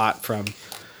earlier. I bought from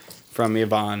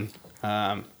Ivan.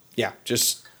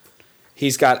 Just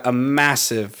he's got a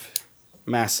massive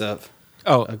agave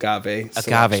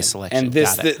selection. and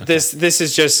this Got it. this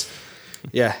is just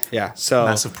so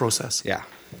Massive process.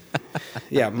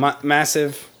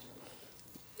 massive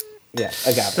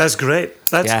agave. That's great.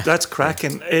 That's Yeah. that's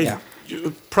cracking.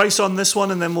 Price on this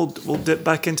one, and then we'll dip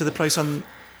back into the price on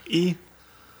E.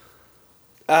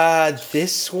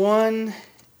 This one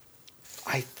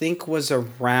I think was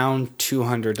around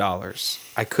 $200.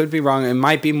 I could be wrong. It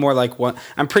might be more like one.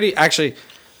 I'm pretty actually.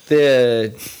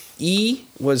 The E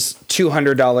was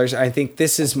 $200. I think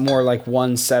this is more like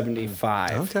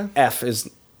 $175. Okay. F is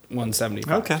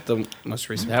 $175. Okay. The most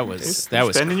recent. That was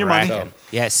Spending your money. cracking.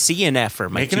 Yeah, C and F are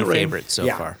my Making two it rain. favorites so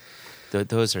Yeah. far.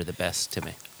 Those are the best to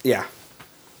me. Yeah.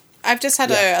 I've just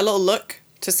had a little look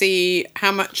to see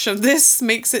how much of this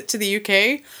makes it to the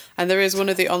UK, and there is one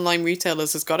of the online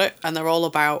retailers has got it, and they're all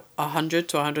about 100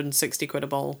 to 160 quid a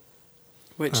bowl,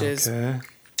 which is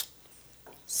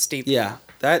steep. Yeah.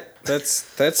 That's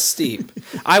steep.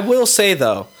 I will say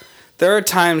though, there are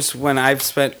times when I've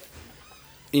spent,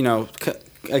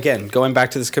 again, going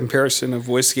back to this comparison of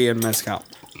whiskey and mezcal.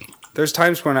 There's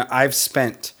times when I've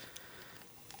spent,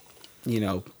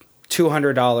 $200,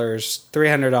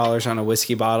 $300 on a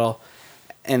whiskey bottle,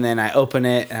 and then I open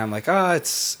it and I'm like, oh, it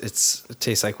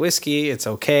tastes like whiskey. It's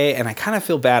okay, and I kind of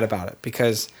feel bad about it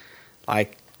because,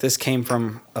 like, this came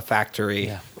from a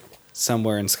factory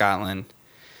somewhere in Scotland.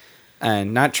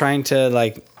 And not trying to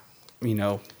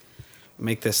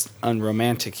make this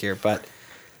unromantic here, but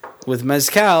with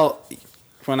mezcal,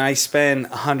 when I spend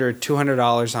 $100,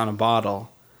 $200 on a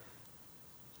bottle,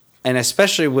 and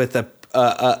especially with a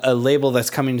label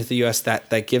that's coming to the U.S.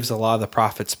 that gives a lot of the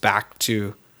profits back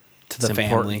to the It's family,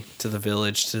 important. to the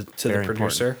village, to the Very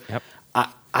producer. important. Yep.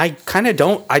 I kind of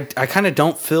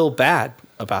don't feel bad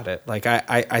about it. Like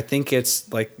I think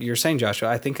it's like you're saying, Joshua.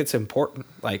 I think it's important.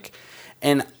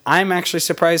 And I'm actually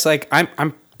surprised. Like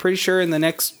I'm pretty sure in the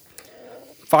next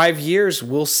 5 years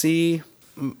we'll see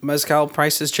mezcal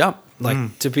prices jump.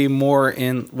 To be more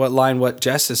in what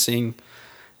Jess is seeing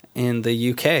in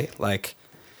the UK. Like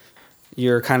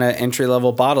your kind of entry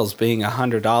level bottles being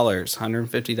 $100,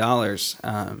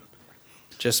 $150,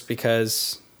 just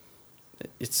because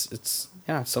it's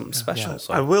something special.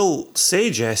 So. I will say,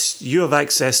 Jess, you have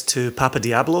access to Papa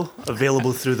Diablo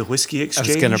available through the Whiskey I Exchange.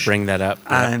 was going to bring that up.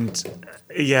 And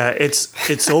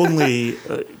it's only,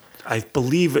 I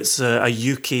believe it's a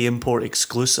UK import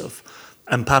exclusive.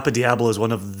 And Papa Diablo is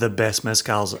one of the best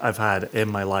mezcals I've had in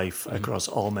my life across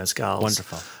all mezcals.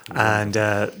 Wonderful. And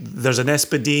there's an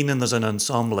Espadine and there's an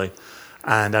Ensemble.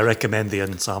 And I recommend the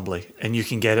Ensemble. And you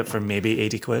can get it for maybe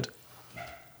 80 quid.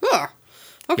 Oh,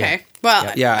 okay. Yeah.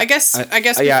 Well, Yeah. I guess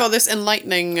yeah. before this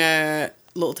enlightening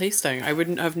little tasting, I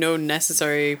wouldn't have known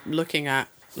necessary looking at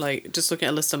a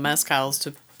list of mezcals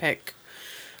to pick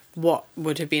what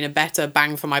would have been a better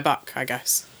bang for my buck, I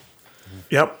guess.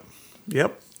 Yep.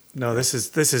 No, this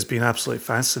has been absolutely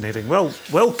fascinating. Well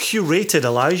curated,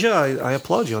 Elijah. I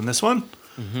applaud you on this one.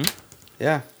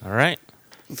 Yeah. All right.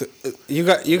 You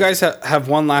guys have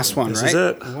one last one, This right? is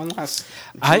it. One last.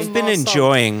 I've been last song.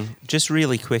 enjoying, just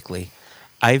really quickly,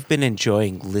 I've been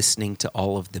enjoying listening to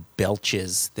all of the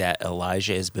belches that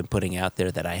Elijah has been putting out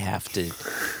there that I have to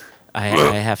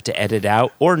edit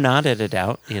out or not edit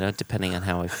out, depending on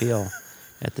how I feel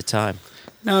at the time.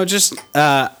 No, just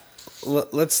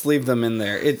let's leave them in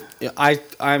there.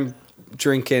 I'm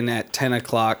drinking at 10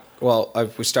 o'clock. Well,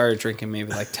 we started drinking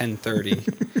maybe like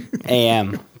 10:30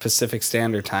 a.m. Pacific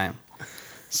Standard Time.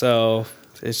 So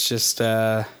it's just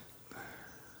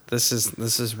this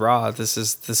is raw. This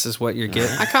is what you're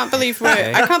getting. I can't believe we're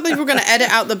going to edit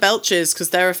out the belches because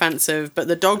they're offensive, but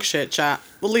the dog shit chat,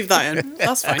 we'll leave that in.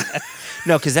 That's fine.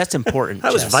 No, because that's important.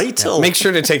 That was Jess. vital. Make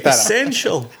sure to take that out.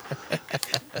 Essential.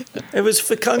 It was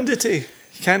fecundity.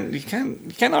 You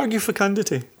can't argue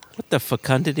fecundity. What the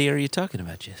fecundity are you talking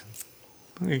about, Jess?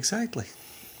 Exactly.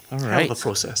 All Hell right. of a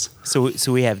process. So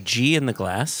we have G in the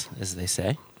glass, as they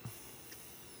say.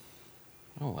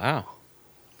 Oh, wow.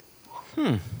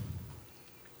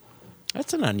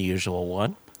 That's an unusual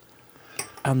one.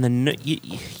 on the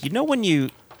you know when you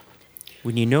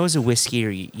nose a whiskey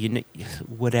or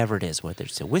whatever it is, whether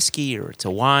it's a whiskey or it's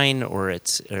a wine or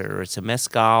it's a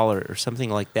mezcal or something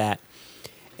like that,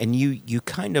 and you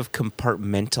kind of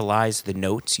compartmentalize the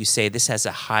notes. You say this has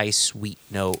a high sweet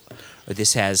note, or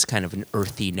this has kind of an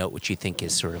earthy note, which you think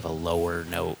is sort of a lower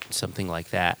note, something like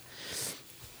that.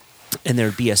 And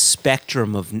there'd be a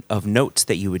spectrum of notes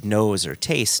that you would nose or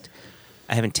taste.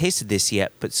 I haven't tasted this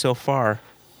yet, but so far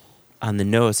on the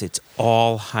nose, it's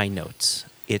all high notes.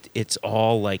 It's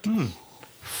all like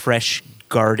fresh,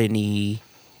 gardeny,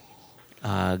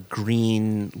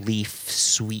 green leaf,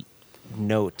 sweet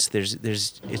notes.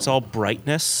 It's all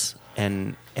brightness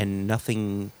and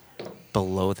nothing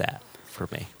below that for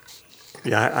me.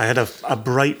 Yeah, I had a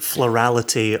bright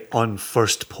florality on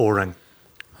first pouring.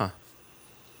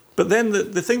 But then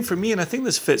the thing for me, and I think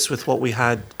this fits with what we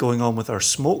had going on with our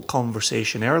smoke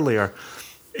conversation earlier,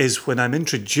 is when I'm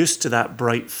introduced to that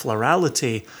bright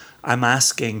florality, I'm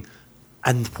asking,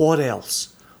 and what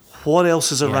else? What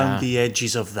else is around the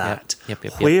edges of that?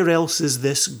 Yep. Where else is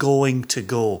this going to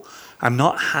go? I'm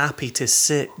not happy to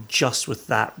sit just with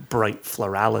that bright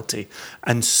florality.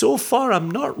 And so far, I'm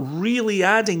not really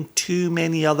adding too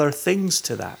many other things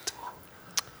to that.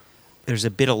 There's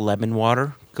a bit of lemon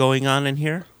water going on in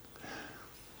here.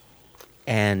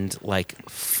 And like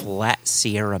flat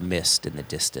Sierra mist in the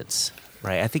distance,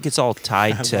 right? I think it's all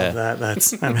tied to. I love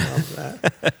that. I love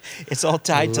that. It's all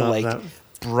tied to like that.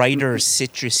 brighter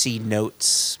citrusy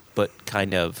notes, but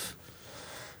kind of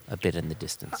a bit in the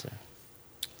distance there.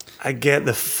 I get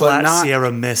the flat not-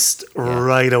 Sierra mist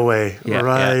right away.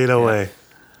 Right away.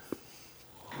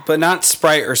 But not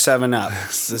Sprite or 7-Up.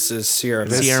 This is Sierra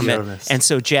Mist. Sierra Sierra Mist. Mist. And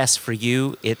so, Jess, for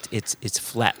you, it's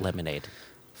flat lemonade.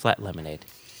 Flat lemonade.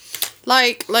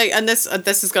 Like, and this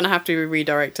is gonna have to be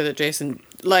redirected at Jason.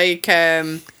 Like,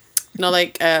 bars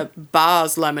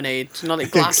lemonade, not like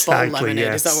glass bottle lemonade.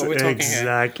 Yes. Is that what we're talking here?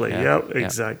 Exactly. Yeah, Yep. yeah.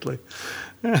 Exactly.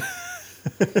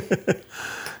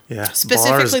 Yeah.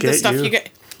 Specifically, bars the get stuff you get.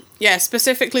 Yeah,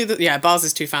 specifically bars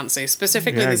is too fancy.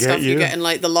 Specifically, Yeah, the get stuff you you. get in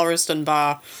like the Lauriston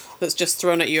bar that's just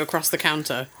thrown at you across the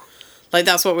counter. Like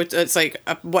that's what it's like.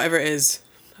 Whatever it is.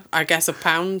 I guess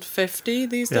 £1.50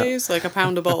 these Yeah. days, like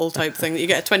 £1 a bottle type thing that you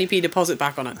get a 20p deposit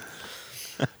back on it.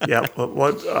 Yeah, but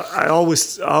what I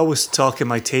always talk in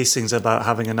my tastings about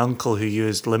having an uncle who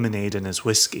used lemonade in his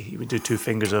whiskey. He would do 2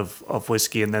 fingers of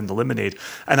whiskey and then the lemonade.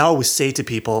 And I always say to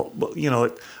people, well, you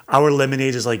know, our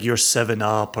lemonade is like your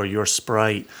 7-Up or your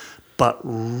Sprite, but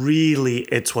really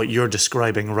it's what you're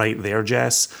describing right there,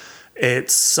 Jess.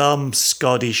 It's some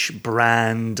Scottish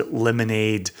brand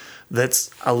lemonade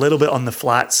that's a little bit on the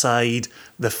flat side.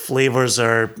 The flavors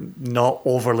are not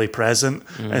overly present.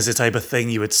 It's the type of thing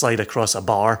you would slide across a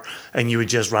bar and you would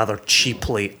just rather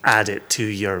cheaply add it to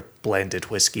your blended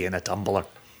whiskey in a tumbler.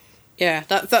 Yeah,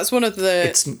 that's one of the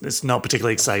It's not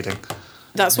particularly exciting.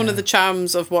 that's one of the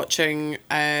charms of watching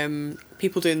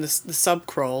people doing the sub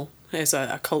crawl. Here's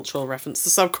a cultural reference. The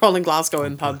sub crawl in Glasgow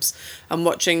in pubs, and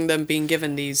watching them being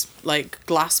given these like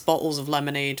glass bottles of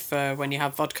lemonade for when you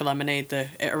have vodka lemonade.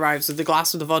 It arrives with the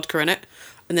glass with the vodka in it,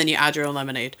 and then you add your own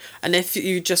lemonade. And if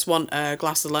you just want a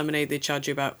glass of lemonade, they charge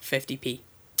you about 50p.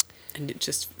 And it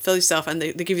just fill yourself, and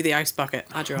they give you the ice bucket.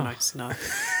 Add your own ice. No,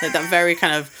 like that very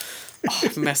kind of. Oh,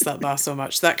 I've messed that bar so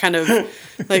much. That kind of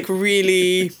like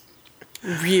really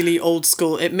old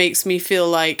school. It makes me feel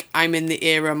like I'm in the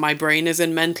era my brain is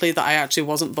in mentally that I actually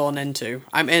wasn't born into.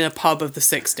 I'm in a pub of the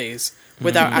 60s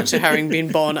without actually having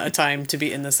been born at a time to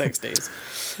be in the 60s.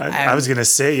 I was going to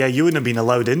say, yeah, you wouldn't have been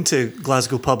allowed into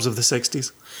Glasgow pubs of the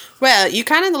 60s. Well, you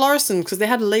can in the Lauriston because they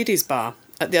had a ladies' bar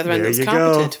at the other end that There was you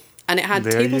carpeted. go. And it had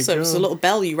There table you service, go. a little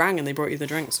bell you rang and they brought you the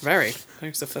drinks. Very,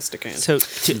 very sophisticated. So,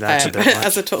 That's a bit much.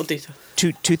 As a total detail.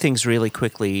 two things really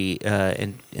quickly,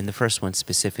 in the first one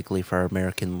specifically for our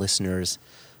American listeners.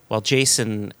 While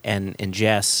Jason and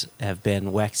Jess have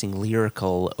been waxing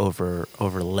lyrical over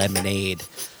lemonade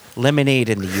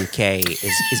in the UK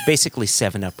is basically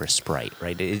 7-Up or Sprite,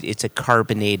 right? It's a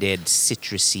carbonated,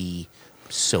 citrusy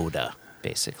soda,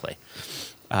 basically,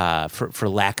 for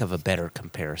lack of a better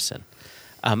comparison.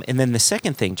 And then the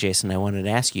second thing, Jason, I wanted to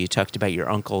ask you, you talked about your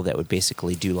uncle that would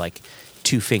basically do like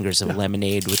 2 fingers of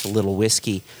lemonade with a little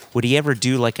whiskey. Would he ever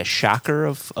do like a shocker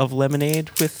of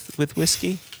lemonade with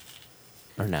whiskey?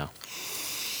 Or no?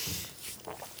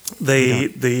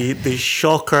 The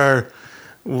shocker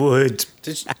would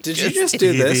Did you just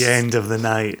do The this? end of the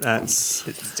night. That's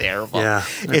It's terrible. Yeah.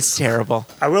 It's terrible.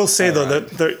 I will say though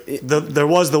that there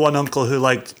was the one uncle who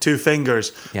liked two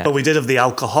fingers, Yeah. but we did have the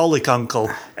alcoholic uncle,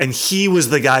 and he was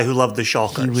the guy who loved the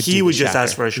shocker. He would, do the just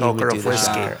ask for a He would shocker do of the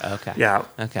whiskey. shocker. Okay. Yeah.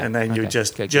 Okay. And then you Okay.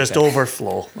 just Good, good.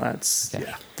 overflow. That's Okay.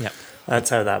 yeah. Yep. That's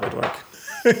how that would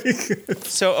work.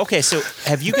 So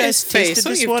have you guys His face, tasted what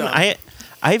this you've one? done.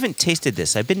 I haven't tasted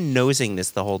this. I've been nosing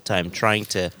this the whole time, trying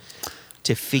to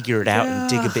figure it out and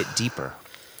dig a bit deeper.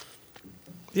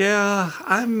 Yeah,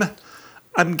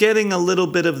 I'm getting a little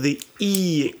bit of the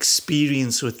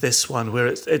experience with this one, where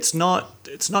it's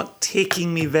not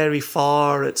taking me very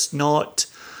far. It's not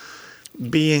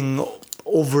being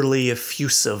overly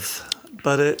effusive,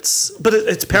 but it's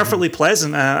perfectly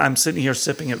pleasant. I'm sitting here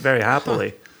sipping it very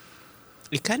happily.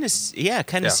 It kind of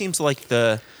Yeah. seems like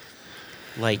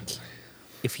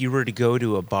if you were to go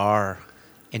to a bar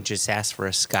and just ask for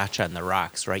a scotch on the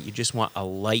rocks, right? You just want a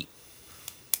light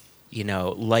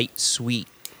sweet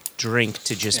drink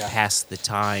to just Yeah. pass the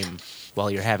time while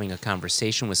you're having a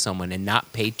conversation with someone and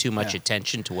not pay too much Yeah.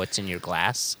 attention to what's in your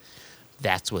glass.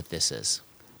 That's what this is.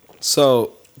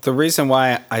 So the reason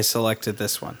why I selected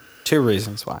this one, two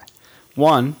reasons why.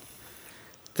 One,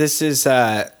 this is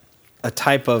a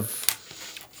type of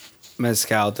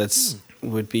mezcal that's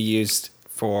would be used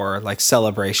for like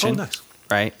celebration, Oh, nice.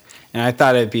 right? And I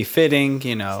thought it'd be fitting,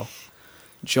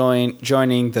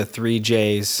 joining the three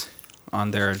J's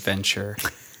on their adventure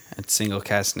at Single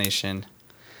Cast Nation.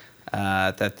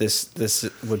 That this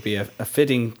would be a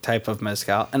fitting type of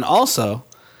mezcal, and also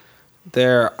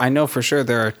I know for sure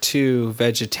there are two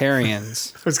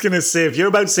vegetarians. I was gonna say, if you're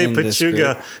about to say In this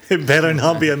pechuga, it better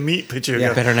not be a meat pechuga.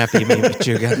 Yeah. Better not be me,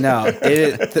 Pachuga. No,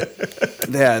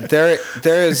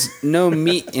 there is no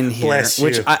meat in here, Bless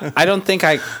which you. I don't think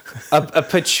a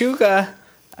pechuga,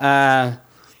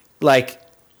 like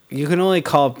you can only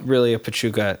call really a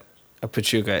pechuga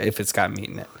if it's got meat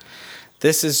in it.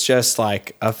 This is just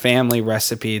like a family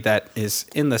recipe that is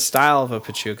in the style of a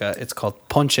pechuga. It's called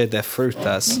Ponche de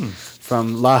Frutas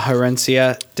from La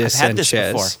Herencia de I've had this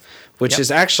Sanchez, before. which Yep. is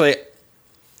actually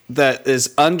that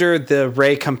is under the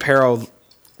Rey Campero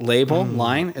label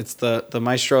line. It's the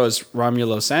maestro is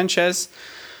Romulo Sanchez.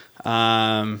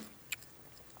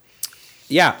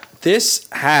 This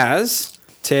has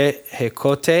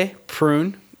tejocote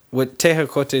prune. What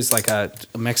tejocote is like a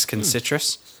Mexican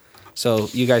citrus. So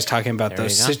you guys talking about There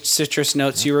those you go. citrus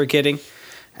notes you were getting,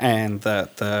 and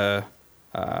the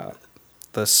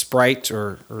Sprite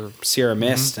or Sierra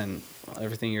Mist and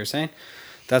everything you were saying.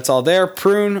 That's all there.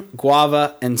 Prune,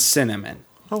 guava, and cinnamon.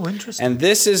 Oh, interesting. And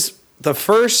this is the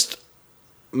first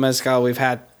mezcal we've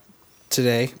had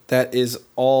today that is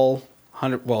all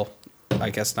 100. Well, I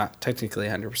guess not technically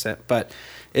 100%, but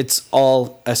it's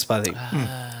all espadín.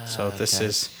 So this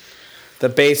is the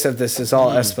base of this is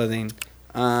all espadín.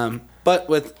 But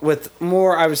with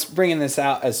more, I was bringing this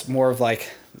out as more of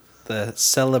like the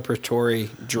celebratory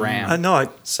dram. No,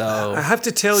 So I have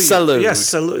to tell you. Salud. Yes,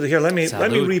 salud. Here, let me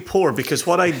Salud. re-pour, because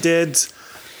what I did,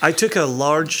 I took a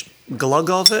large glug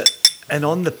of it, and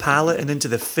on the palate and into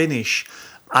the finish,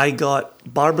 I got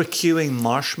barbecuing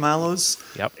marshmallows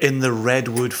Yep. in the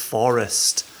redwood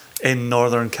forest in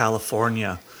Northern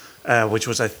California, which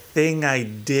was a thing I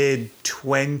did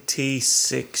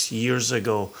 26 years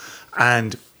ago,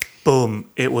 and boom,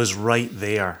 it was right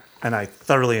there. And I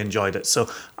thoroughly enjoyed it. So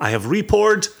I have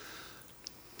re-poured.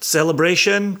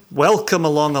 Celebration. Welcome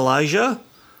along, Elijah.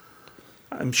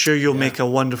 I'm sure you'll make a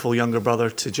wonderful younger brother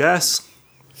to Jess.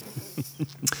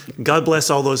 God bless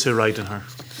all those who ride in her.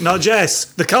 No, Jess,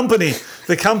 the company.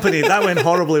 That went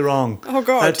horribly wrong. Oh,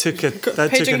 God. That took a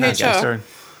Paging nasty HR. turn.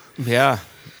 Yeah,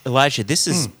 Elijah, this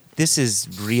has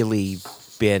really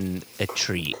been a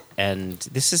treat, and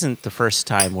this isn't the first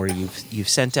time where you've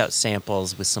sent out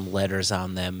samples with some letters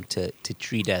on them to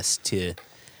treat us to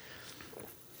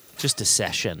just a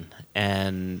session,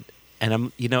 and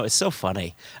I'm it's so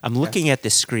funny. I'm looking at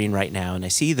this screen right now, and I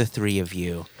see the three of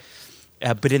you,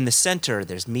 but in the center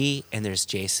there's me and there's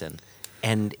Jason,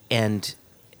 and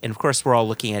of course we're all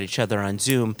looking at each other on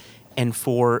Zoom, and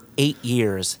for 8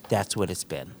 years that's what it's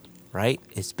been. Right?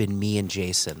 It's been me and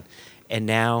Jason, and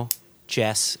now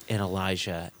Jess and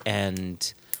Elijah,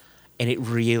 and it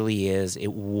really is. It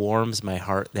warms my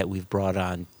heart that we've brought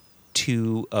on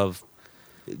two of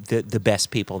the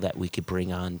best people that we could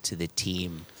bring on to the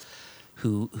team,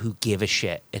 who give a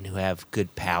shit and who have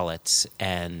good palates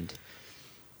and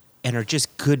are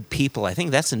just good people. I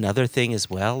think that's another thing as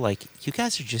well. Like, you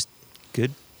guys are just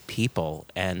good people,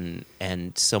 and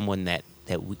someone that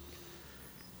we.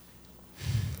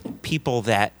 People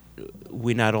that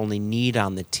we not only need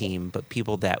on the team, but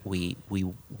people that we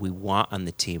want on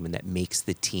the team, and that makes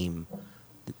the team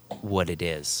what it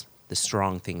is, the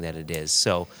strong thing that it is.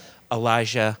 So,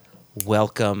 Elijah,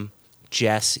 welcome.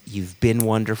 Jess, you've been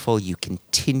wonderful. You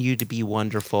continue to be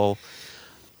wonderful.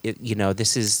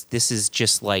 This is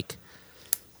just like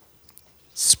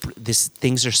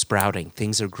things are sprouting,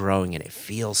 things are growing, and it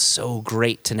feels so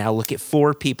great to now look at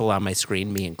 4 people on my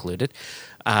screen, me included.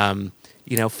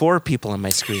 4 people on my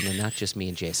screen, and not just me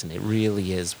and Jason. It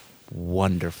really is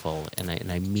wonderful, and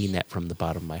I mean that from the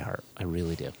bottom of my heart. I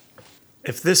really do.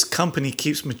 If this company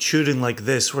keeps maturing like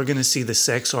this, we're going to see the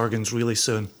sex organs really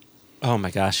soon. Oh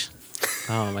my gosh.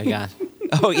 Oh my god.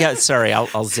 Oh yeah. Sorry,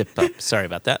 I'll zip up. Sorry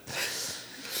about that.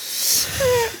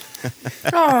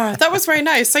 Oh, that was very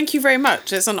nice. Thank you very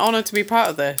much. It's an honor to be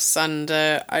part of this, and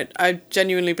I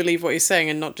genuinely believe what you're saying,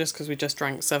 and not just because we just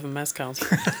drank 7 mezcals,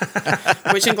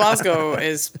 which in Glasgow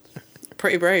is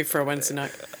pretty brave for a Wednesday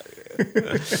night.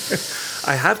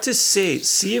 I have to say,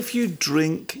 see if you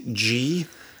drink G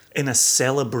in a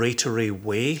celebratory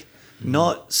way,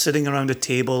 not sitting around a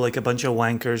table like a bunch of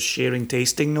wankers sharing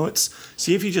tasting notes.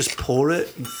 See if you just pour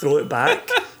it and throw it back,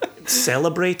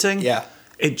 celebrating. Yeah.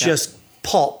 It just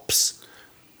pops,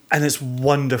 and it's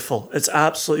wonderful. It's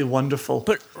absolutely wonderful.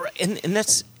 But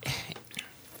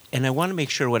and I want to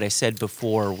make sure what I said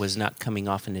before was not coming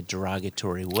off in a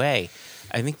derogatory way.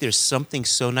 I think there's something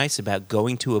so nice about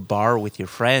going to a bar with your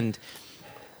friend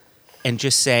and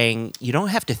just saying, you don't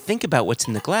have to think about what's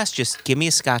in the glass. Just give me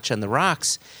a scotch on the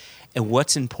rocks. And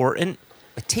what's important?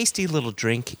 A tasty little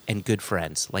drink and good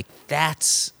friends. Like,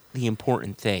 that's the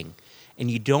important thing. And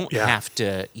you don't have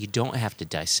to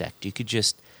dissect. You could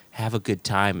just have a good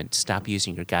time and stop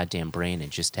using your goddamn brain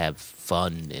and just have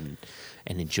fun and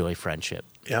enjoy friendship.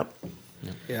 Yep.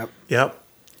 Yep.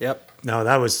 No,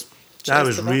 that was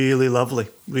Cheers to that. really lovely.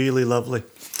 Really lovely.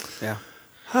 Yeah.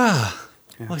 Well,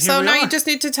 here So we now are. you just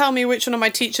need to tell me which one of my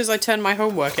teachers I turned my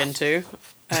homework into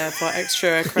for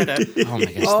extra credit. Oh my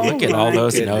gosh, Oh look at all my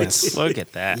those goodness. notes. Look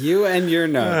at that. You and your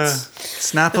notes.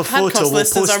 Snap a photo. Podcast We'll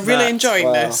listeners post are really that. enjoying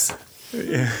Wow. this.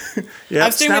 Yeah, I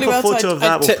was doing snap really a well, so photo I- of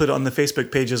that. I We'll put it on the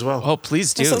Facebook page as well. Oh,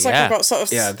 please do. So it's like yeah. I've got sort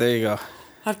of Yeah, there you go.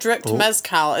 I've dripped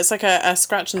mezcal. It's like a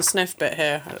scratch and sniff bit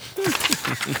here.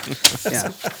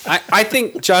 Yeah. I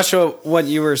think, Joshua, what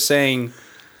you were saying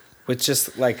with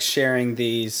just like sharing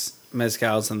these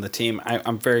mezcals and the team,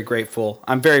 I'm very grateful.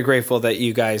 I'm very grateful that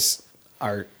you guys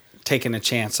are taking a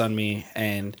chance on me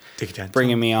and Take a chance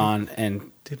bringing on me on.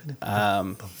 And I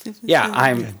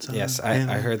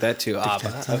heard that too.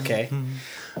 Abba. Okay.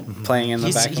 Playing in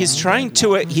the background. He's trying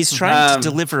to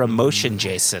deliver emotion,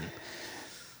 Jason.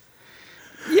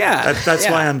 Yeah. That's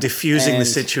why I'm diffusing the And-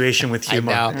 situation with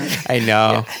humor. I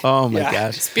know. Oh my Yeah.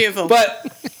 gosh. It's beautiful. But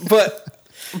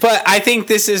I think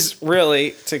this is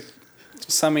really, to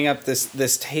summing up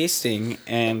this tasting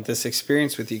and this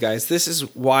experience with you guys, this is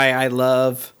why I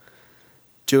love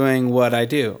doing what I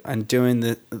do and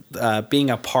doing being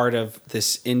a part of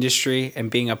this industry and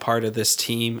being a part of this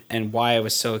team, and why I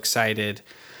was so excited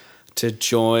to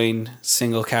join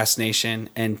Single Cast Nation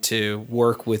and to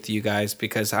work with you guys,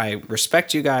 because I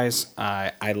respect you guys.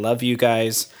 I love you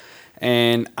guys.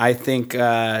 And I think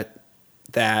that,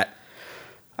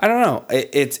 I don't know,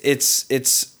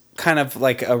 it's kind of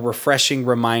like a refreshing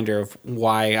reminder of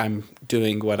why I'm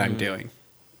doing what I'm doing.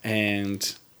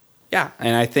 And yeah,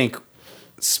 and I think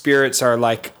spirits are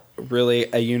like really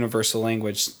a universal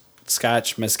language.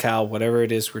 Scotch, mezcal, whatever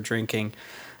it is we're drinking,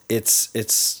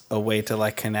 it's a way to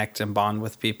like connect and bond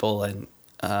with people. And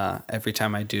every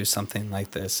time I do something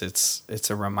like this, it's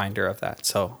a reminder of that.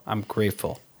 So I'm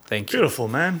grateful. Thank you. Beautiful,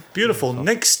 man. Beautiful.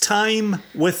 Next time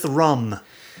with rum.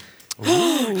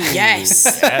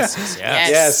 yes. Yes.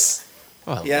 Yes.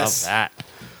 Oh, I Yes. love that.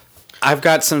 I've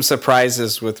got some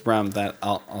surprises with rum that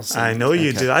I'll send. I know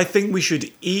you do. I think we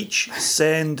should each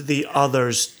send the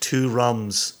others 2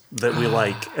 rums that we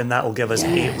like, and that will give us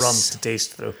 8 rums to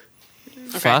taste through.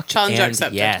 Fuck challenge and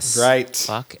accepted. yes. Right.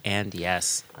 Fuck and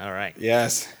yes. All right.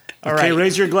 Yes. All Okay, right.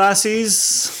 raise your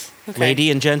glasses. Lady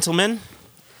and gentlemen,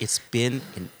 it's been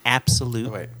an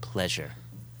absolute wait. pleasure.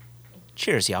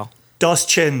 Cheers, y'all. Dos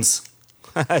chins.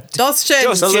 Dos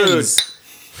chins. Salud.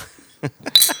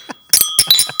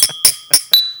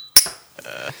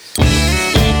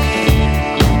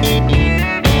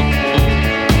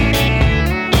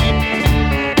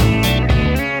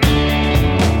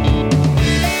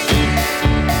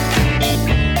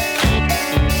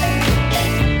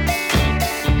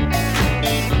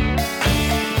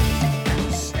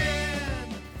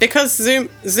 Because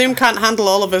Zoom can't handle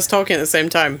all of us talking at the same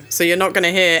time, so you're not going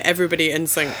to hear everybody in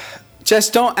sync.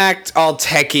 Just don't act all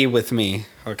techie with me.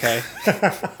 Okay.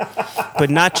 But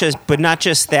not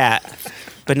just that,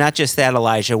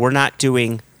 Elijah. We're not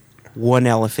doing one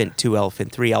elephant, two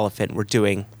elephant, three elephant. We're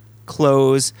doing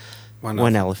close,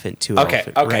 one elephant, two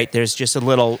elephant. Okay. Right? There's just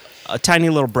a tiny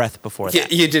little breath before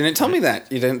that. You didn't tell me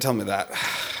that. You didn't tell me that.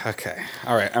 Okay.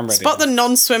 All right. I'm ready. Spot the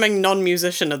non-swimming,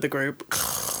 non-musician of the group.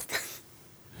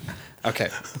 Okay.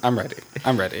 I'm ready.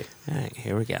 I'm ready. All right,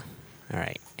 here we go. All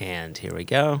right, and here we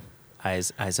go.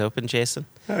 Eyes open, Jason.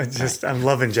 I'm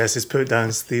loving Jesse's put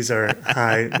downs. These are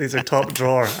high. These are top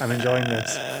drawer. I'm enjoying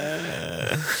this.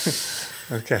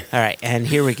 Okay. All right, and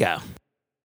here we go.